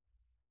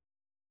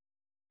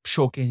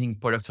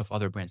showcasing products of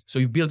other brands. So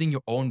you're building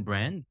your own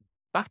brand.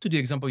 Back to the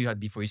example you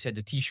had before, you said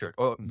the t-shirt,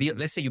 or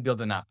let's say you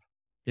build an app.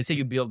 Let's say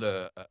you build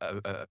a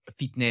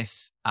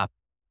fitness app,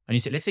 and you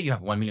say, let's say you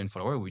have 1 million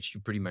followers, which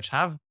you pretty much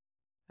have.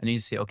 And then you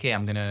say, okay,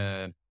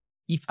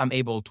 if I'm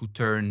able to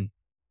turn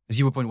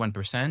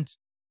 0.1%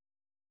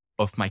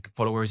 of my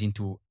followers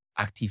into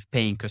active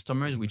paying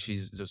customers, which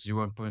is the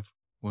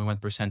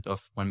 0.1%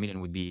 of 1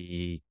 million would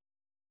be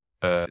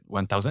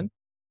 1,000,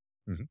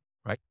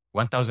 right?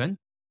 1,000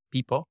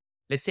 people.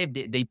 Let's say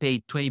they pay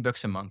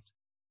 $20 a month.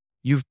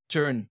 You've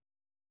turned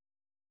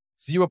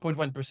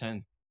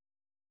 0.1%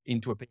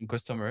 into a paying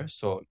customer.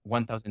 So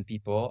 1,000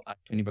 people at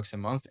 $20 a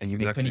month, and you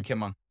make 20K a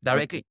month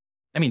directly.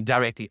 I mean,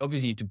 directly.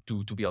 Obviously, you need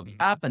to build the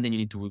app, and then you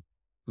need to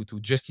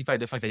justify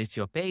the fact that you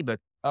still pay. But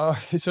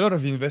it's a lot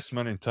of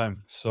investment in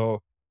time.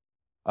 So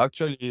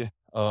actually,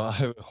 I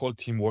have a whole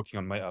team working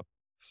on my app.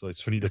 So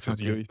it's funny that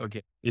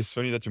it's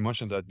funny that you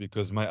mentioned that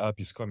because my app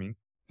is coming.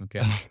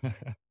 Okay.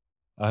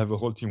 I have a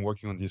whole team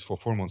working on this for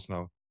 4 months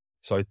now.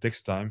 So it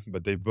takes time,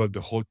 but they build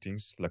the whole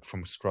things like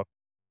from scratch.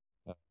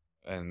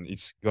 And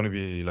it's going to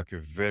be like a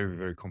very,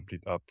 very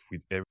complete app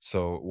with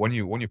so when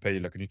you pay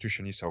like a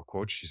nutritionist or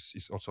coach,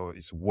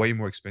 it's way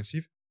more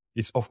expensive.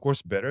 It's of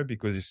course better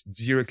because it's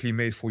directly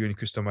made for you and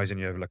customized, and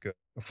you have like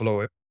a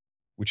follow-up,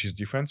 which is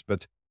different.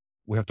 But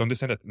we have to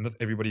understand that not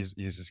everybody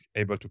is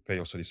able to pay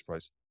also this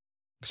price.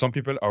 Some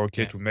people are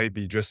okay to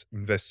maybe just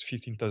invest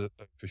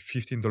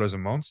 $15 a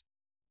month,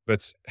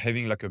 but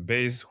having like a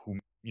base who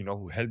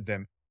help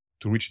them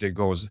to reach their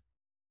goals.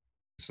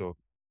 So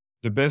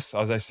the best,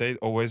 as I said,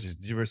 always is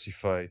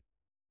diversify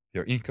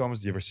your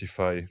incomes,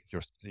 diversify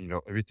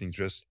your, everything.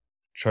 Just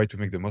try to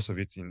make the most of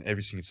it in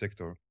every single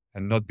sector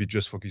and not be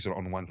just focused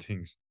on one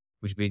thing.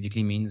 Which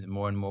basically means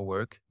more and more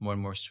work, more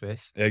and more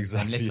stress.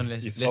 Exactly. And less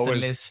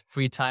and less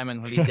free time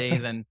and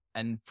holidays and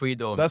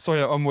freedom. That's why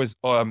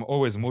I'm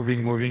always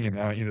moving in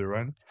the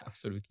run.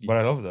 Absolutely. But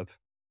I love that.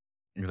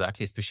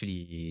 Exactly.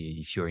 Especially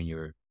if you're in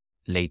your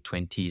late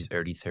 20s,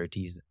 early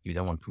 30s, you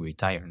don't want to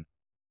retire.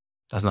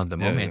 That's not the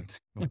moment.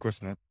 Yeah. Of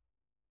course not.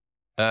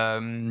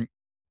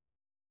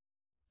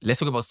 Let's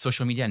talk about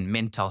social media and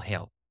mental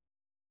health.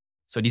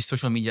 So this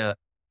social media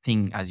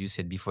thing, as you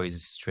said before,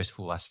 is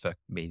stressful as fuck,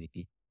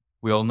 basically.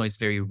 We all know it's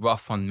very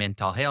rough on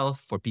mental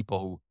health for people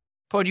who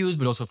produce,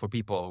 but also for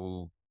people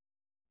who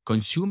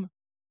consume.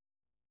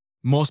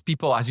 Most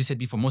people, as you said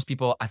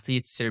before,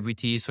 athletes,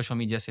 celebrities, social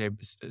media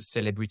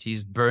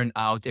celebrities burn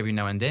out every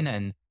now and then,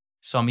 and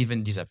some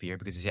even disappear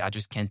because they say, I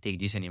just can't take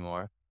this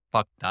anymore.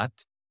 Fuck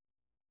that.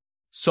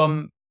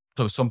 Some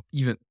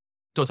even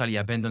totally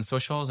abandon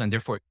socials and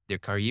therefore their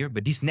career,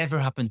 but this never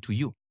happened to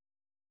you.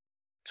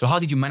 So how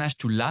did you manage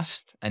to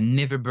last and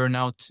never burn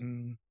out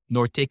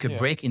nor take a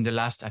break in the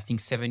last, I think,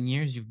 7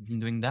 years you've been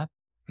doing that?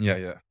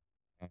 Yeah.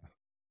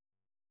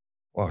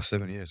 Wow,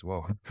 7 years.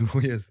 Wow.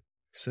 Yes,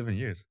 7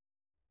 years.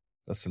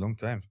 That's a long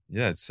time.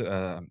 Yeah, it's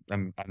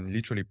I'm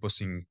literally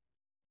posting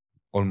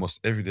almost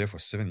every day for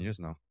 7 years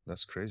now.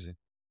 That's crazy.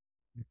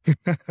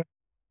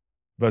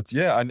 But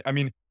yeah, I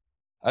mean,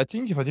 I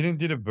think if I didn't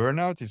did a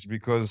burnout, it's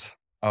because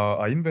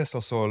I invest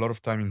also a lot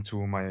of time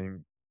into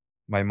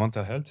my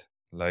mental health.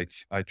 Like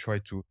I try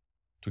to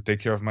take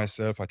care of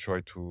myself. I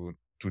try to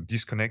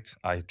disconnect.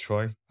 I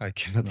try. I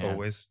cannot Yeah.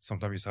 always.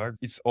 Sometimes it's hard.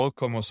 It's all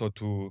come also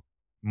to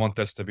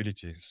mental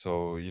stability.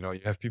 So you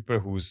have people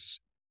who's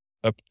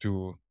up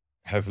to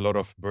have a lot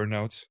of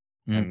burnout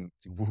and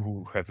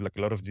who have like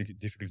a lot of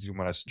difficulty to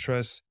manage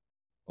stress,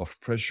 of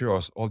pressure,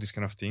 or all these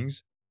kind of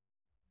things.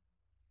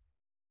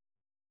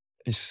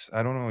 It's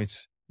I don't know.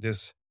 It's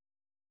there's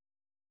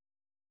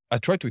I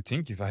try to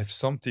think if I have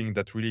something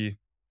that really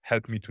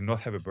helped me to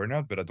not have a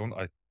burnout, but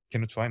I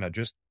cannot find. I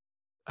just,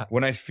 Uh,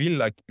 when I feel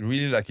like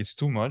really like it's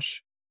too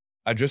much,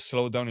 I just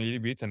slow down a little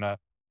bit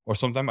or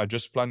sometimes I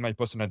just plan my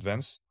post in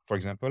advance, for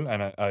example,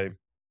 and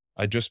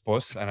I just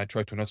post and I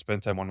try to not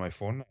spend time on my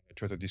phone. I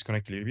try to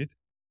disconnect a little bit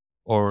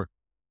or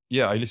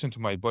yeah, I listen to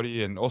my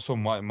body and also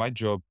my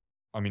job.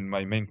 I mean,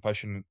 my main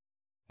passion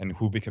and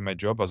who became my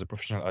job as a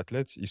professional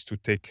athlete is to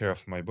take care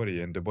of my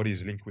body, and the body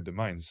is linked with the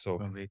mind. So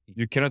Completely.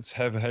 you cannot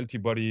have a healthy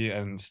body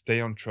and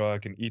stay on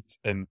track and eat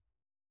and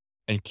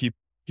keep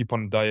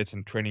on diets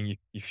and training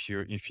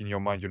if in your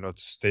mind you're not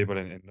stable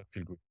and not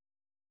feel good.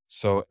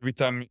 So every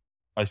time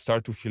I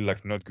start to feel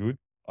like not good,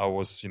 I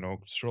was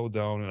slow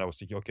down and I was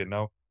thinking, okay,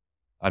 now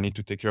I need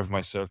to take care of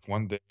myself.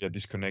 One day I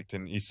disconnect,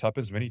 and it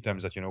happens many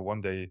times that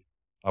one day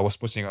I was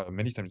posting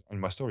many times on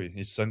my story.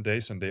 It's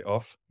Sunday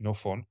off, no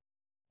phone,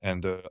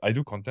 and I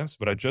do contents,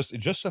 but it's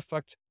just a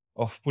fact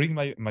of putting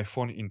my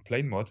phone in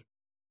plane mode.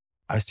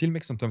 I still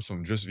make sometimes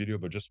some just video,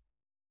 but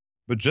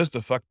just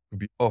the fact to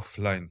be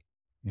offline.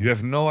 Yeah. You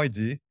have no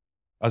idea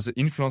as the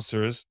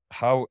influencers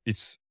how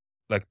it's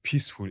like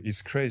peaceful.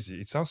 It's crazy.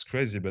 It sounds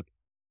crazy, but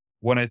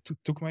when I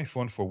took my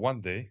phone for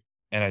one day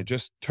and I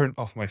just turned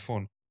off my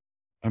phone,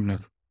 I'm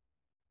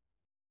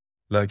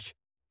like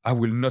I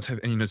will not have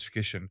any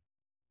notification.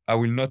 I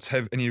will not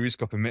have any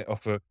risk of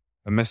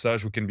a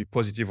message who can be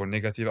positive or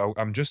negative.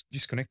 I'm just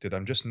disconnected.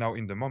 I'm just now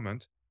in the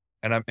moment,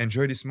 and I'm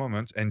enjoy this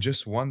moment. And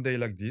just one day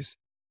like this,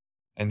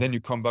 and then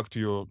you come back to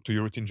your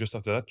routine just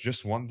after that.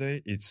 Just one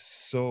day, it's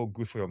so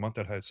good for your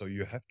mental health. So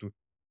you have to.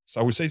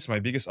 So I would say it's my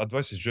biggest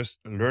advice is just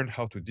learn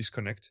how to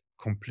disconnect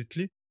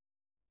completely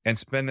and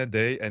spend a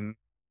day and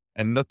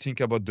not think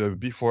about the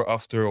before,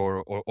 after,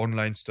 or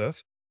online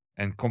stuff,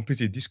 and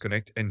completely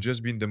disconnect and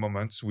just be in the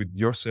moment with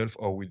yourself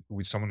or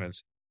with someone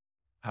else.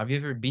 Have you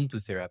ever been to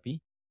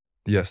therapy?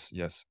 Yes,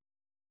 yes.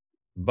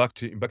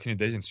 Back in the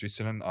days in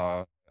Switzerland,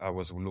 I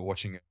was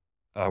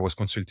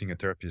consulting a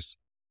therapist.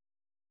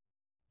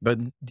 But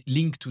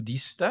linked to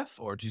this stuff,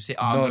 or do you say,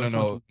 I No, just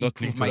want to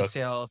not improve linked to that.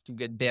 myself to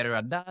get better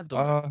at that?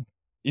 Or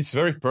It's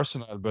very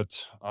personal,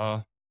 but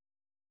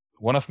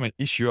one of my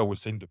issue, I would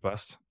say in the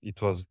past,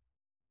 it was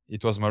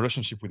my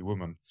relationship with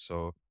women.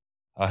 So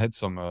I had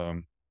some,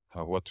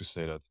 what to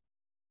say that,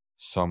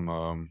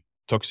 some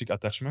toxic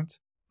attachment.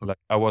 Like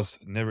I was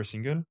never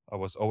single. I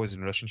was always in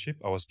a relationship.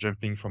 I was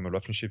jumping from a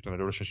relationship to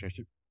another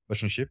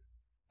relationship.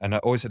 And I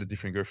always had a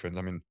different girlfriend.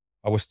 I mean,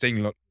 I was staying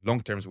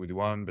long terms with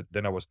one, but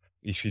then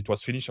if it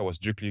was finished, I was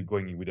directly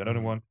going with another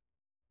one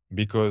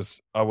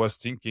because I was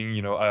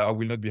thinking, I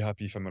will not be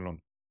happy if I'm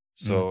alone.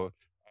 So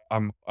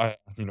I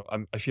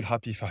feel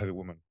happy if I have a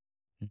woman.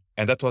 Mm.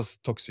 And that was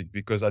toxic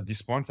because at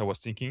this point I was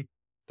thinking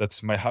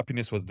that my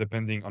happiness was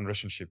depending on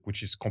relationship,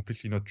 which is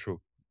completely not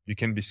true. You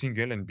can be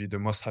single and be the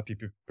most happy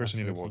person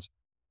in the Absolutely. world.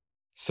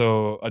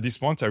 So at this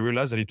point, I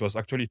realized that it was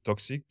actually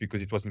toxic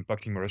because it was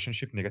impacting my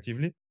relationship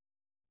negatively.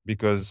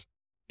 Because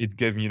it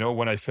gave me,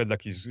 when I felt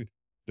like the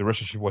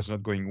relationship was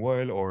not going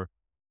well,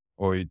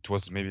 or it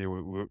was maybe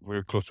we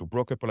were close to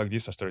broke up or like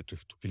this, I started to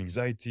feel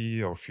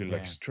anxiety or feel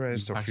like Yeah,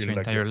 stressed or impacts feel your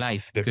like entire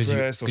life because you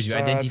depressed or because you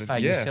sad. identify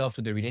Yeah. yourself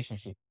to the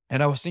relationship.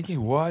 And I was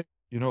thinking, why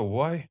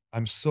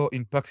I'm so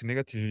impacted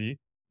negatively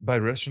by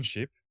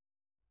relationship,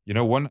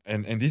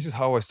 and this is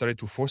how I started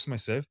to force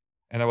myself.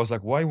 And I was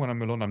like, why when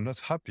I'm alone, I'm not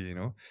happy.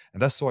 And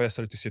that's why I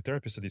started to see a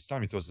therapist at this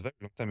time. It was a very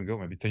long time ago,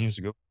 maybe 10 years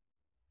ago.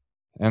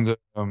 And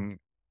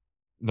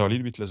no, a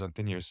little bit less than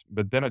 10 years.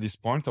 But then at this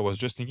point, I was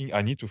just thinking,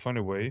 I need to find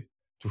a way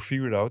to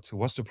figure it out.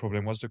 What's the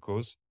problem? What's the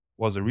cause?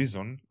 What's the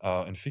reason?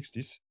 And fix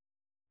this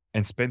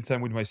and spend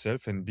time with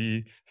myself and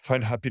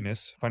find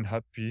happiness, find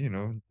happy,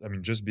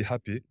 just be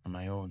happy. On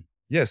my own.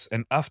 Yes.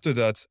 And after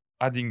that,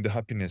 adding the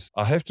happiness,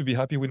 I have to be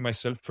happy with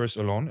myself first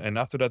alone. And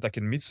after that, I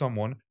can meet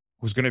someone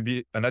who's going to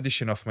be an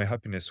addition of my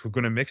happiness, who's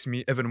going to make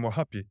me even more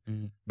happy.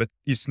 But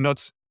it's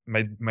not,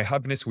 my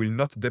happiness will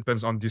not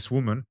depend on this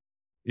woman.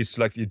 It's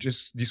like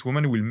this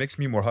woman will make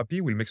me more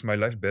happy, will make my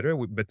life better,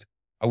 but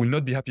I will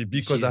not be happy If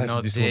because she's I have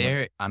not this there,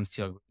 woman. I'm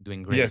still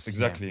doing great. Yes, Yeah.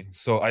 exactly.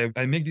 So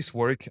I make this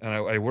work, and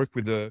I work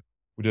with a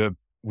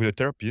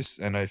therapist,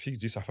 and I fix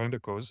this. I find the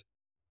cause,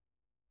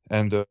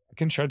 and I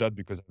can share that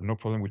because I have no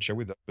problem with share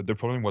with that. But the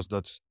problem was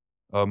that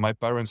my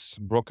parents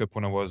broke up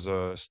when I was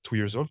 2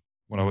 years old,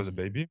 when I was a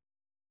baby,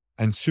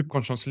 and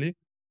subconsciously,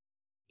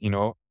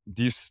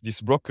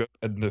 this broke up,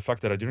 and the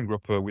fact that I didn't grow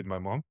up with my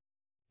mom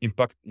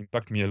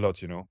impact me a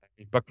lot.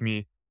 Impact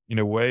me in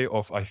a way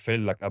of I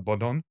felt like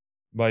abandoned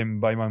by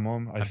my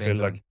mom. I felt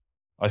Abandoned. like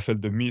I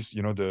felt the miss,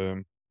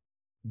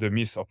 the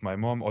miss of my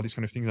mom, all these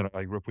kind of things. And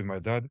I grew up with my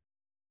dad.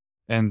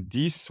 And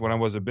this, when I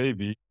was a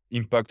baby,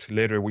 impact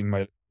later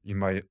in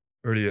my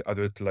early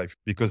adult life,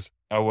 because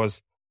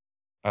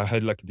I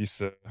had like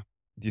this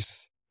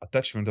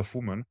attachment of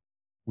woman,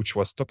 which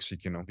was toxic,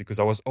 because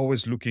I was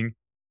always looking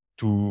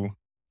to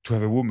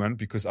have a woman,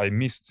 because I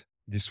missed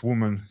this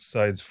woman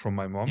side from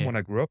my mom when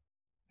I grew up,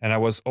 and I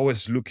was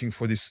always looking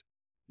for this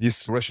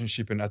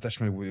relationship and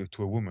attachment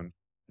to a woman,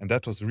 and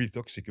that was really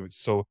toxic.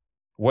 So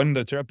when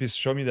the therapist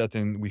showed me that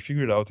and we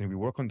figured it out and we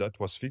worked on that, it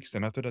was fixed,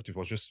 and after that it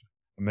was just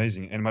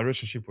amazing, and my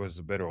relationship was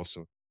better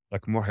also,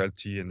 like more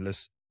healthy and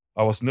less.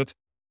 I was not,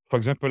 for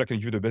example, I can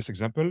give you the best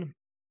example.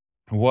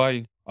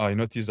 Why I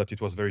noticed that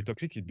it was very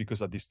toxic is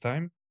because at this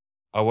time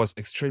I was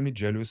extremely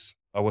jealous.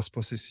 I was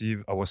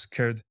possessive. I was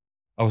scared.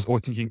 I was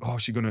always thinking, oh,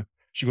 she gonna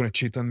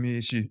cheat on me.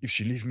 If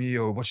she leave me,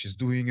 or what she's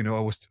doing. I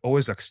was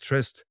always like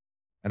stressed,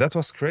 and that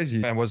was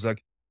crazy. I was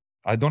like,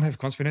 I don't have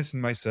confidence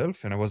in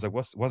myself, and I was like,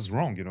 what's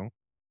wrong?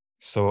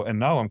 So, and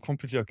now I'm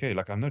completely okay.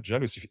 Like, I'm not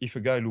jealous. If a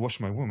guy will watch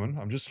my woman,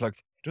 I'm just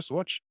like, just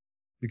watch.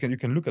 You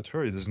can look at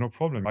her. There's no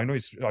problem. I know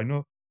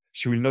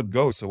she will not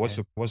go. So what's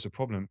the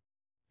problem?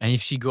 And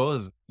if she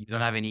goes, you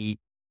don't have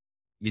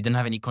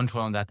any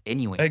control on that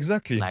anyway.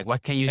 Exactly. Like,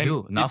 what can you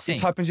do? Nothing.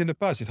 It happens in the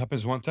past. It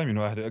happens one time.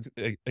 I had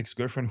an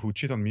ex-girlfriend who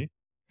cheated on me.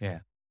 Yeah.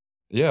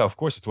 Yeah, of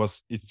course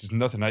it's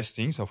not a nice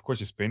thing. So of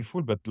course it's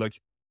painful, but like,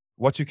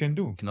 what you can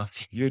do?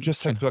 Nothing. You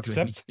just have to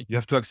accept. You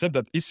have to accept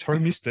that it's her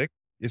mistake.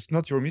 It's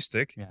not your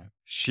mistake. Yeah.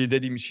 She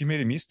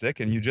made a mistake,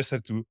 and you just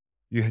have to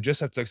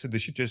accept the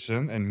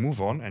situation and move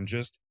on, and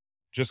just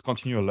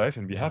continue your life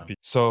and be happy.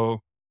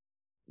 So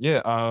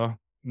yeah,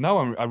 now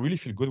I really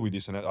feel good with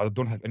this, and I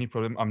don't have any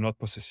problem. I'm not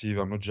possessive.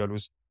 I'm not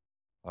jealous.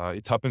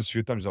 It happens a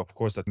few times, of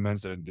course, that men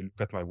they look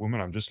at my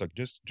woman. I'm just like,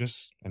 just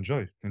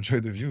enjoy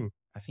the view.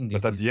 I think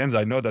But at the end,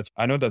 I know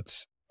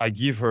that I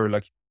give her,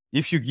 like,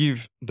 if you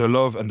give the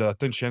love and the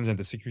attention and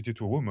the security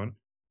to a woman,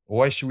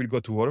 why she will go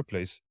to other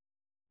place?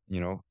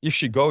 If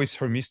she go, it's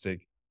her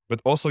mistake. But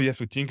also you have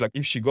to think, like,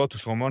 if she go to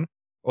someone,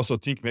 also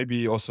think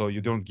maybe also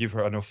you don't give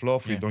her enough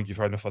love, you don't give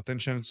her enough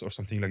attention or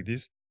something like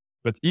this.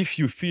 But if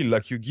you feel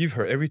like you give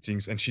her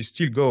everything and she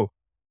still go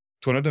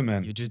to another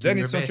man, then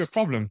it's not your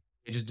problem.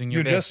 You're just doing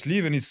your best. You just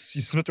leave, and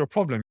it's not your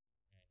problem.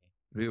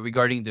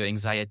 Regarding the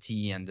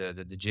anxiety and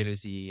the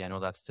jealousy and all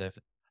that stuff,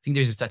 I think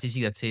there's a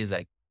statistic that says,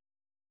 like,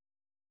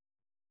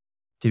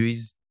 there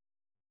is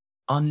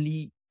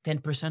only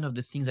 10% of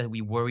the things that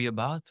we worry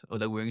about or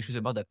that we're anxious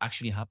about that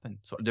actually happen.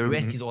 So the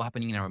rest is all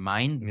happening in our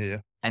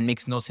mind and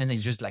makes no sense.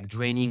 It's just like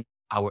draining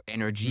our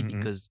energy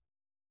because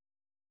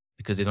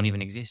they don't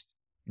even exist.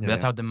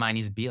 That's how the mind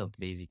is built,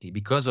 basically,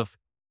 because of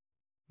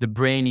the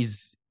brain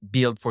is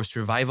built for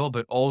survival,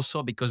 but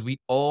also because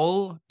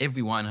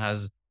everyone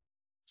has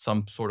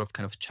some sort of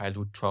kind of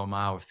childhood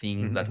trauma or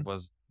thing that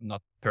was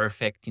not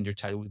perfect in their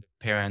childhood,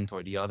 parent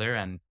or the other.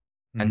 And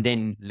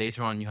then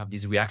later on, you have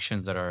these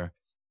reactions that are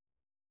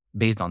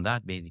based on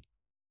that, basically.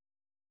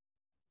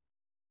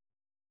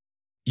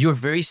 You're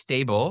very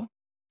stable,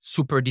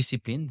 super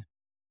disciplined,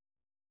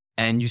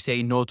 and you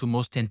say no to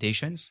most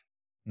temptations.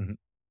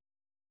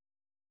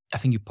 I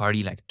think you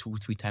party like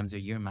 2-3 times a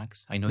year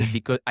max. I know it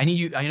because I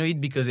know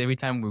it because every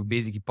time we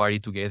basically party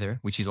together,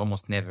 which is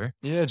almost never.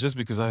 Yeah, just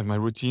because I have my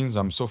routines.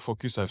 I'm so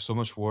focused. I have so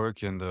much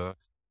work, and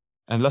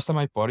last time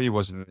I party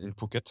was in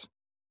Phuket.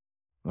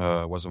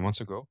 Was a month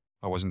ago.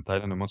 I was in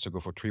Thailand a month ago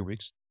for 3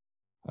 weeks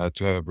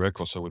to have a break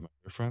also with my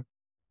girlfriend.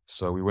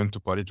 So we went to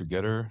party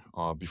together.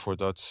 Before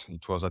that,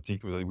 it was, I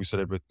think, we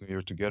celebrated New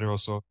Year together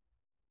also.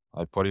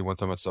 I party one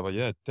time at Sava.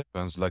 Yeah, it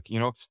depends. Like,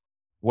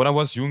 when I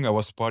was young, I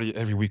was partying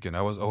every weekend.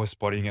 I was always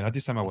partying. And at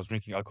this time, I was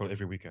drinking alcohol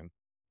every weekend.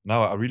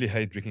 Now, I really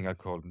hate drinking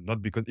alcohol.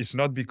 Not because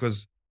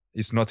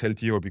it's not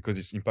healthy or because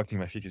it's impacting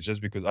my physique. It's just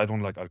because I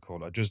don't like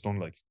alcohol. I just don't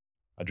like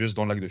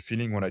the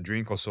feeling when I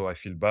drink. Also, I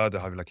feel bad.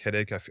 I have like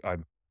headache. I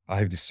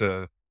have this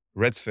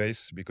red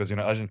face because,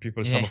 Asian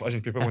people, some of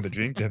Asian people, when they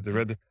drink, they have the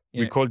red.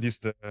 We call this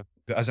the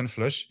Asian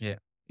flush. Yeah.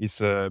 It's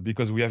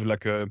because we have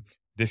like a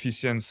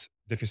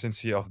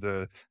deficiency of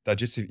the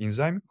digestive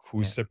enzyme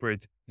who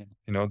separate,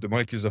 the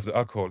molecules of the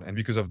alcohol. And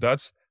because of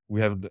that,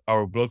 we have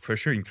our blood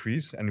pressure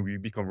increase and we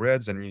become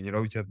reds, and, you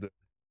have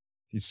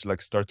it's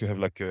like start to have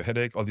like a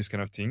headache, all these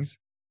kind of things.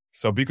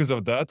 So because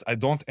of that, I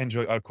don't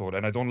enjoy alcohol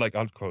and I don't like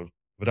alcohol,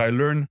 but I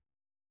learn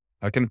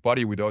I can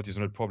party without, it's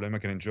not a problem. I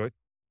can enjoy.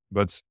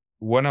 But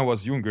when I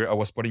was younger, I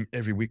was partying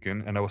every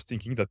weekend and I was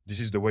thinking that this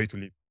is the way to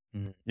live.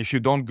 If you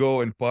don't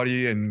go and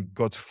party and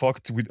got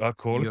fucked with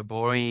alcohol, you're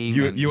boring.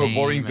 You're a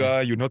boring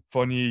guy. You're not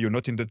funny. You're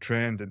not in the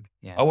trend. And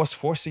I was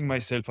forcing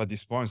myself at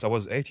this point. I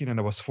was 18 and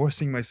I was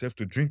forcing myself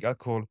to drink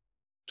alcohol,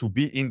 to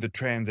be in the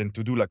trend and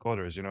to do like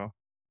others,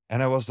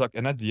 And I was like,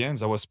 and at the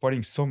end, I was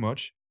partying so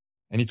much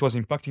and it was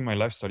impacting my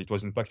lifestyle. It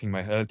was impacting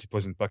my health. It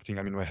was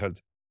impacting, my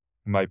health,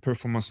 my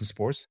performance in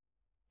sports.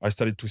 I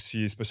started to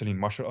see, especially in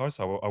martial arts,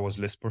 I was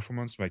less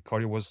performance. My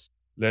cardio was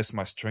less.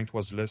 My strength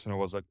was less. And I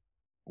was like,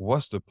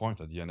 what's the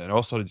point at the end? And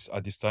also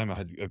at this time, I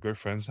had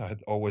girlfriends. I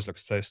had always like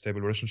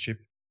stable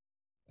relationship.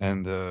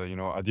 And,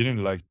 I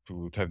didn't like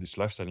to have this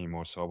lifestyle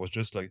anymore. So I was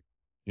just like,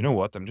 you know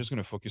what? I'm just going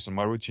to focus on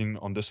my routine,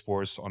 on the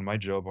sports, on my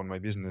job, on my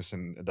business,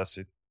 and that's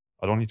it.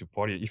 I don't need to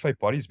party. If I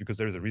party, it's because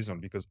there is a reason,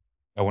 because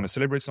I want to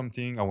celebrate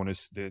something. I want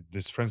to,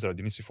 there's friends that I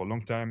didn't see for a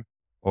long time,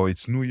 or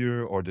it's New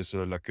Year, or there's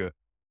like a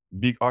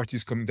big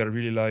artist coming that I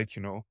really like,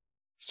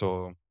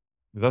 So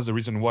that's the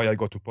reason why I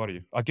go to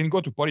party. I can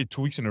go to party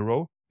 2 weeks in a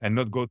row and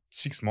not go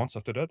 6 months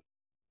after that.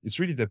 It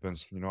really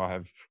depends. I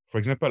have, for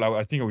example,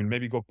 I think I will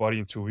maybe go party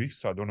in 2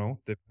 weeks. I don't know.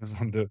 Depends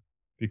on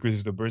because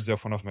it's the birthday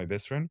of one of my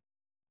best friend.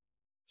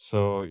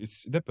 So it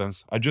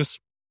depends. I just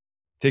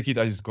take it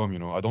as it's come,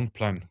 I don't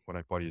plan when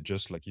I party.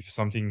 Just like if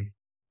something,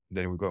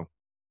 then we go.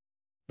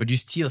 But you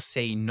still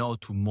say no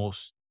to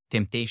most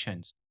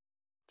temptations.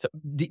 So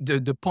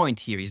the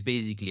point here is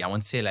basically, I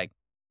want to say like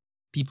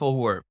people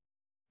who are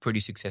pretty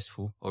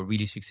successful or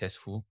really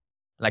successful,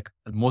 like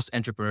most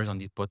entrepreneurs on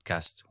this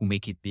podcast who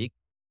make it big,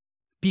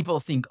 people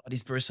think, oh,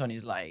 this person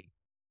is like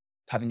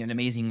having an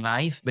amazing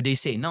life, but they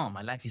say, no,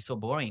 my life is so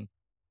boring.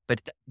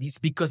 But it's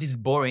because it's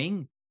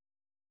boring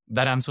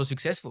that I'm so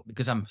successful,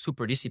 because I'm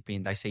super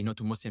disciplined. I say no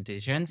to most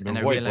temptations. But and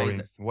I why realize boring?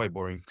 that. Why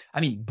boring? I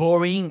mean,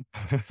 boring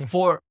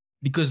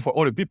because For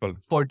other people.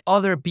 For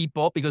other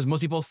people, because most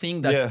people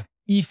think that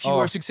if you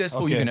are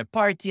successful, you're going to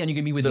party and you're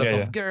going to be with a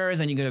lot of girls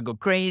and you're going to go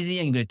crazy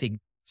and you're going to take.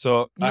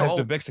 So I have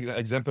the best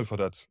example for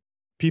that.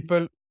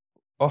 People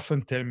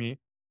often tell me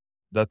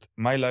that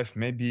my life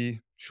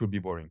maybe should be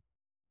boring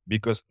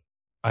because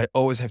I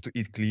always have to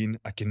eat clean.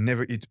 I can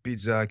never eat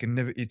pizza. I can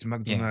never eat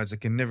McDonald's. I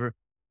can never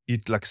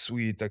eat like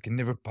sweet. I can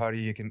never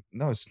party.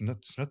 No, it's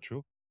not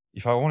true.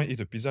 If I want to eat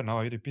a pizza, now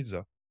I eat a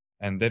pizza.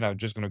 And then I'm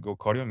just going to go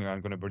cardio and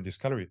I'm going to burn this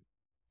calorie.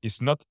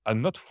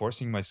 I'm not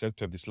forcing myself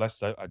to have this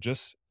lifestyle. I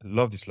just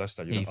love this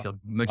lifestyle. You feel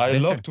much I better.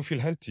 love to feel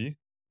healthy.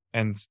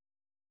 And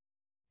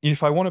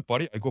if I want to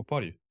party, I go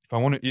party. If I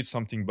want to eat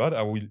something bad,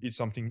 I will eat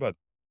something bad.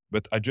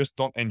 But I just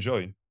don't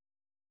enjoy.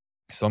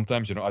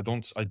 Sometimes,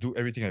 I do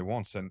everything I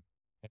want. And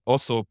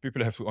also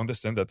people have to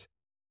understand that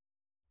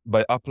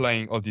by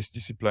applying all this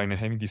discipline and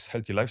having this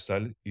healthy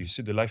lifestyle, you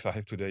see the life I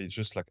have today. It's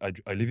just like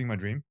I living my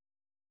dream.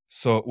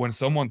 So when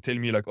someone tell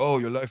me like, oh,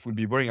 your life will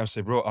be boring, I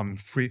say, bro, I'm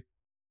free.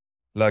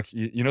 Like,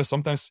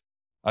 sometimes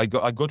I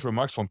got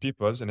remarks from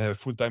people and they have a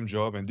full-time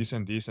job and this,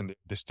 and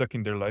they're stuck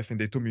in their life. And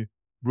they told me,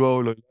 bro,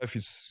 like, life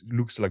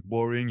looks like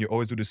boring. You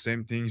always do the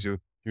same things. You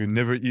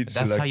never eat.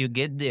 That's how you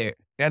get there.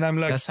 And I'm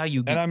like, that's how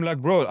you get. And I'm like,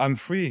 bro, I'm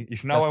free.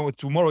 If now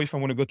tomorrow, if I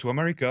want to go to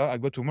America, I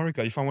go to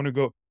America. If I want to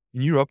go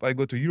in Europe, I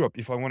go to Europe.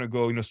 If I want to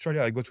go in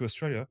Australia, I go to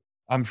Australia.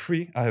 I'm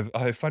free. I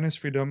have finance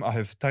freedom. I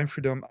have time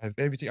freedom. I have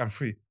everything. I'm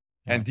free.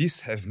 Yeah. And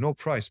this has no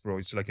price, bro.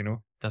 It's like,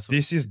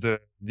 this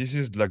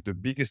is like the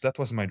biggest, that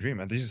was my dream.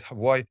 And this is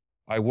why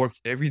I work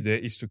every day,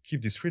 is to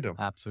keep this freedom.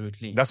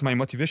 Absolutely. That's my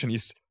motivation,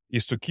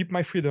 is to keep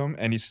my freedom.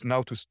 And it's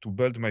now to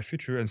build my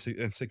future and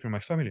secure my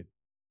family.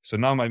 So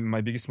now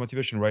my biggest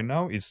motivation right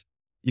now is,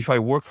 if I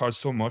work hard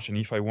so much and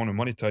if I want to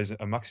monetize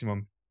a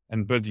maximum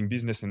and building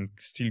business and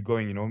still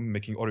going,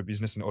 making other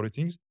business and other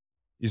things,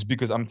 is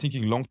because I'm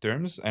thinking long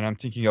terms and I'm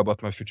thinking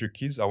about my future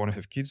kids. I want to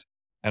have kids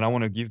and I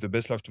want to give the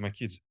best life to my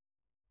kids.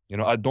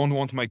 I don't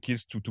want my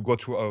kids to go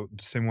through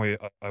the same way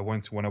I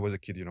went when I was a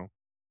kid,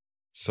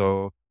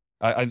 So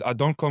I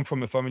don't come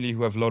from a family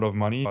who have a lot of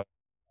money. I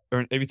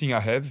earn everything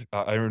I have.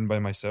 I earn by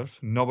myself.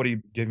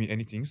 Nobody gave me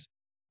anything.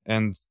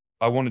 And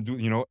I want to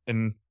do,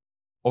 and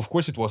of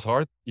course it was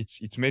hard.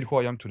 It made who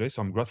I am today.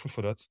 So I'm grateful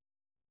for that.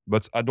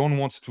 But I don't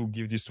want to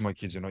give this to my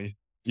kids.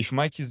 If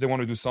my kids, they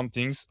want to do some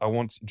things, I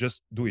want,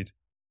 just do it.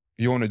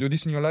 You want to do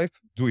this in your life?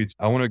 Do it.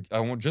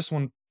 I just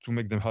want to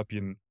make them happy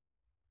and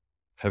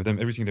have them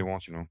everything they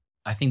want,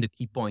 I think the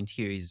key point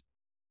here is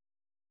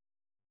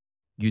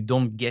you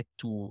don't get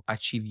to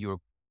achieve your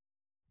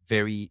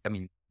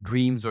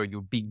dreams or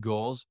your big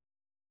goals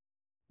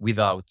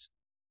without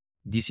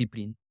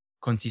discipline,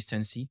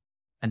 consistency,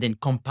 and then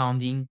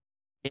compounding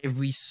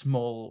every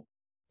small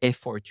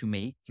effort you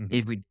make,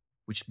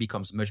 which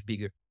becomes much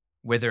bigger,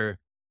 whether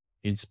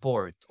in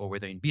sport or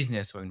whether in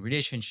business or in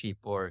relationship,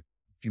 or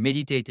if you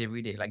meditate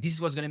every day. Like, this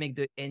is what's going to make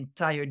the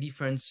entire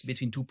difference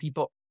between two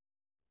people.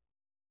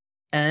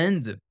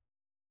 And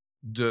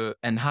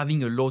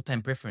having a low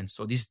time preference.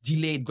 So this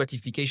delayed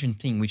gratification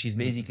thing, which is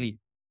basically,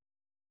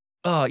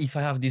 if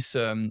I have this,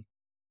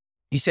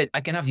 you said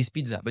I can have this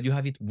pizza, but you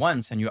have it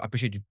once and you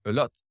appreciate it a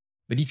lot.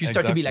 But if you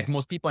start to be like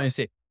most people and you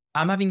say,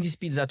 I'm having this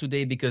pizza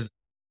today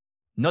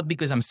not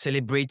because I'm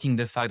celebrating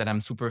the fact that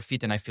I'm super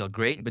fit and I feel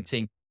great, but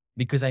saying,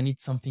 because I need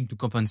something to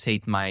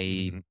compensate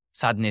my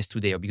sadness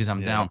today, or because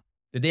I'm down.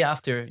 The day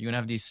after, you're going to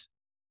have this,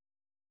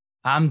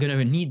 I'm going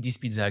to need this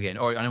pizza again,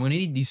 or I'm going to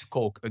need this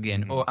Coke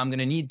again, or I'm going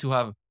to need to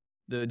have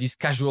this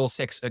casual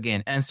sex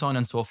again, and so on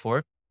and so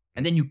forth.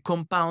 And then you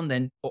compound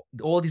and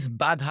all these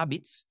bad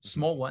habits,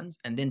 small ones,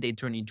 and then they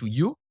turn into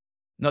you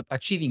not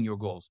achieving your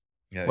goals.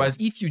 Whereas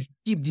if you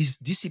keep this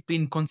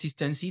discipline,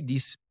 consistency,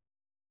 these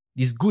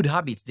good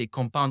habits, they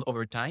compound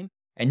over time,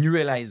 and you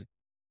realize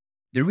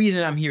the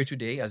reason I'm here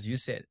today, as you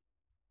said,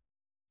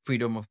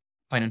 freedom of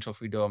financial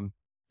freedom,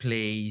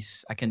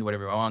 place, I can do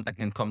whatever I want. I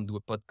can come do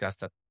a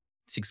podcast at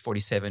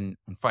 6:47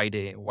 on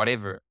Friday,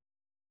 whatever.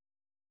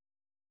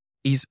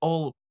 is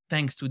all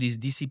thanks to this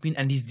discipline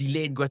and this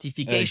delayed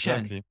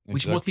gratification,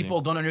 which most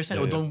people don't understand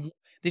or don't.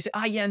 They say,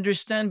 "I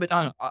understand, but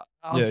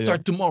I'll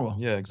start tomorrow."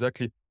 Yeah,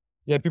 exactly.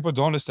 Yeah, people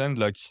don't understand,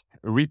 like,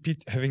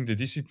 having the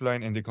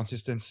discipline and the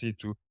consistency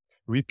to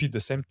repeat the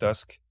same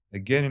task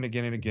again and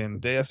again and again,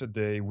 day after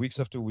day, weeks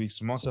after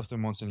weeks, months after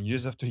months, and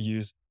years after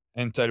years,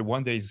 until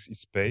one day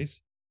it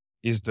pays,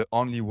 is the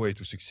only way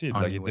to succeed.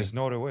 Only Like, way. there's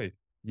no other way.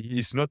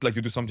 It's not like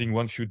you do something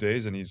one few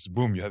days and it's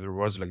boom, you have the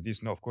rewards like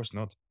this. No, of course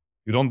not.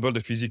 You don't build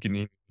a physique in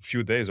a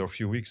few days or a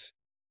few weeks.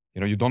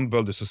 You don't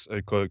build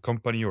a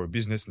company or a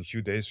business in a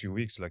few days, few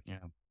weeks. Like,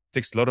 Yeah.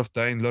 takes a lot of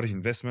time, a lot of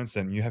investments,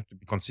 and you have to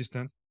be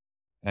consistent.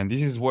 And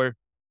this is where,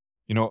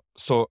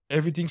 so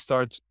everything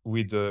starts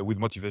with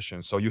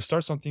motivation. So you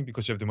start something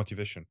because you have the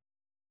motivation,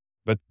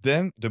 but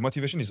then the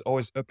motivation is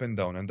always up and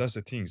down. And that's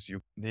the things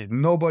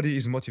nobody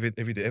is motivated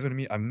every day. Even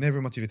me, I'm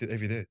never motivated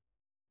every day.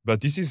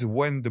 But this is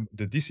when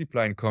the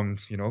discipline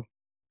comes,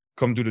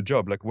 come do the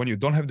job. Like, when you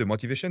don't have the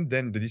motivation,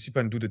 then the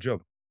discipline do the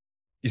job.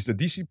 It's the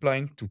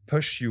discipline to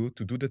push you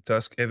to do the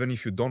task, even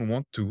if you don't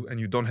want to,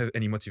 and you don't have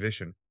any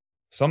motivation.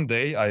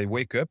 Someday I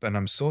wake up and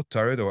I'm so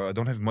tired, or I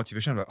don't have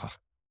motivation. I'm like,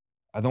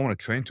 I don't want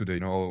to train today, I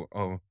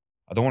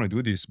don't want to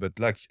do this. But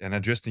like, and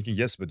I'm just thinking,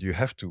 yes, but you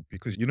have to,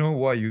 because you know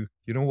why you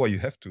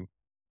have to.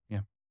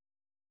 Yeah,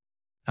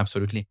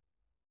 absolutely.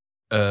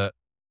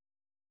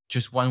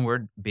 Just one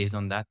word based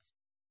on that: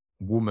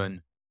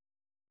 woman.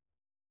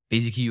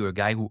 Basically, you're a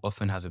guy who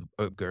often has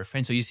a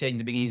girlfriend. So you said in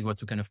the beginning it was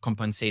to kind of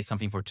compensate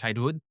something for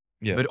childhood.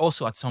 Yeah. But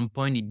also at some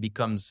point it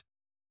becomes,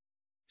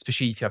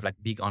 especially if you have like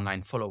big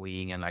online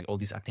following and like all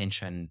this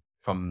attention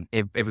from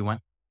everyone,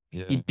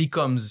 Yeah. it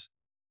becomes,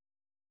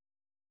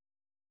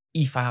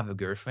 if I have a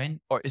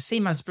girlfriend, or the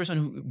same as the person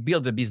who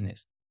built a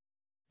business.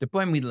 The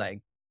point with like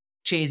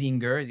chasing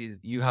girls is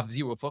you have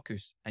zero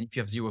focus. And if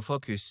you have zero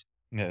focus,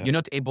 you're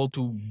not able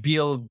to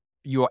build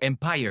your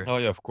empire. Oh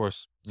yeah, of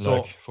course.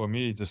 So- like, for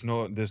me, there's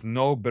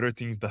no better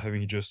thing than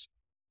having just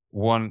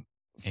one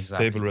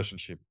stable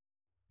relationship.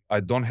 I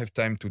don't have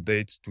time to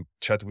date, to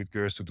chat with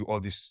girls, to do all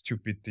these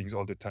stupid things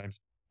all the time,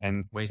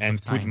 and Waste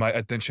of put time. my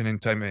attention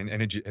and time and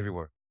energy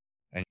everywhere.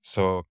 And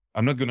so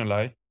I'm not gonna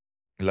lie,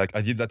 like,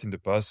 I did that in the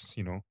past.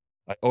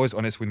 I always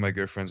honest with my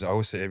girlfriends. I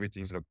always say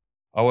everything. Like,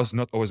 I was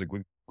not always a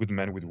good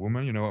man with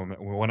women.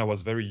 When I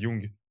was very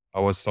young, I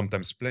was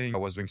sometimes playing, I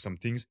was doing some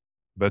things,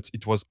 but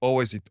it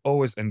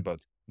always end bad.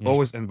 Yeah.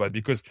 Always end bad,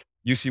 because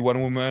you see one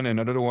woman and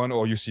another one,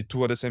 or you see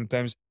two at the same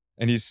times,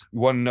 and it's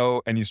one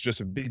no, and it's just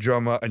a big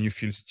drama, and you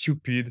feel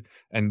stupid,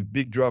 and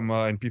big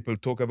drama, and people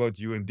talk about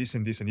you and this,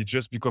 and it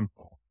just become,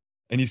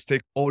 and it's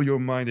take all your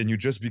mind, and you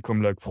just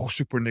become like,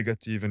 super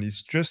negative, and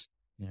it's just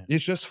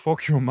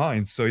fuck your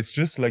mind. So it's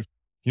just like,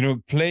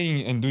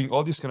 playing and doing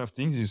all these kind of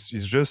things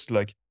is just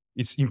like,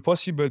 it's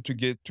impossible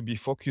to be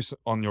focused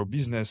on your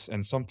business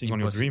and something on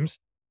your dreams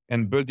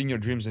and building your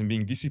dreams and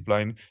being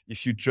disciplined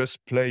if you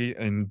just play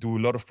and do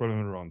a lot of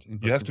problem around.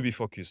 You have to be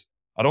focused.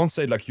 I don't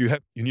say like you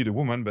need a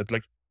woman, but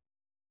like,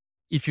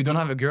 if you don't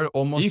have a girl,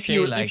 almost if say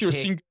you're like, hey, hey,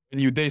 single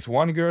and you date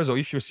one girl, or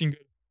if you're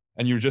single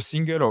and you're just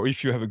single, or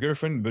if you have a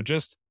girlfriend, but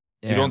just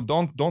you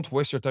don't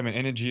waste your time and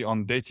energy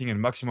on dating a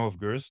maximum of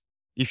girls.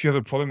 If you have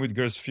a problem with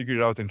girls, figure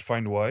it out and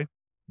find why.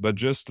 But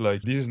just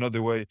like, this is not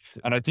the way.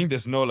 And I think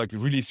there's no like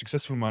really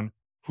successful man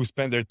who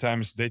spend their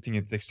times dating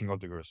and texting all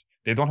the girls.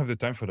 They don't have the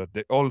time for that.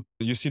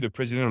 You see the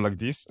president like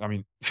this. I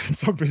mean,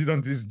 some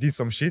president did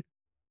some shit,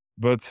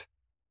 but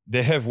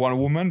they have one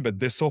woman, but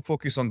they're so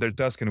focused on their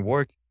task and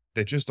work,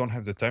 they just don't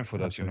have the time for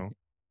that, Absolutely.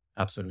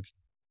 Absolutely.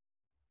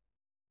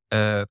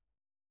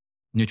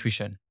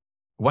 Nutrition.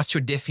 What's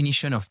your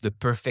definition of the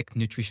perfect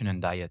nutrition and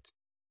diet?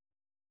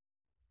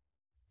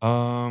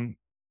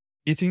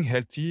 Eating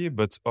healthy,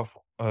 but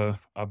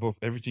above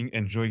everything,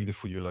 enjoying the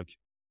food you like.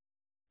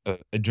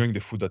 Enjoying the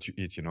food that you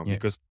eat,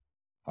 because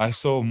I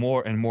saw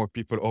more and more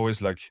people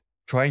always like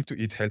trying to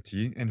eat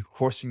healthy and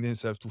forcing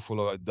themselves to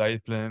follow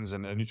diet plans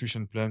and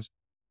nutrition plans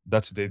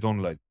that they don't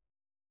like.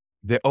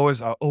 I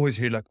always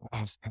hear like,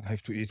 oh, I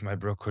have to eat my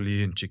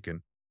broccoli and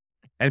chicken.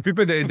 And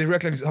people, they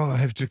react like this, oh,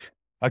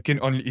 I can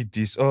only eat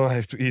this. Oh, I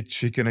have to eat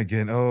chicken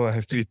again. Oh, I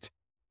have to eat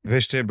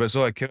vegetables.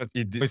 Oh, I cannot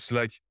eat this. It's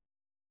like,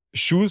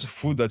 choose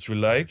food that you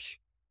like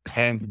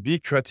and be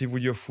creative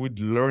with your food.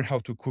 Learn how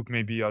to cook.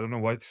 Maybe, I don't know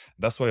why.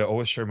 That's why I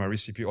always share my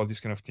recipe, all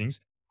these kind of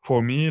things.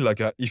 For me,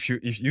 like, if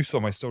you saw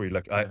my story,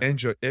 like, I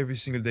enjoy every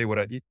single day what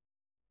I eat,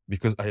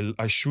 because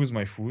I choose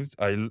my food.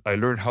 I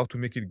learn how to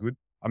make it good.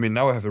 I mean,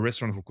 now I have a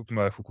restaurant who cook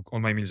all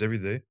my meals every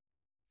day.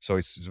 So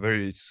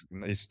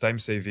it's time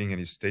saving and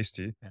it's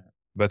tasty. Yeah.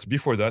 But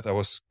before that, I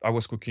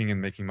was cooking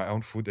and making my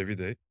own food every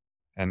day.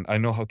 And I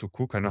know how to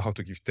cook. I know how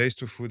to give taste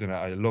to food, and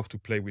I love to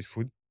play with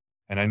food.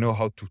 And I know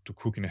how to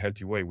cook in a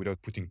healthy way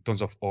without putting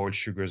tons of oil,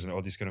 sugars, and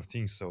all these kind of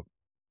things. So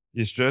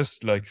it's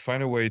just like,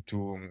 find a way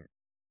to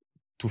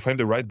find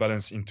the right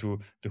balance into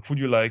the food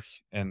you like,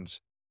 and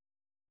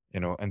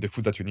and the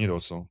food that you need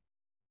also.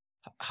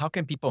 How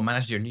can people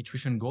manage their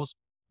nutrition goals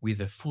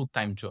with a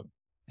full-time job?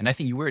 And I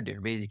think you were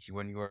there basically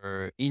when you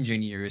were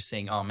engineer,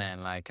 saying, oh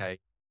man, like I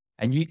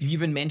And you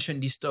even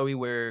mentioned this story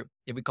where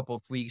every couple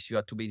of weeks you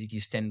had to basically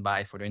stand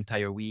by for the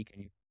entire week.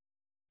 And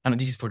I know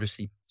this is for the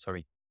sleep,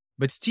 sorry.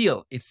 But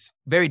still, it's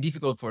very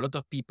difficult for a lot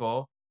of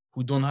people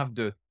who don't have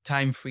the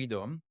time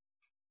freedom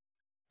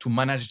to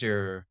manage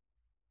their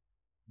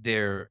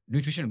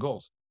nutrition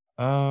goals.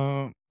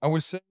 I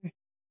would say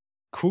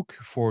cook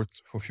for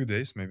a few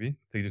days, maybe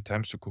take the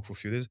time to cook for a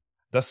few days.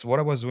 That's what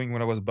I was doing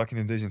when I was back in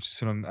the days in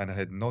Switzerland, and I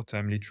had no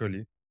time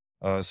literally.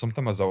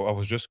 Sometimes I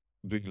was just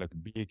doing like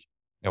big.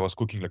 I was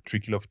cooking like 3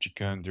 kilos of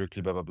chicken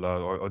directly, blah blah blah,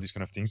 or all these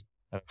kind of things.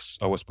 And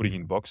I was putting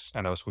in box,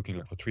 and I was cooking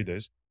like for 3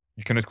 days.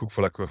 You cannot cook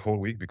for like a whole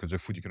week because the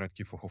food you cannot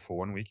keep for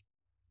 1 week.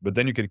 But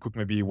then you can cook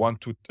maybe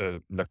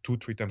like 2,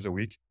 3 times a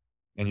week,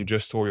 and you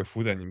just store your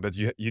food. But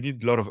you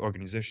need a lot of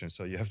organization,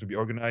 so you have to be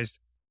organized.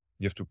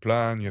 You have to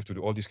plan. You have to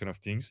do all these kind of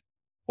things.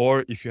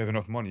 Or if you have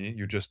enough money,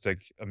 you just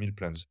take a meal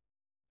plans.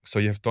 So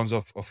you have tons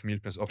of meal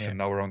plans option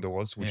now around the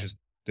world, which is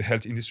the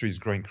health industry is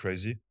growing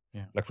crazy.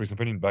 Yeah. Like for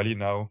example, in Bali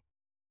now,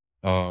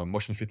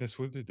 motion fitness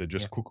food, they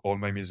just cook all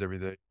my meals every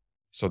day.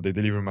 So they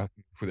deliver my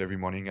food every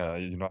morning.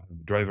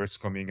 Drivers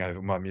coming, I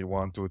have my meal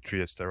 1, 2,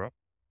 3, etc.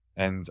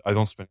 And I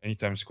don't spend any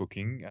time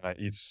cooking. And I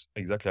eat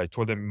exactly. I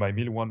told them my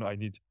meal 1, I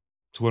need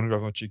 200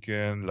 grams of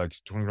chicken, like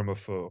 200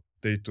 grams of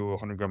potato,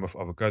 100 grams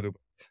of avocado,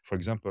 for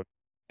example.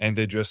 And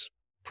they just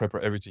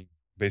prepare everything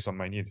based on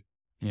my need.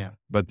 Yeah.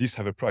 But these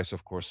have a price,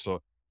 of course.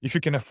 So if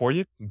you can afford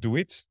it, do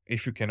it.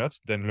 If you cannot,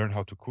 then learn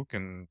how to cook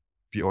and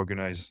be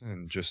organized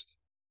and just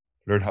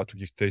learn how to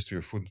give taste to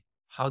your food.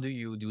 How do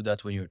you do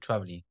that when you're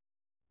traveling?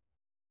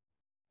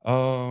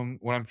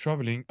 When I'm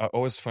traveling, I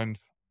always find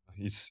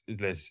it's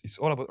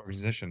all about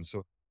organization.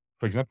 So,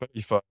 for example,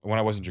 when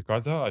I was in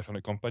Jakarta, I found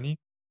a company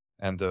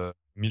and a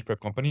meal prep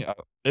company.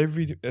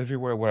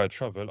 Everywhere where I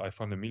travel, I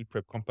found a meal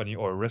prep company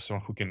or a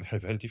restaurant who can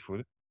have healthy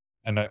food,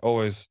 and I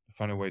always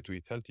find a way to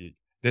eat healthy.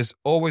 There's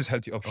always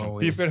healthy options.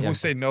 Always, People yeah. who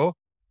say no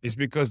is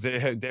because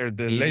they're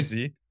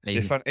lazy. They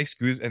Lazy. find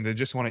excuse and they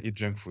just want to eat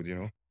junk food.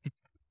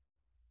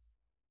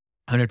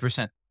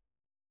 100%.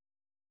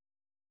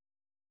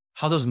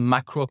 How does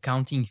macro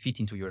counting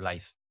fit into your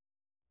life?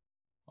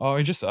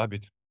 It's just a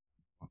habit.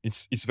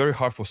 It's very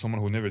hard for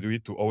someone who never do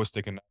it to always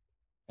take a nap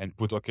and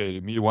put, okay,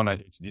 meal 1, I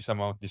eat this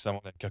amount,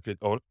 and calculate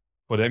all.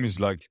 For them, it's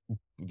like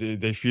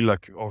they feel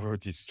like, oh,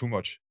 it's too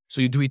much. So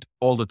you do it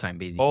all the time,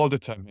 basically. All the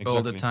time, exactly.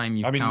 All the time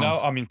you I mean, count. now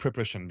I'm in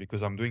preparation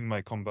because I'm doing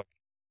my comeback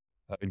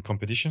in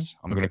competitions.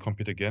 I'm going to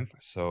compete again.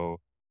 So,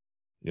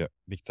 yeah,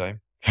 big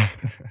time.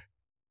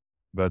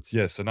 But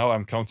yeah, so now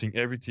I'm counting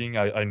everything.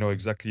 I know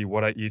exactly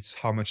what I eat,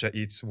 how much I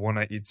eat, when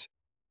I eat,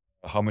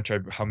 how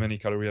many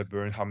calories I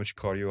burn, how much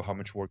cardio, how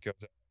much workout,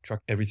 track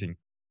everything.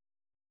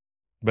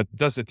 But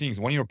that's the thing.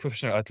 When you're a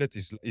professional athlete,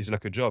 is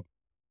like a job.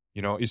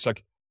 It's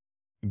like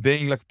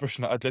being like a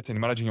professional athlete and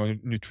managing your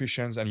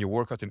nutrition and your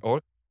workout and all.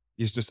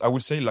 Is just, I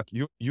would say, like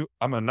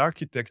I'm an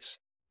architect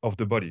of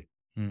the body,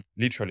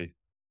 literally.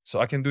 So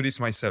I can do this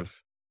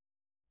myself.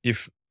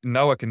 If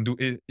now I can do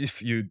it,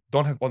 if you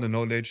don't have all the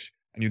knowledge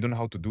and you don't know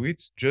how to do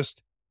it,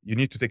 just you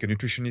need to take a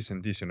nutritionist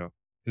and this.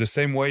 The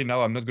same way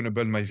now I'm not going to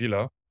build my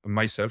villa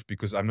myself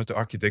because I'm not an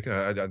architect.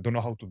 I don't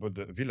know how to build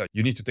a villa.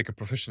 You need to take a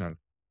professional.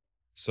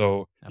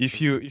 So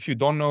if you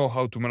don't know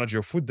how to manage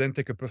your food, then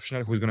take a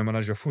professional who's going to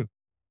manage your food.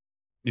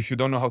 If you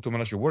don't know how to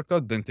manage your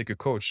workout, then take a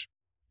coach.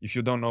 If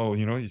you don't know,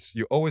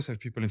 you always have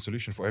people in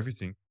solution for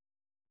everything.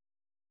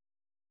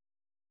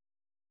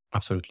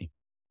 Absolutely.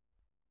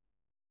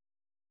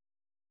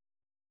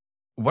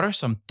 What are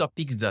some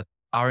topics that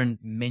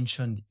aren't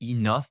mentioned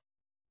enough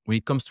when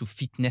it comes to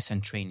fitness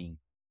and training?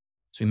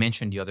 So you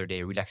mentioned the other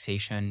day,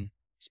 relaxation,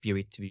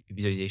 spirit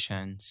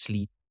visualization,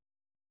 sleep.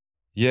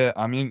 Yeah,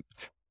 I mean,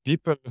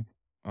 people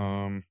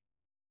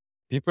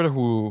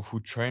who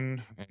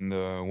train and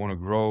want to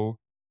grow,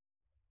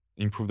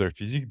 improve their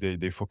physique,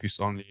 they focus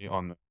only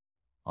on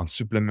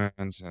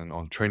supplements and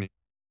on training.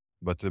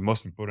 But the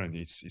most important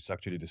is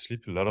actually the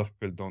sleep. A lot of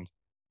people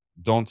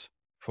don't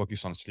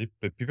focus on sleep,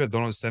 but people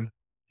don't understand.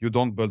 You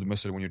don't build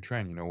muscle when you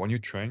train. When you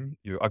train,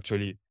 you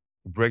actually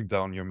break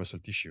down your muscle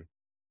tissue.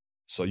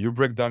 So you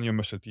break down your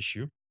muscle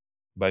tissue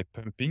by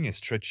pumping and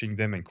stretching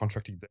them and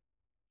contracting them.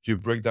 You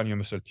break down your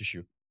muscle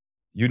tissue.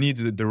 You need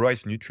the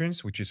right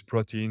nutrients, which is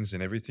proteins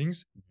and everything,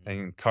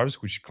 and carbs,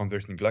 which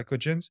convert in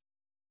glycogen,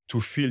 to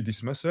fill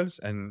these muscles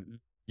and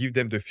give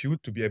them the fuel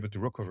to be able to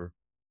recover.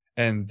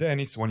 And then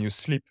it's when you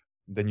sleep,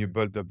 then you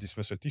build up this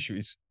muscle tissue.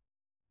 It's,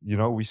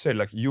 we say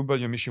like you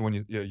build your mission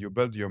when you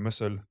build your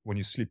muscle when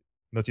you sleep,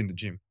 not in the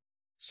gym.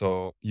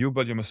 So you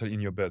build your muscle in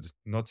your bed,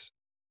 not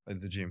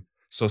at the gym.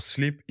 So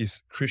sleep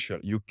is crucial.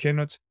 You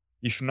cannot,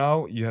 if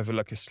now you have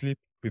like a sleep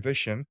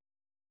privation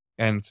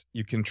and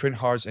you can train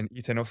hard and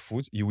eat enough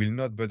food, you will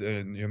not build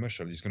your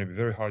muscle. It's going to be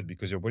very hard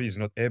because your body is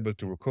not able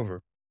to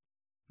recover.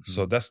 Mm-hmm.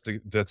 So that's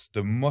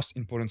the most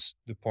important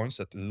the points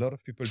that a lot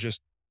of people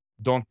just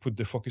don't put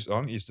the focus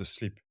on is the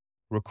sleep.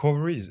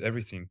 Recovery is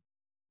everything.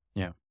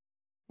 Yeah.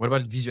 What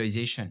about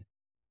visualization?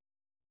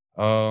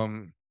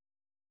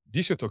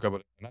 This you talk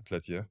about an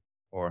athlete, yeah?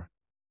 Or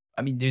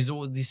I mean, there's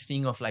all this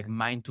thing of like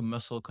mind to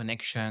muscle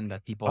connection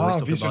that people always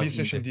talk about.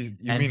 Visualization. You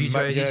And mean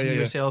visualizing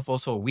yourself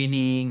also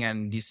winning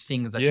and these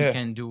things that you Yeah.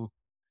 can do.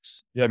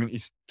 Yeah, I mean,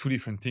 it's two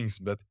different things,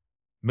 but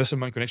muscle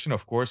mind connection,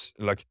 of course,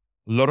 like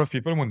a lot of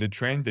people, when they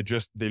train,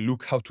 they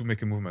look how to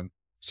make a movement.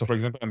 So for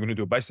example, I'm going to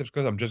do a biceps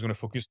curl. I'm just going to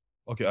focus.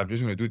 Okay, I'm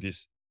just going to do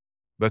this.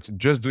 But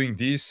just doing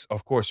this,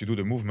 of course, you do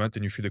the movement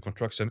and you feel the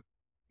contraction.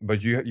 But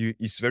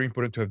it's very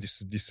important to have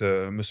this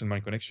muscle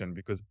mind connection,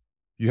 because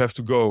you have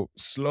to go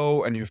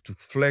slow and you have to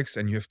flex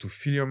and you have to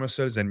feel your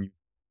muscles and you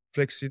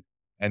flex it,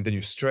 and then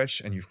you stretch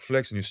and you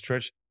flex and you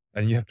stretch,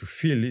 and you have to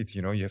feel it.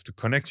 You have to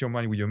connect your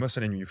mind with your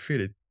muscle and you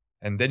feel it,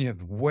 and then you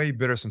have way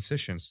better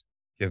sensations.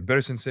 You have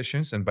better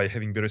sensations, and by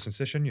having better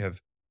sensation, you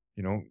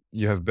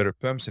have better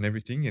pumps and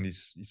everything, and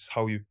it's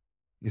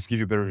give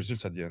you better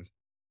results at the end.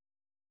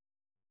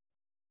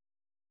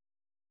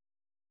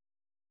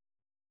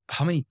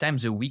 How many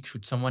times a week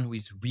should someone who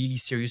is really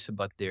serious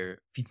about their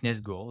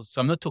fitness goals? So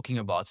I'm not talking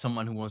about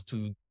someone who wants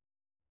to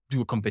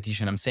do a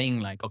competition. I'm saying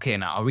like, okay,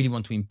 now I really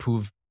want to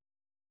improve.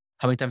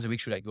 How many times a week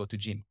should I go to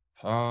gym?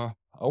 I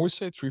would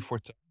say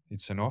 3-4 times.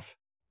 It's enough.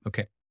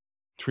 Okay.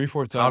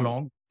 3-4 times. How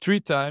long? 3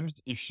 times.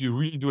 If you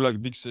really do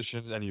like big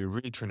sessions and you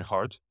really train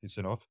hard, it's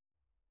enough.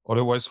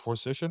 Otherwise, 4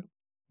 sessions.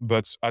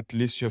 But at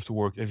least you have to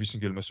work every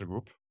single muscle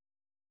group.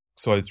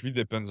 So it really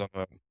depends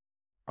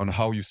on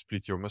how you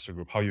split your muscle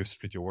group, how you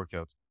split your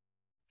workout.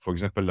 For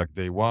example, like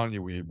day 1,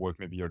 you will work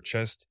maybe your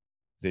chest.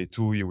 Day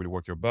 2, you will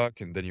work your back,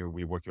 and then you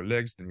will work your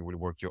legs. Then you will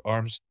work your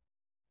arms,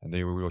 and then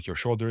you will work your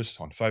shoulders.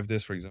 On 5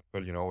 days, for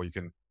example, you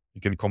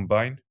can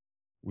combine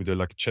with the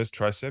like chest,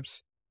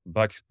 triceps,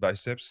 back,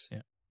 biceps,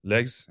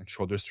 legs, and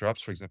shoulder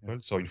straps, for example.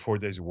 So in 4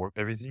 days, you work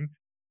everything.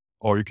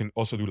 Or you can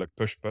also do like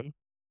push pull,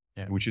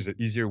 which is an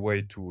easier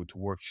way to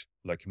work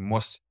like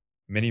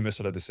many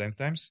muscles at the same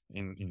times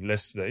in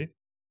less day.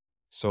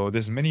 So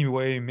there's many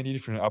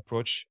different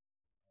approach.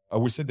 I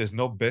would say there's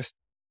no best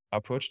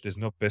approach. There's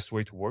no best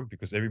way to work,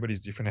 because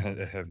everybody's different and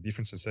have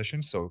different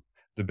sensations. So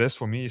the best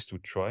for me is to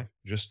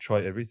just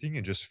try everything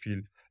and just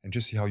feel and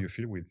just see how you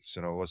feel with,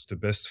 what's the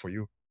best for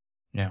you.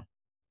 Yeah.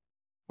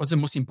 What's the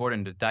most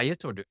important, the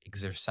diet or the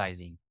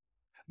exercising?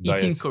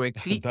 Diet. Eating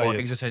correctly or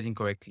exercising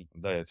correctly?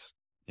 Diet.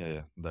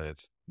 Yeah,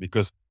 diet.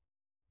 Because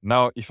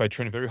now if I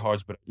train very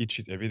hard but eat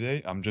shit every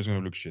day, I'm just going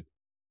to look shit.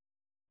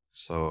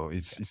 So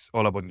it's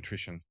all about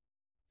nutrition.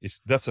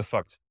 That's a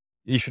fact.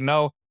 If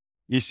now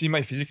you see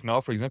my physique now,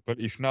 for example,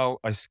 if now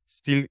I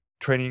still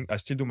training, I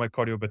still do my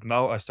cardio, but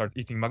now I start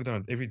eating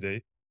McDonald's every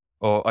day,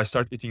 or I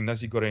start eating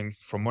nasi goreng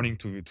from morning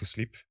to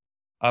sleep,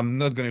 I'm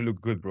not going to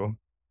look good, bro.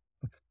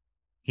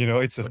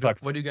 It's a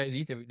fact. What do you guys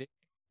eat every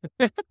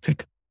day?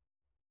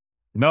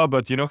 No,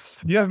 but you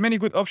have many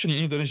good options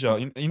in Indonesia.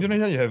 In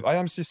Indonesia, you have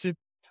ayam sisit,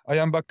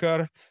 ayam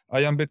bakar,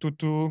 ayam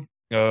betutu,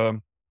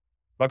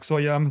 bakso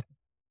ayam.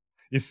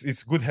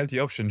 It's good healthy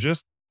option.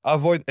 Just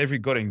avoid every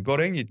goreng.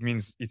 Goreng, it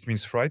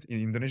means fried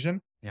in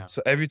Indonesian. Yeah.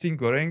 So everything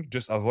goreng,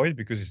 just avoid,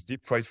 because it's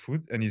deep fried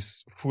food and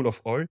it's full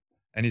of oil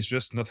and it's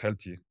just not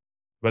healthy.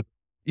 But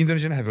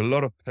Indonesian have a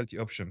lot of healthy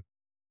option.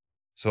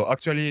 So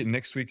actually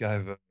next week I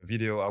have a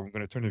video. I'm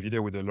going to turn a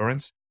video with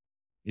Lawrence.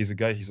 He's a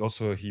guy.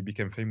 He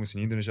became famous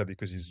in Indonesia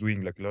because he's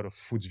doing like a lot of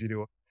foods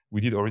video.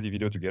 We did already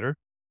video together.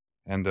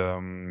 And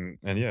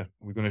yeah,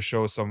 we're going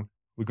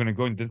to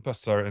go in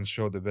Denpasar and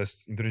show the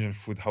best Indonesian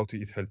food, how to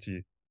eat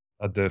healthy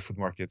at the food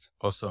market.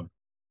 Awesome.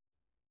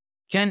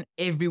 Can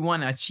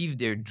everyone achieve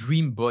their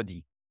dream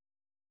body?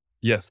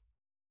 Yes.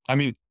 I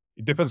mean,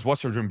 it depends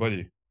what's your dream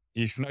body.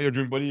 If now your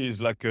dream body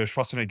is like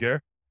Schwarzenegger,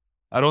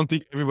 I don't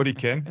think everybody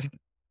can.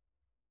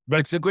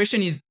 But the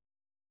question is,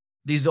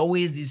 there's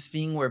always this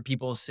thing where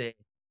people say,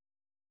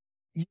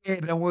 yeah,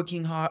 but I'm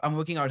working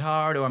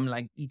hard, or I'm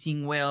like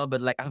eating well, but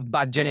like I have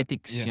bad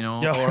genetics, Yeah.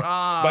 or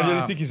bad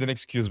genetic is an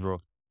excuse,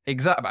 bro.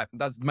 Exactly.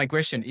 That's my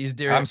question. Is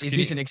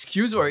this an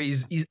excuse, or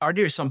are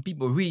there some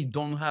people who really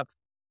don't have?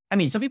 I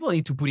mean, some people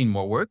need to put in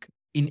more work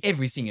in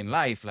everything in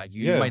life. Like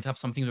you might have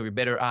some things that you're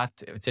better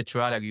at,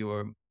 etc. Like you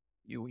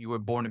were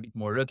born a bit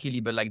more luckily,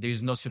 but like there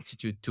is no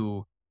substitute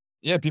to.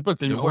 Yeah, people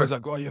tell me always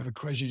like, oh, you have a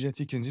crazy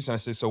genetic and this, and I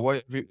say, so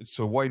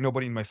why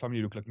nobody in my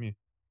family look like me?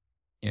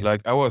 Yeah.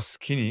 Like I was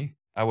skinny.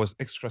 I was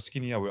extra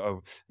skinny.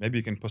 Maybe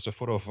you can post a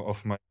photo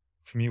of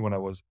me when I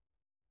was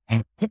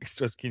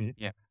extra skinny.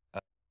 Yeah.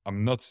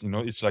 I'm not,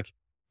 it's like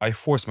I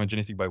forced my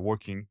genetic by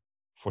working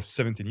for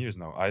 17 years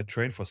now. I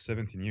trained for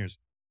 17 years.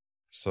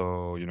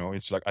 So,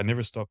 it's like I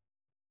never stopped.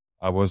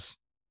 I was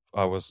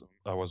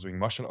doing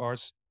martial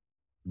arts,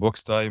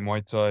 box Thai,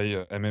 Muay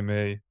Thai,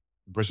 MMA,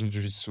 Brazilian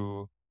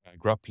Jiu-Jitsu,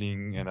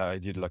 grappling, and I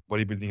did like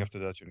bodybuilding after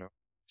that,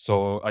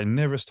 So I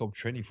never stopped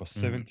training for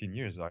 17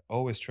 years. I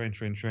always train.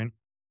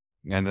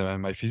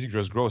 And my physique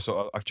just grows.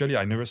 So actually,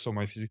 I never saw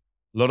my physique.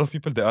 A lot of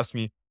people, they ask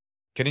me,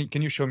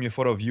 can you show me a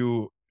photo of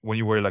you when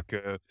you were like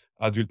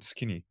adult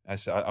skinny? I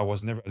said, I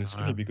was never adult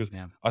skinny because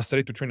I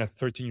started to train at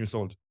 13 years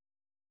old.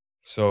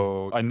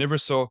 So I never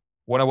saw,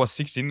 when I was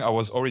 16, I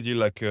was already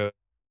like, I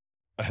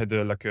had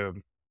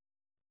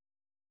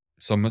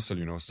some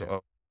muscle,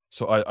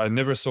 So I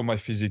never saw my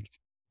physique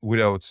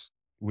without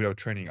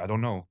training. I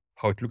don't know.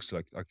 how it looks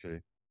like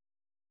actually.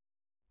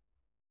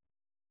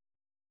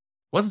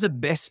 What's the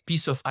best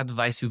piece of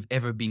advice you've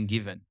ever been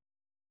given?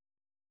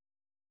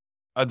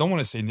 I don't want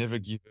to say never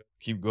give up,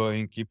 keep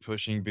going, keep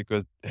pushing,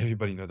 because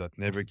everybody know that.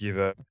 Never give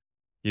up,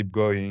 keep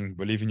going,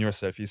 believe in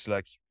yourself. It's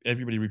like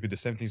everybody repeat the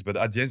same things, but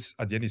at the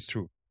end it's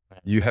true.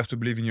 You have to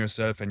believe in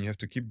yourself and you have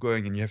to keep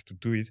going and you have to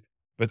do it.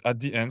 But at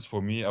the end,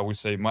 for me, I would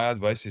say my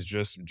advice is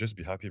just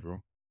be happy,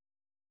 bro.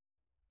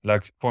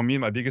 Like for me,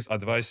 my biggest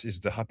advice is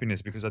the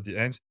happiness, because at the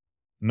end,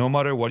 no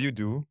matter what you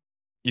do,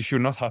 if you're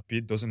not happy,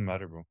 it doesn't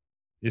matter, bro.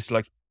 It's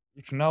like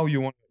if now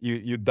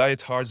you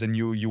diet hard and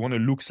you want to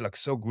look like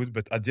so good,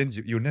 but at the end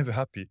you're never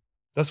happy.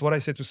 That's what I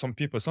say to some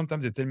people.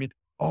 Sometimes they tell me,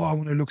 "Oh, I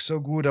want to look so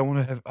good. I want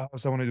to have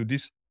abs. I want to do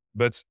this."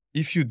 But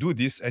if you do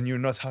this and you're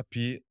not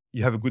happy,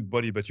 you have a good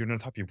body, but you're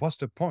not happy. What's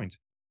the point?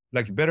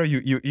 Like better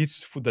you eat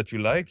food that you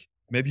like.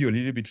 Maybe you're a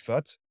little bit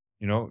fat.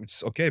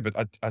 It's okay, but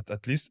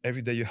at least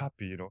every day you're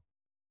happy.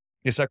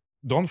 It's like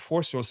don't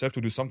force yourself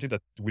to do something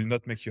that will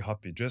not make you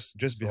happy.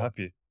 Just be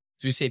happy.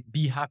 So you say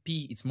be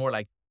happy. It's more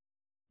like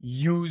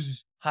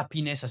use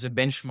happiness as a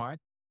benchmark,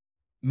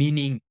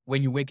 meaning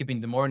when you wake up in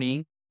the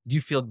morning, do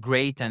you feel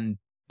great and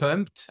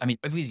pumped? I mean,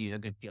 obviously you're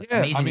going to feel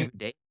amazing every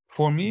day.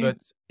 For me, but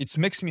it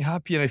makes me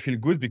happy and I feel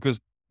good, because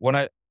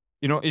when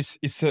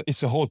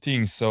it's a whole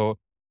thing. So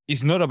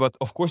it's not about,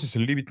 of course, it's a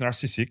little bit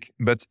narcissistic,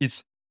 but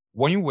it's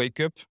when you wake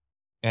up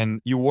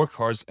and you work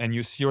hard and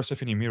you see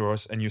yourself in the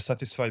mirrors and you're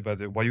satisfied by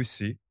what you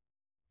see,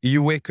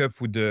 you wake up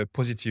with the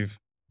positive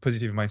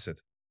mindset.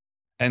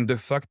 And the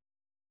fact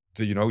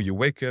that, you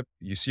wake up,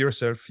 you see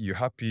yourself, you're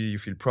happy, you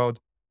feel proud,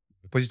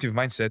 positive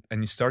mindset,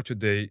 and you start your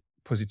day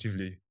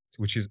positively,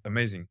 which is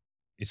amazing.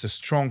 It's a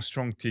strong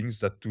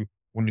things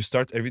when you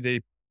start every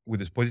day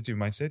with a positive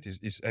mindset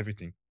is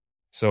everything.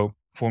 So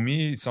for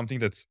me, it's something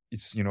that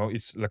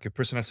it's like a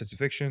personal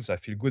satisfaction. So I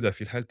feel good, I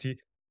feel healthy,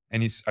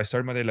 and I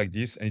start my day like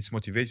this, and it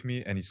motivates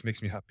me and it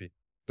makes me happy.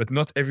 But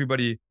not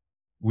everybody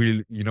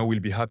will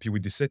be happy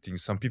with the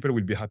settings. Some people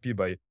will be happy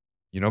by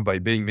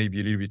being maybe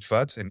a little bit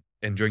fat and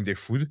enjoying their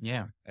food.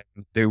 Yeah.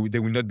 And they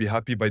will not be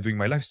happy by doing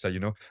my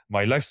lifestyle.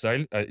 My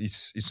lifestyle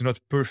it's not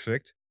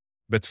perfect,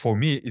 but for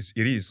me it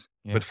is.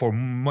 Yeah. But for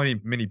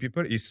many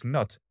people, it's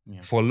not.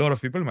 Yeah. For a lot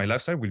of people, my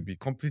lifestyle will be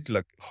completely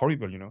like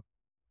horrible.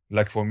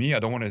 Like for me, I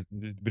don't want to.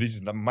 But this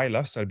is not my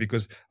lifestyle,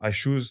 because I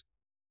choose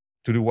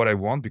to do what I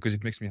want because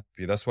it makes me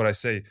happy. That's what I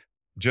say.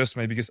 Just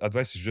my biggest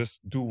advice is just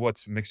do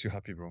what makes you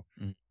happy, bro.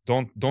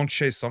 Don't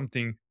chase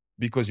something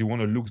because you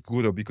want to look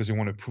good, or because you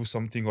want to prove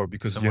something, or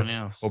because someone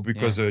else, or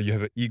because you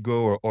have an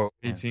ego, or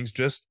anything.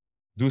 Just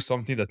do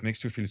something that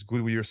makes you feel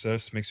good with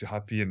yourself, makes you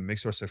happy, and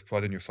makes yourself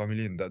proud in your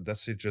family, and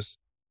that's it. Just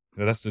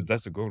that's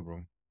the goal,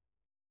 bro.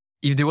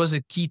 If there was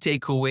a key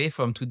takeaway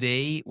from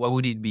today, what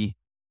would it be?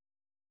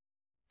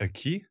 A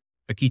key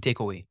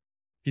takeaway.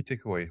 Key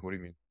takeaway. What do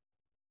you mean?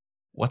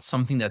 What's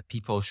something that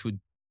people should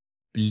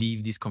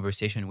leave this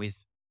conversation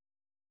with?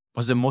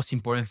 What's the most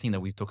important thing that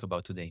we've talked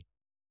about today?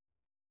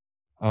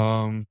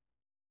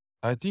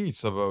 I think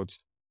it's about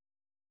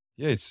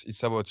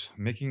it's about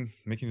making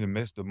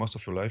the most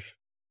of your life.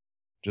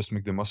 Just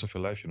make the most of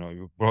your life.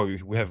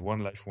 We have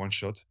one life, one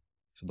shot,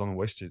 so don't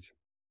waste it.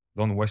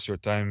 Don't waste your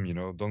time.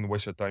 Don't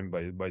waste your time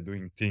by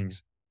doing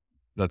things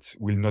that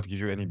will not give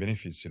you any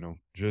benefits.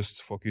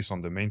 Just focus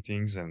on the main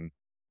things and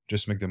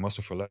just make the most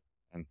of your life.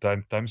 And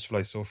times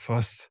fly so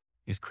fast.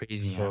 It's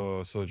crazy.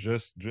 So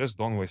just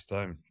don't waste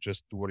time.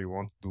 Just do what you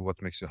want, do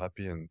what makes you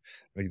happy, and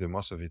make the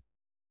most of it.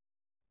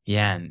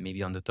 Yeah, and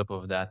maybe on the top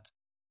of that,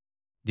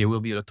 there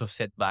will be a lot of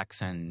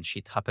setbacks and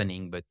shit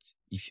happening. But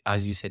if,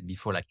 as you said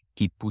before, like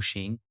keep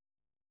pushing,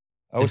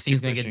 the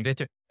things gonna get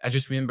better. I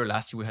just remember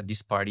last year we had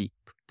this party,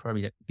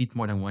 probably a bit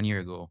more than 1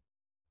 year ago,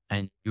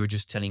 and you were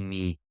just telling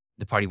me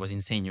the party was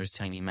insane. You're just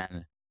telling me,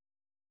 man,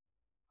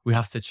 we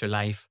have such a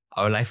life.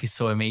 Our life is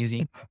so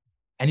amazing.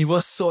 And it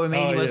was so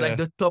amazing. It was like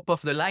the top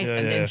of the life.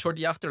 And then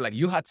shortly after, like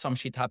you had some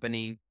shit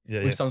happening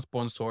with some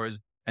sponsors.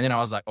 And then I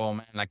was like, oh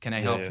man, like, can I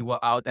help you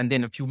out? And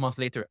then a few months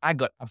later, I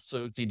got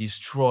absolutely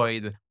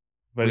destroyed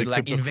with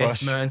like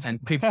investments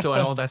and crypto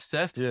and all that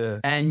stuff.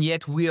 And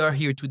yet we are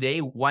here today,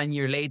 1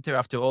 year later,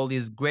 after all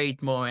these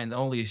great moments,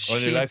 all this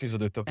shit. Life is at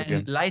the top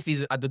again. Life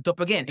is at the top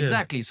again.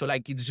 Exactly. So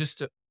like, it's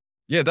just.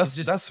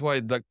 That's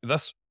why,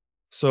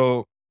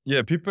 so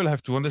yeah, people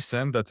have to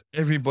understand that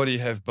everybody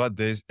have bad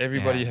days.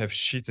 Everybody have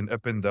shit and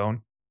up and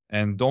down.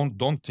 And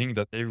don't think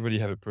that everybody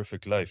have a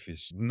perfect life.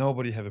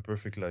 Nobody have a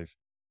perfect life.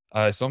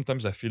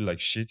 Sometimes I feel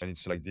like shit and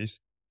it's like this.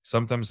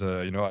 Sometimes,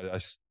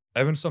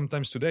 even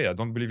sometimes today, I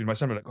don't believe in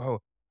myself. I'm like, oh,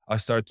 I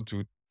start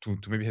to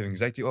maybe have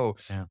anxiety. Oh,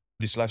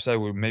 this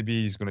lifestyle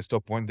maybe is going to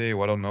stop one day.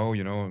 Well, I don't know,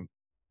 you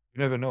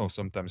never know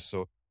sometimes.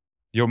 So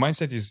your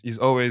mindset is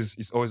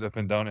always up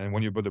and down. And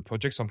when you build a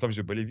project, sometimes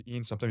you believe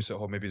in, sometimes you say,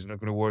 oh, maybe it's not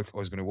going to work,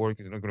 or it's going to work,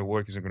 it's not going to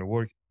work, it's not going to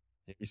work.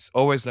 It's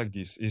always like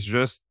this.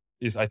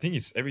 I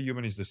think every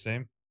human is the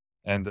same.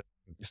 And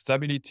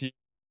stability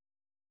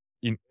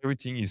in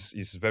everything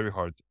is very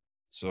hard.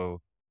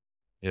 So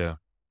yeah,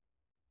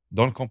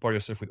 don't compare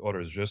yourself with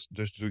others. Just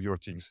do your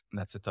things.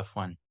 That's a tough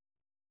one.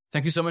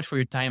 Thank you so much for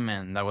your time,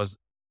 man. That was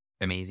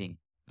amazing.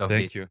 Lovely.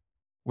 Thank you.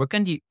 Where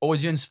can the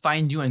audience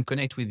find you and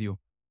connect with you?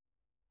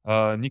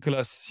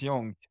 Nicolas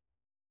Iong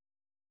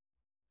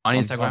On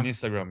Instagram? On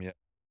Instagram, yeah.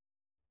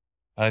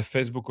 I have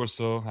Facebook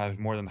also. I have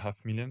more than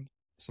 500,000,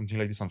 something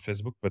like this on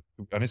Facebook. But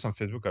to be honest, on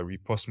Facebook, I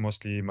repost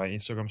mostly my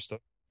Instagram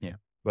stuff. Yeah.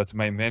 But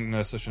my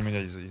main social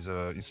media is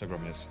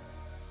Instagram, yes.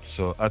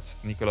 So at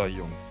Nicolas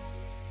Iong.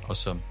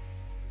 Awesome.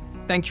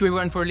 Thank you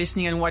everyone for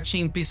listening and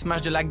watching. Please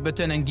smash the like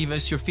button and give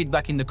us your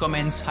feedback in the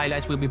comments.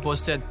 Highlights will be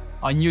posted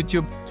on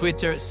YouTube,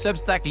 Twitter,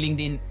 Substack,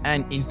 LinkedIn,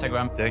 and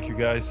Instagram. Thank you,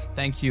 guys.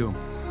 Thank you.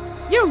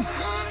 You.